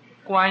求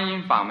观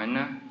音法门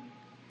呢？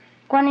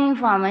观音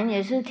法门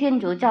也是天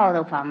主教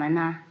的法门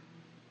啊，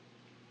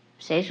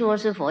谁说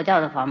是佛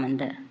教的法门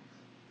的？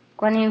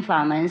观音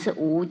法门是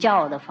无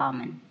教的法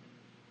门，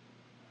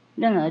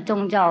任何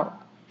宗教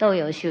都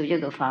有修这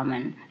个法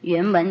门，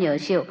原本有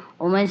修，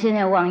我们现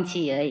在忘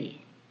记而已。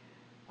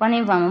观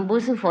音法门不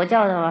是佛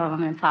教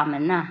的法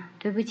门啊，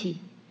对不起。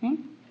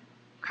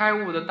开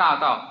悟的大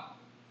道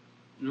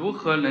如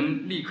何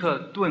能立刻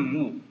顿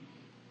悟？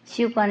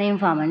修观音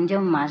法门就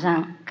马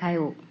上开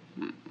悟。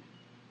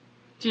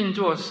静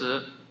坐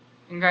时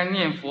应该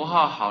念佛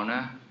号好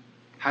呢，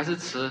还是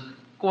持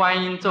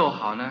观音咒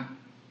好呢？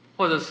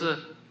或者是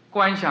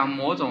观想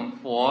某种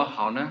佛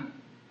好呢？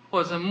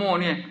或者是默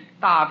念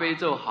大悲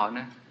咒好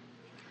呢？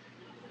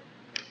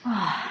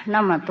哇，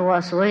那么多，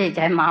所以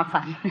才麻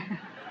烦。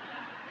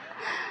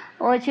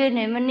我劝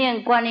你们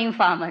念观音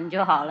法门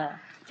就好了，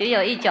只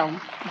有一种，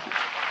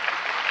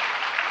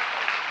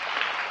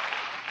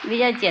比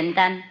较简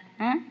单，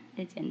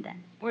比较简单。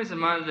为什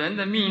么人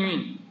的命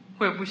运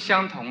会不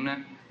相同呢？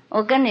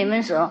我跟你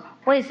们说，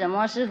为什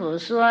么师父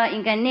说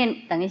应该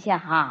念？等一下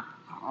哈，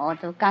我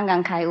都刚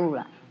刚开悟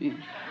了。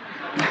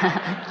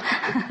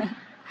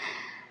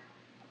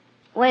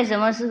为什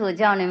么师父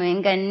叫你们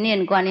应该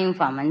念观音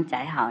法门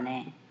才好呢？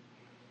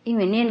因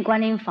为念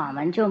观音法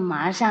门就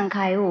马上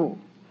开悟，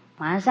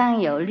马上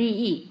有利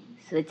益，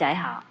所以才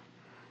好。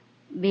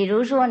比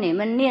如说你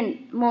们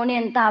默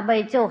念大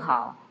悲咒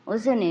好，或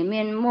是你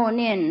们默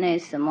念那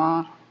什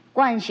么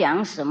观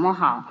想什么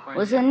好，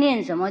或是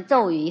念什么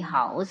咒语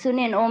好，或是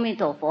念阿弥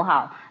陀佛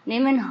好，你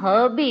们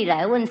何必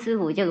来问师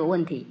父这个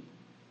问题？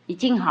已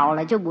经好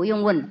了就不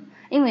用问了，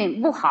因为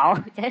不好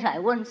才来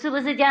问，是不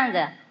是这样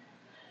子？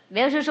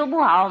表示说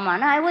不好嘛，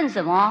那还问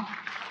什么？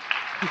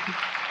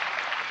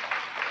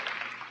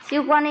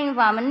修观音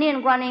法门，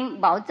念观音，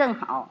保证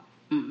好。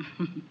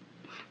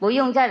不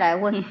用再来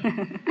问。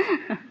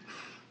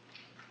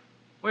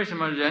为什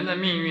么人的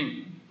命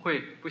运会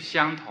不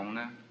相同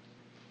呢？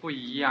不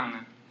一样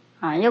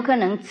呢？有可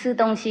能吃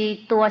东西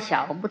多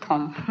少不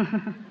同。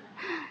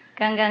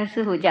刚刚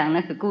师父讲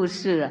那个故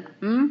事了，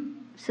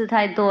吃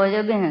太多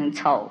就变成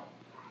丑，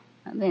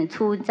变成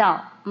粗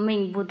糙，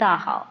命不大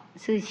好；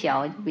吃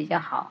小就比较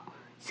好。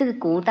是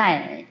古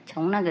代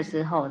从那个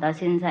时候到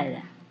现在的，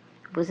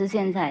不是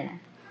现在的。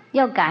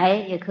要改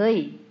也可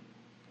以，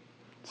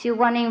修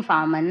观音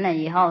法门了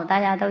以后，大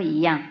家都一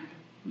样。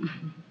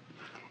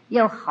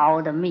有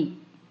好的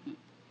命，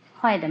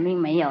坏的命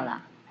没有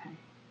了。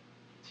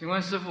请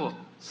问师父，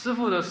师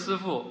父的师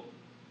父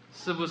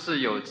是不是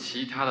有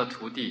其他的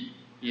徒弟，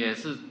也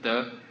是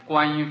得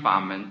观音法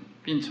门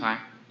并传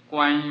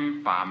观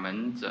音法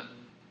门者？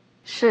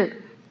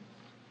是。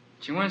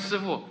请问师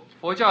父，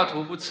佛教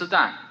徒不吃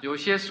蛋，有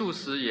些素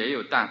食也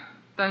有蛋，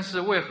但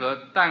是为何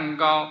蛋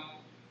糕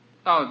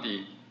到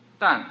底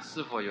蛋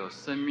是否有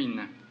生命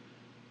呢？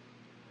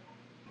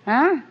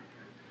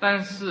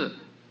但是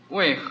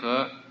为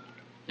何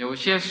有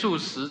些素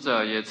食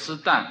者也吃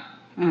蛋？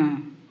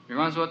比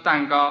方说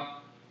蛋糕。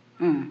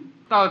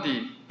到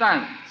底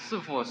蛋是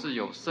否是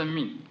有生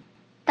命？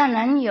当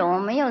然有，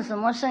没有什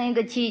么生一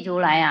个气出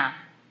来啊。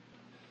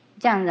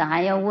这样子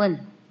还要问？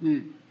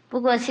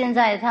不过现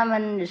在他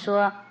们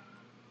说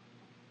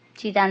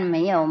鸡蛋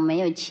没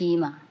有气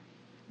嘛，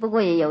不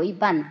过也有一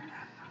半。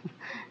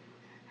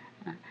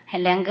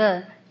两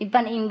个一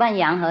半阴半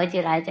阳合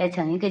起来再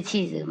成一个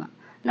气子嘛。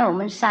那我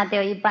们杀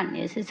掉一半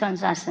也是算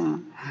杀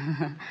生，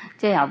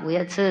最好不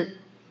要吃。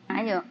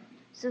还有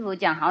师父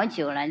讲好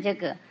久了，这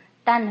个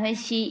蛋会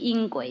吸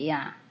阴鬼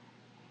呀，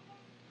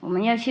我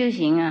们要修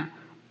行啊，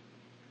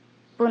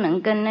不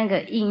能跟那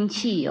个阴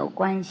气有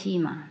关系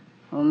嘛，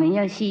我们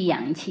要吸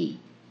阳气。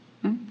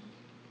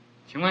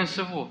请问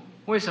师父，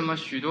为什么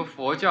许多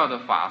佛教的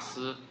法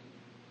师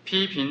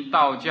批评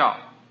道教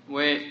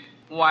为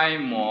歪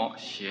魔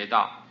邪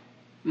道？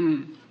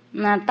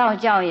那道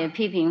教也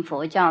批评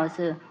佛教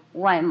是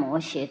歪魔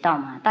邪道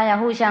嘛，大家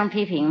互相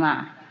批评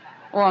嘛，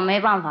我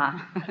没办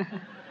法。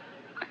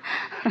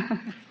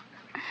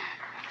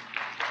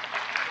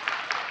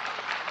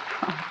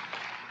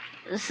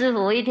师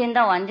父一天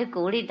到晚就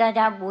鼓励大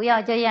家不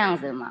要这样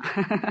子嘛，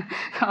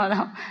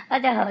大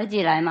家合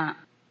起来嘛，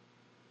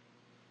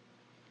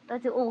都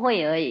是误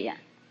会而已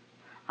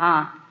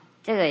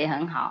这个也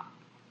很好。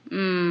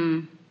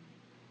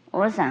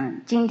我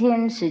想今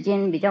天时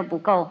间比较不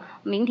够，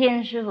明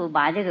天师父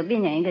把这个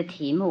变成一个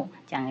题目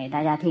讲给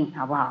大家听，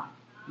好不好？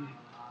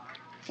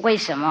为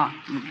什么？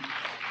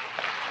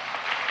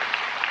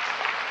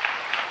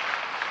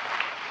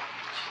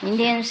明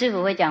天师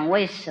父会讲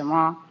为什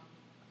么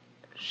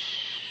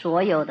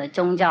所有的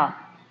宗教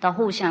都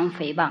互相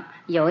诽谤，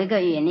有一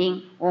个原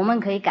因，我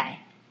们可以改。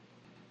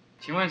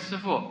请问师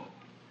父，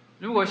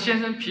如果先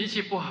生脾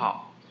气不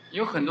好，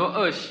有很多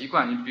恶习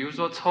惯，你比如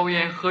说抽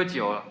烟喝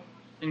酒了，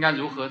应该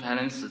如何才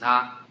能使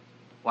他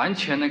完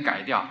全的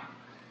改掉，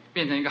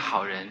变成一个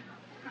好人？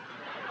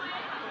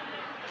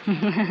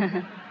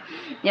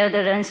有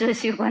的人是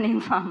修观音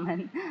法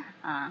门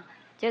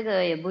这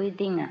个也不一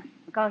定啊。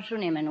告诉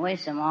你们为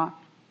什么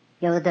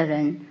有的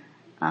人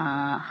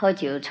喝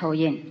酒抽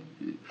烟，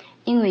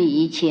因为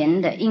以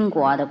前的因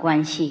果的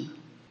关系，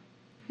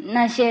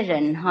那些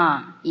人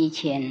以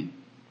前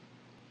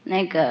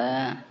那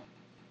个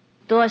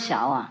多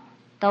少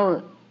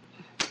都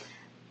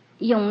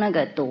用那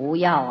个毒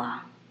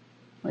药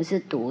或是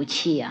毒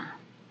气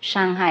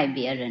伤害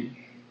别人，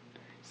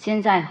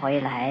现在回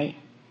来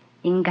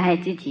应该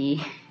自己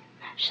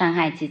伤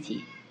害自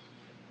己。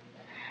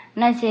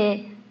那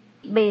些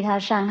被他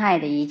伤害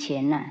的以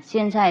前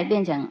现在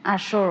变成阿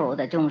修罗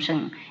的众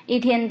生，一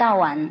天到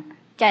晚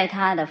在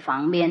他的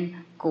旁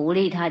边鼓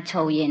励他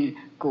抽烟，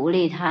鼓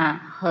励他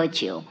喝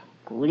酒，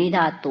鼓励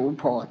他赌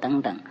博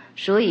等等。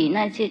所以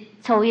那些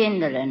抽烟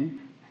的人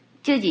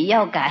自己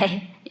要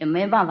改也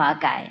没办法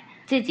改，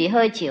自己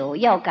喝酒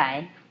要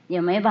改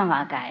也没办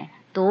法改，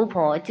赌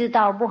博知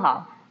道不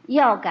好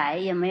要改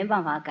也没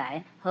办法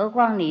改，何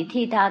况你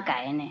替他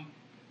改呢？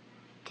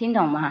听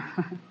懂吗？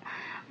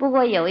不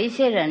过有一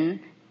些人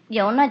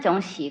有那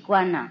种习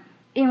惯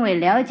因为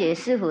了解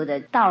师父的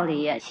道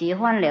理喜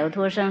欢了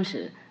脱生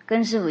死，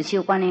跟师父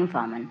修观音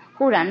法门，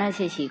忽然那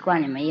些习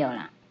惯也没有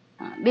了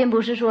并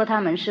不是说他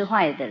们是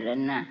坏的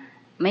人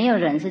没有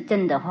人是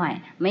真的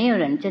坏，没有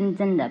人真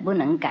正的不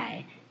能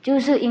改，就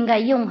是应该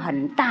用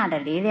很大的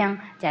力量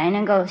才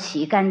能够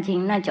洗干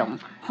净那种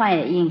坏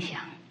的影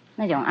响，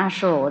那种阿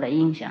修罗的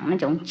影响，那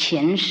种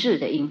前世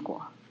的因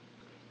果。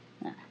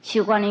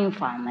修观音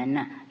法门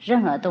呢，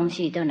任何东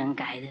西都能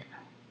改的，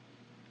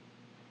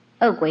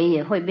恶鬼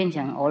也会变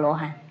成阿罗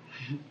汉。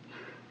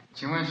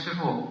请问师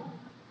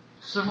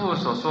父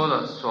所说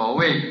的所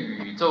谓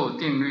宇宙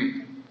定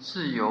律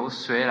是由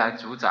谁来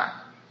主宰？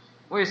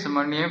为什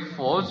么连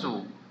佛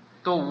祖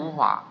都无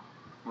法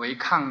违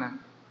抗呢？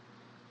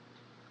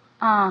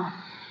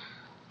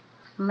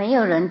没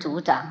有人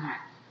主张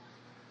啊，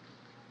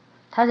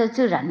它是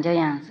自然这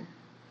样子。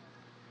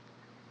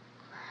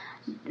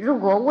如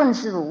果问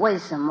师父为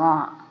什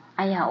么，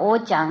哎呀，我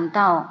讲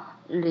到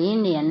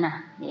1年了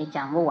也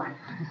讲不完，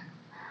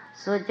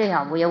所以最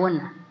好不要问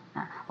了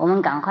啊。我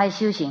们赶快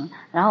修行，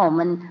然后我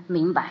们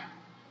明白，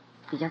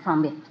比较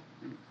方便。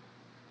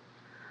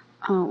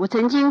我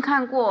曾经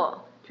看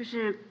过，就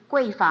是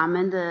贵法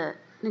门的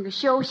那个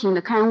修行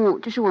的刊物，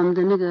就是我们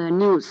的那个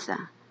news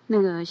啊，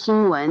那个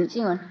新闻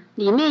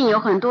里面有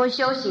很多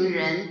修行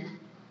人，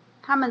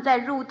他们在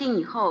入定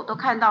以后都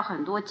看到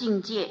很多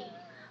境界。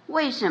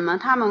为什么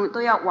他们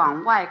都要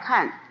往外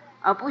看，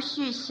而不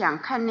去想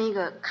看那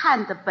个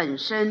看的本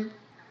身？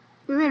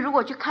因为如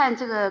果去看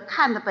这个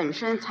看的本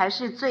身，才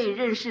是最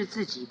认识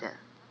自己的。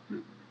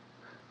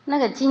那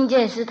个境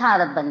界是它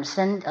的本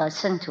身而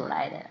生出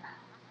来的，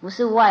不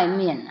是外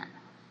面啊。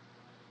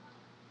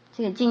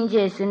这个境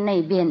界是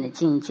内边的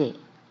境界，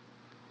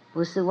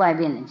不是外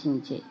边的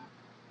境界。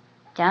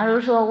假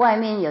如说外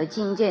面有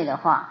境界的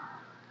话，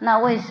那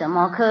为什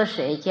么科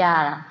学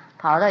家啦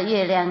跑到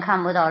月亮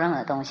看不到任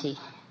何东西，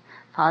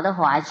跑到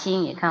华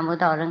星也看不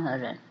到任何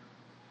人，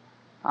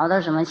跑到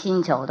什么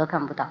星球都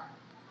看不到？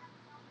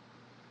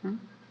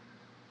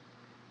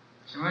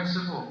请问师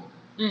父，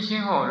印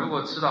心后如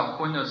果吃到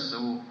荤的食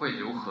物会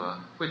如何？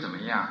会怎么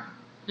样？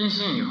印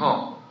心以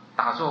后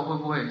打坐会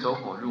不会走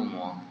火入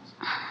魔？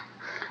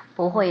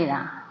不会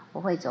啦，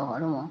不会走火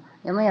入魔。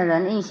有没有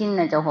人印心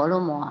的走火入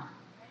魔？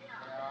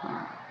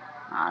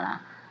好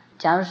了，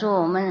假如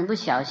说我们不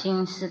小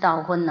心吃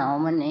到荤了，我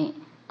们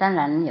当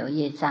然有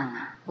业障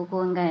啊，不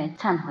过应该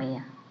忏悔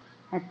啊，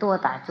要多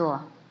打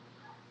坐。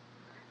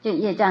这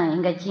业障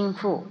应该经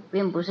负，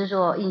并不是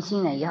说印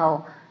心了以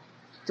后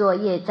做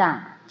业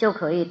障就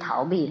可以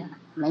逃避了，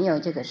没有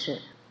这个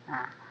事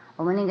啊。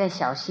我们应该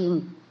小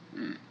心，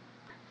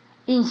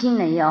印心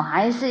了以后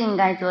还是应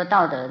该做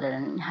道德的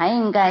人，还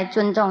应该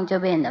尊重这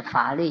边的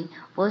法律，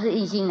不是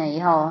印心了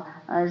以后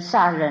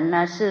杀人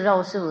啊、吃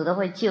肉，师父都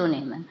会救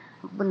你们，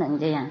不能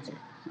这样子，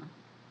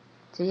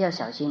只要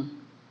小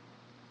心。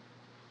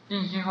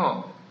印心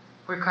后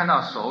会看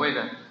到所谓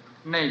的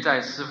内在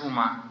师父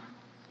吗？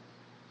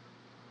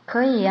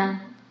可以呀，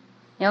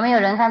有没有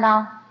人看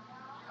到？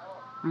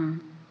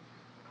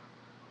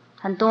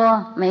很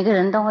多，每个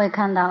人都会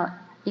看到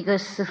一个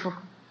师父。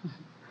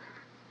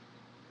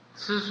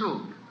吃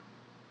素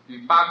与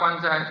八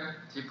关斋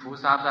及菩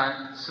萨斋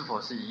是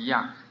否是一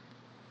样？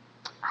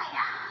哎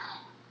呀，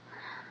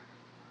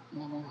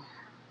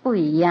不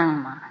一样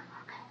嘛，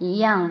一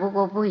样不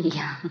过不一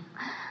样。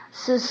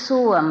吃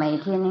素啊，每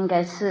天应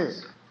该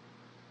吃；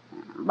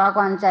八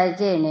关斋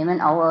戒，你们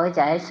偶尔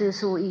才吃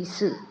素一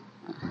次。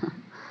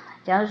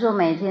假如说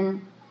每天，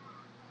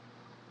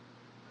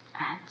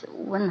就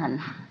问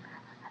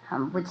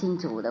很不清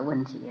楚的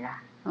问题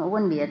啦，我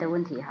问别的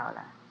问题好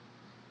了。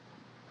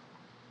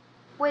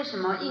为什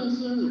么印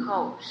心以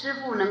后，师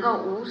父能够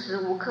无时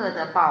无刻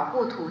的保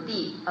护土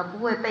地，而不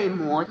会被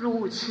魔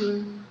入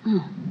侵？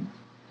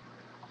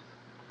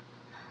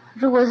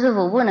如果师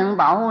父不能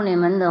保护你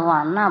们的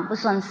话，那不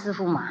算师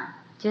父嘛，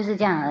就是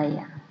这样而已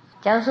啊。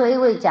假如说一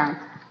位讲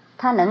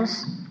他能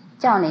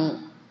叫你，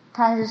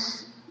他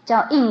是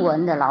教英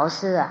文的老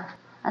师啊，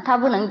他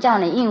不能教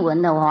你英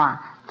文的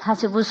话，他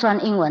就不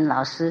算英文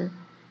老师，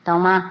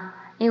懂吗？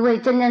因为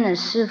真正的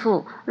师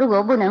父如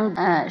果不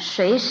能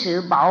随时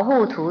保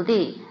护徒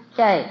弟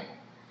在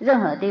任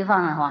何地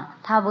方的话，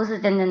他不是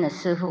真正的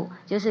师父，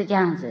就是这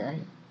样子而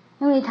已。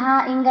因为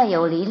他应该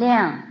有力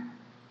量，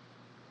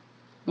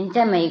你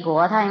在美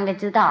国他应该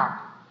知道，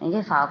你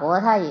在法国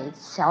他也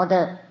晓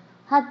得，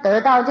他得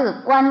到这个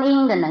观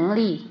音的能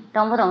力，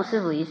懂不懂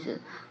师父意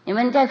思？你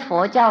们在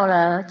佛教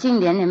的经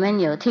典里面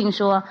有听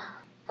说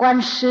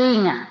观世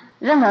音啊，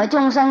任何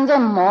众生在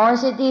某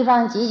些地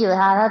方祈求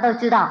他都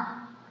知道，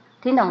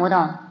听懂不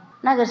懂？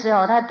那个时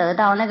候他得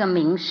到那个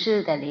名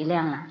师的力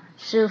量了，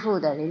师父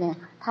的力量，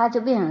他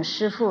就变成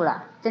师父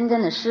了。真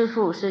正的师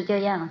父是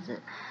这样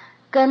子，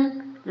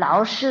跟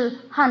老师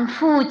和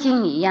父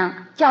亲一样，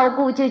照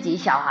顾自己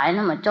小孩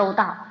那么周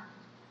到，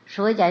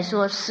所以才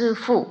说师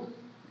父，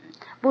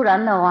不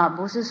然的话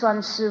不是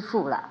算师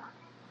父了。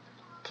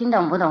听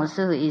懂不懂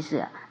师父意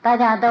思？大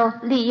家都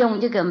利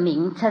用这个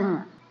名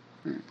称，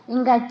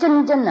应该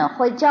真正的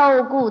会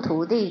照顾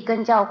徒弟，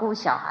跟照顾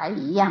小孩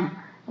一样，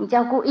你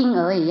照顾婴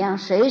儿一样，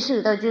随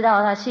时都知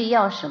道他需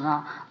要什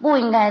么，不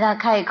应该他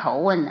开口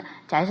问的，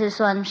才是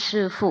算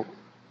师父，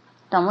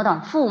懂不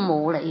懂？父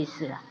母的意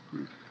思啊。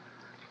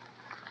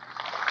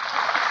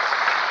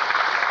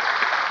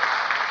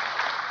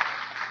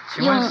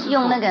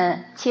用那个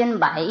千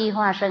百亿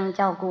化身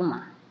照顾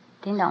嘛，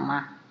听懂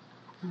吗？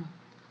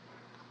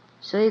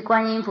所以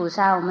观音菩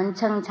萨我们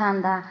称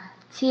赞他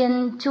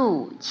千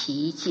住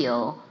其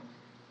久，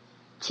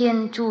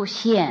千住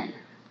现。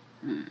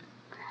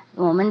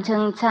我们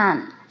称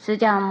赞释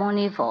迦牟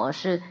尼佛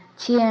是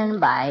千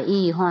百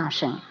亿化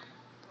身，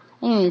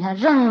因为他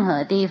任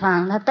何地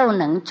方他都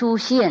能出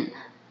现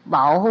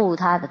保护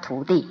他的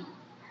徒弟，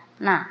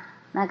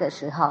那个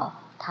时候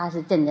他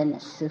是真正的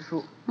师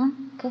父。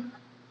OK。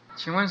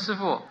请问师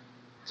父，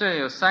这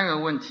有3个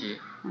问题。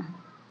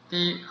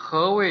第一，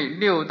何谓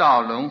六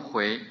道轮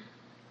回？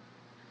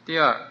第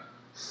二，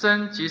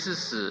生即是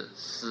死，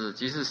死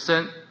即是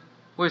生，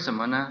为什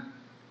么呢？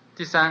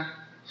第三，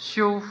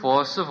修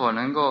佛是否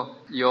能够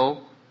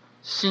由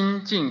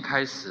心静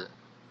开始？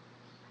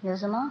有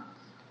什么？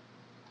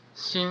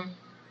心，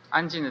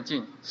安静的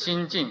静，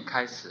心静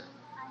开始。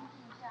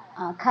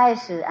开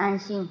始安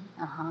心。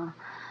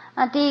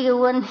那第一个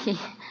问题，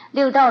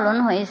六道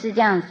轮回是这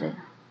样子。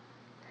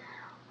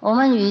我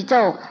们宇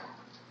宙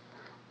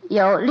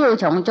有6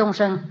种众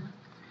生，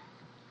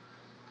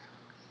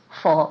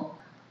佛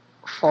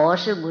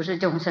是不是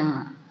众生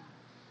啊？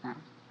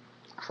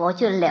佛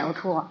就了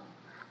脱，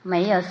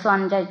没有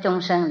算在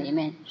众生里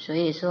面，所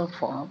以说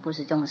佛不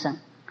是众生。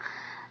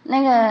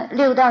那个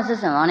6道是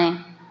什么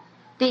呢？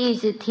第一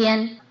是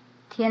天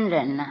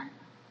人啊，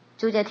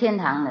住在天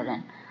堂的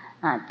人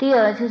第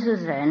二就是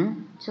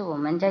人，是我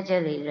们在这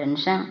里人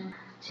生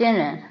仙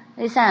人。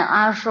第三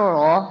阿修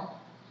罗，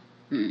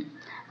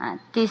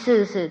第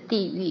4是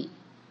地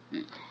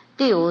狱，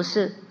第5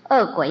是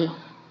恶鬼，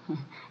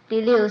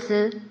第6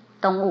是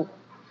动物。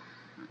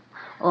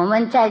我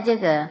们在这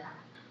个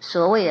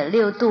所谓的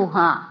6度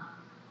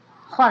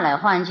换来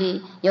换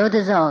去，有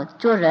的时候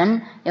做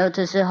人，有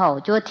的时候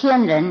做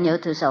天人，有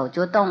的时候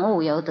做动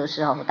物，有的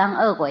时候当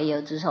恶鬼，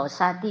有的时候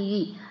下地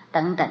狱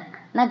等等。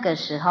那个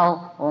时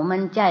候我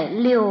们在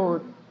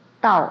6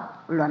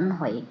道轮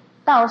回，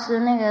道是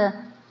那个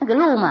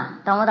路嘛，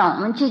懂不懂？我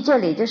们去这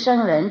里就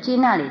生人，去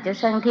那里就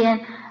生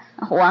天，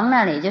往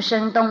那里就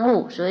生动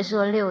物，所以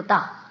说6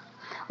道。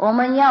我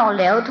们要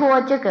了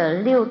脱这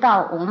个6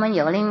道，我们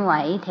有另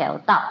外一条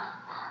道，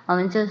我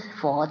们就是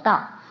佛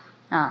道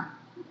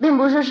并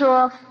不是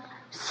说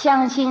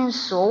相信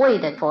所谓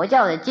的佛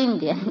教的经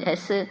典也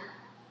是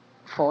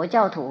佛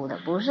教徒的，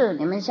不是。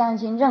你们相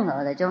信任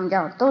何的宗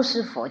教都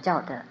是佛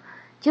教的，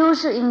就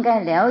是应该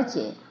了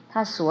解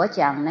他所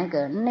讲那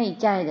个内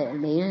在的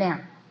力量。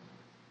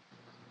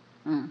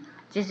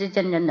这是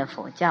真正的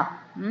佛教。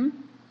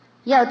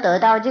要得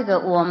到这个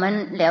我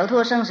们了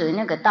脱生死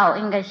那个道，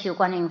应该修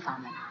观音法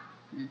门。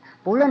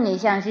不论你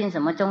相信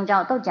什么宗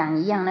教，都讲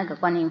一样那个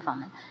观音法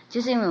门，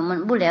就是因为我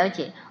们不了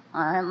解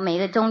每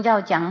个宗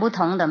教讲不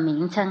同的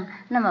名称，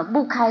那么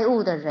不开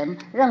悟的人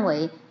认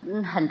为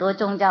很多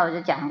宗教就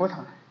讲不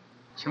同。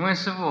请问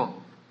师父，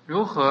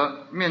如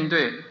何面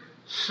对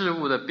事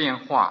物的变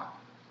化？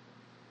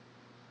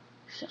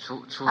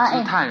处之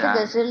泰然。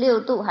这个是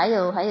6度，还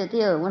有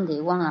第二个问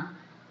题忘了。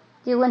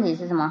第二个问题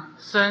是什么？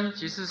生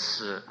即是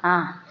死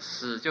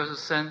死就是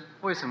生，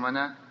为什么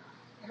呢？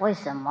为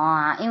什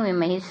么因为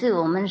每一次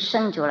我们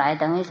生出来，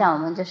等一下我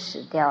们就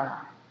死掉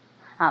了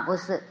不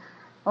是，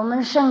我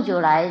们生出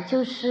来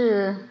就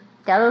是，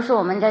假如说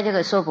我们在这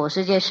个娑婆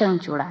世界生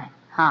出来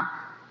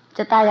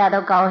就大家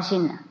都高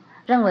兴了，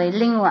认为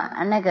另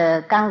外那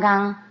个刚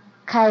刚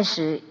开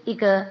始一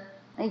个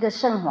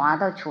升华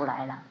都出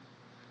来了。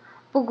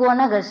不过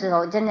那个时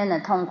候真正的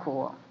痛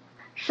苦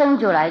生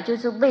出来就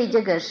是被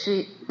这个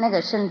那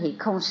个身体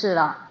控制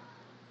了，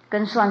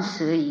跟算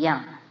死一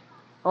样，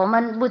我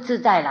们不自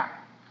在了，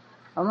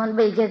我们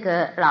被这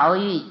个牢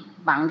狱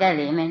绑在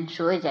里面，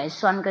所以才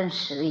算跟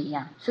死一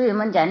样，所以我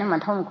们才那么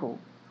痛苦。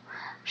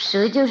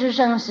死就是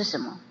生是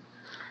什么？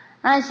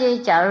那些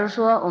假如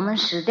说我们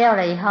死掉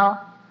了以后，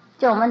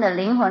就我们的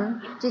灵魂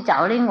去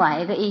找另外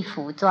一个衣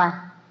服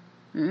穿，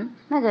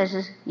那个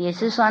也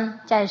是算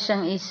再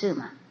生一世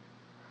嘛。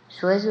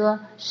所以说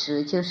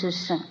死就是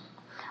生。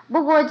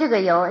不过这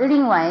个有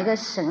另外一个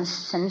神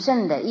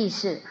圣的意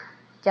思，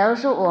假如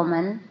说我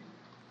们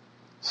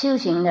修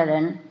行的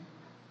人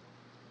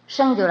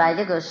生出来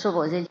这个娑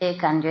婆世界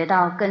感觉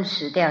到跟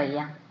死掉一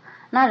样，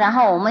那然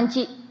后我们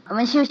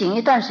修行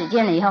一段时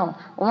间了以后，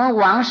我们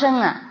往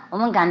生我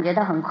们感觉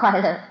到很快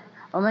乐，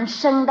我们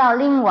升到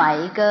另外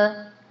一个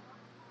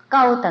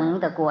高等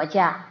的国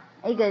家，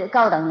一个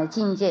高等的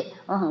境界，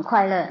我们很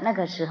快乐。那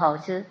个时候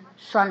是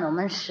算我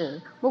们死，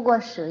不过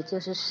死就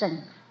是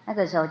生，那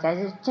个时候才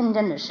是真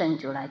正的生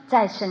出来，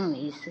再生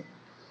一次。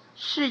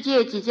世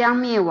界即将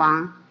灭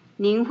亡，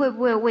您会不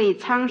会为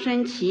苍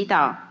生祈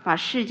祷，把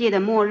世界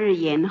的末日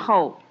延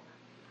后？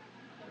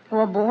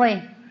我不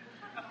会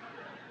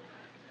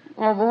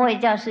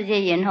叫世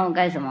界延后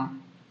干什么？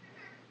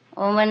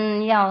我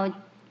们要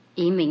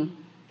移民。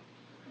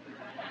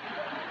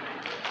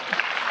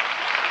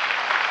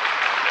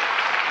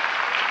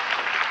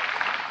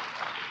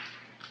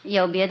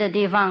有别的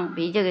地方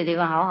比这个地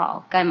方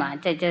好，干嘛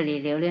在这里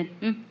留恋？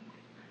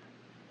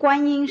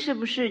观音是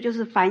不是就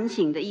是反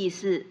省的意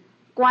思？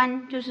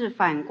观就是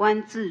反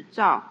观自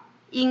照，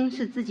因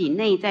是自己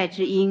内在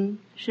之因，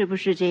是不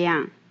是这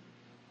样？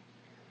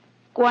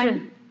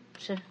观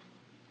是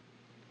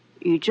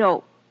宇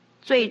宙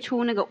最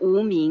初那个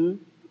无明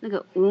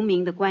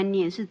的观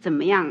念是怎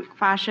么样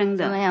发生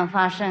的？怎么样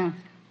发生？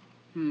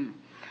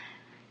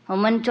我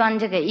们穿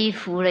这个衣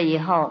服了以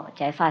后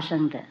才发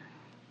生的，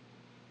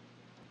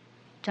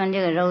穿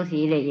这个肉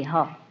体了以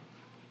后，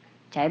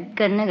才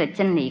跟那个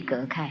真理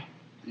隔开。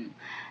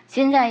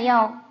现在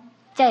要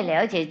再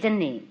了解真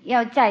理，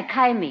要再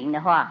开明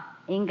的话，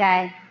应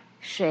该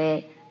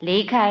学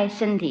离开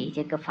身体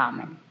这个法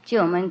门，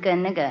就我们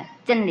跟那个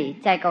真理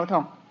在沟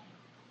通。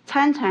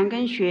参禅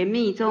跟学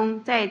密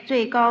宗在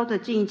最高的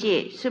境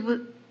界，是不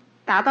是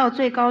达到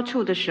最高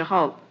处的时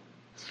候，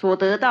所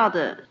得到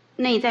的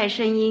内在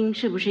声音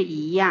是不是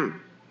一样？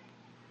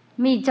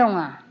密宗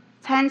啊，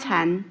参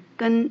禅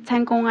跟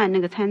参公案那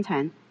个参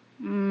禅，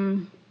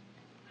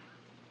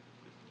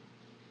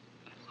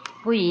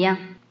不一样。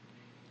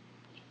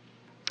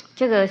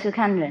这个是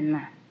看人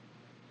呐，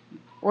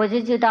我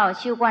就知道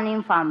修观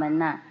音法门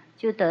呐，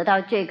就得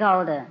到最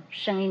高的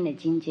声音的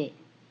境界。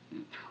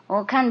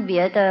我看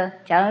别的，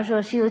假如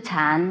说修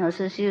禅或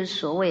是修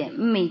所谓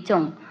密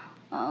宗，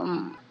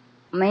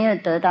没有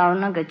得到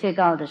那个最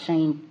高的声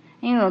音，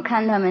因为我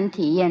看他们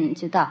体验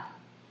知道，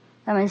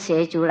他们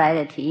学出来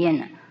的体验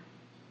呢，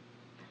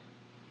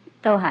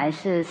都还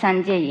是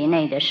3界以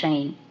内的声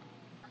音。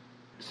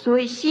所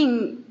以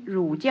信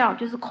儒教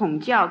就是孔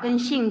教跟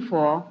信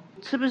佛，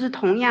是不是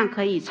同样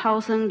可以超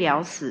生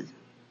了死？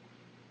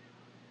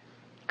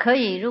可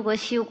以，如果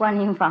修观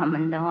音法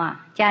门的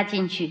话，加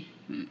进去。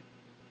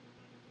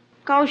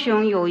高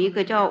雄有一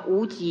个叫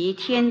无极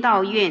天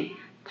道院，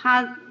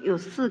他有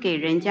赐给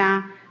人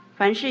家，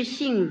凡是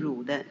信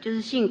儒的，就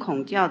是信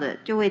孔教的，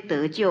就会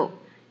得救，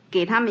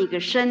给他们一个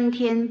升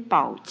天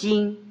宝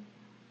经，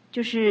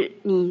就是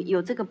你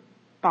有这个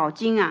宝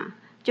经啊，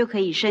就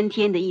可以升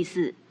天的意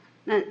思。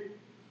那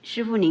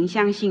师父您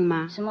相信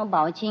吗？什么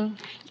宝经？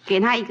给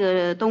他一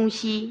个东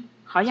西，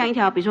好像一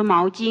条，比如说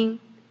毛巾，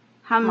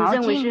他们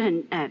认为是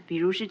很比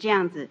如是这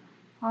样子。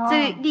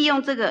这利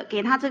用这个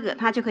给他这个，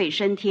他就可以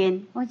升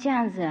天。这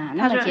样子啊，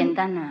那么简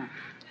单啊！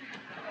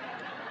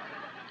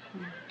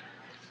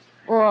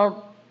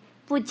我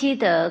不记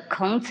得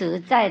孔子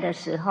在的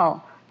时候，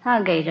他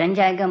给人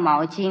家一个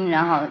毛巾，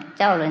然后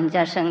叫人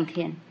家升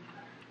天。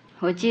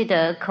我记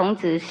得孔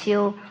子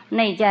修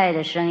内在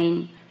的声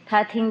音，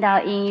他听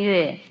到音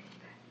乐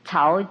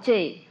陶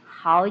醉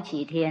好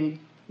几天，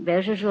比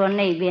如说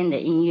那边的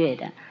音乐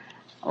的，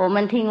我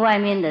们听外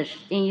面的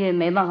音乐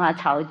没办法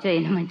陶醉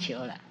那么久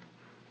了。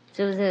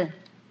是不是？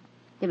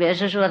就比如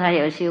说他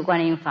有修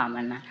观音法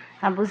门啊，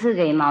他不是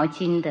给毛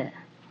巾的，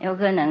有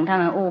可能他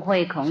们误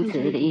会孔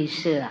子的意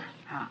思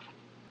啊。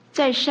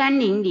在山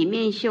林里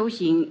面修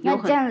行，那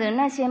这样子，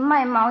那些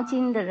卖毛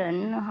巾的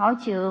人好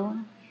久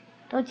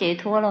都解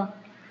脱了，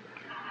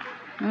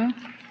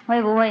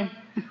会不会？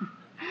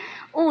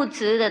物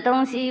质的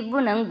东西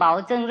不能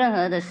保证任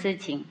何的事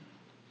情，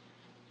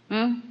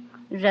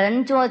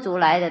人做出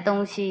来的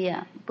东西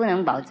呀，不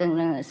能保证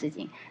任何事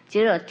情，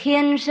只有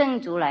天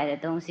生出来的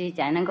东西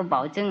才能够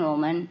保证我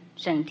们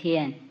升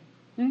天。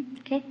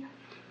OK。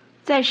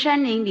在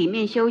山林里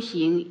面修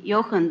行，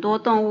有很多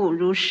动物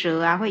如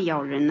蛇啊会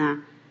咬人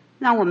啊，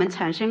让我们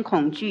产生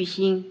恐惧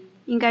心，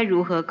应该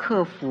如何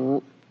克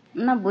服？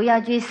那不要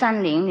去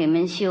山林里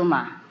面修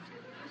嘛，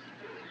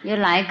要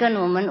来跟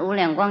我们无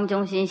量光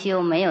中心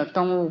修，没有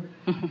动物。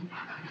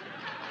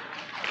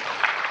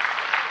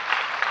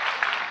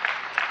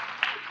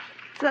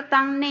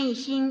当内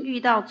心遇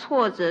到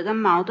挫折跟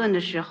矛盾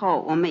的时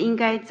候，我们应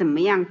该怎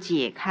么样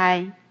解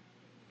开？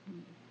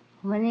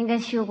我们应该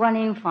修观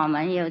音法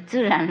门，有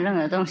自然任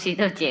何东西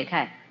都解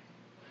开。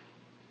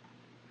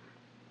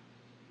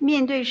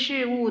面对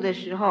事物的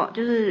时候，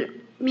就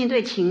是面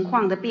对情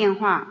况的变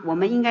化，我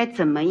们应该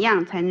怎么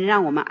样才能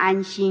让我们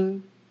安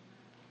心？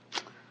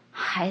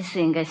还是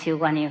应该修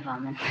观音法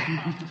门。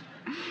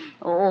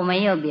我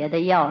没有别的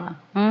药了，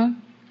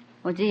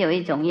我只有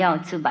一种药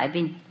治百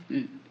病，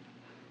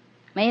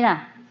没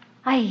了。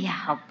哎呀，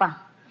好棒！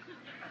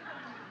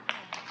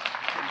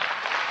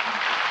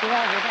不要。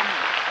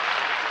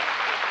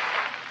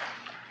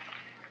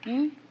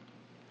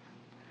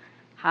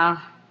好，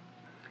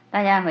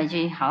大家回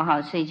去好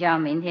好睡觉，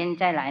明天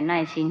再来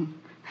耐心，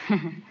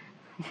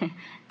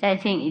再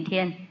听一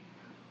天，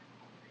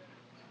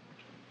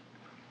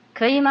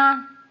可以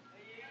吗？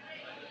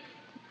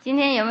今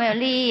天有没有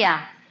利益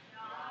啊？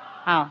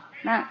好，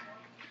那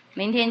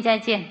明天再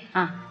见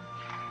啊。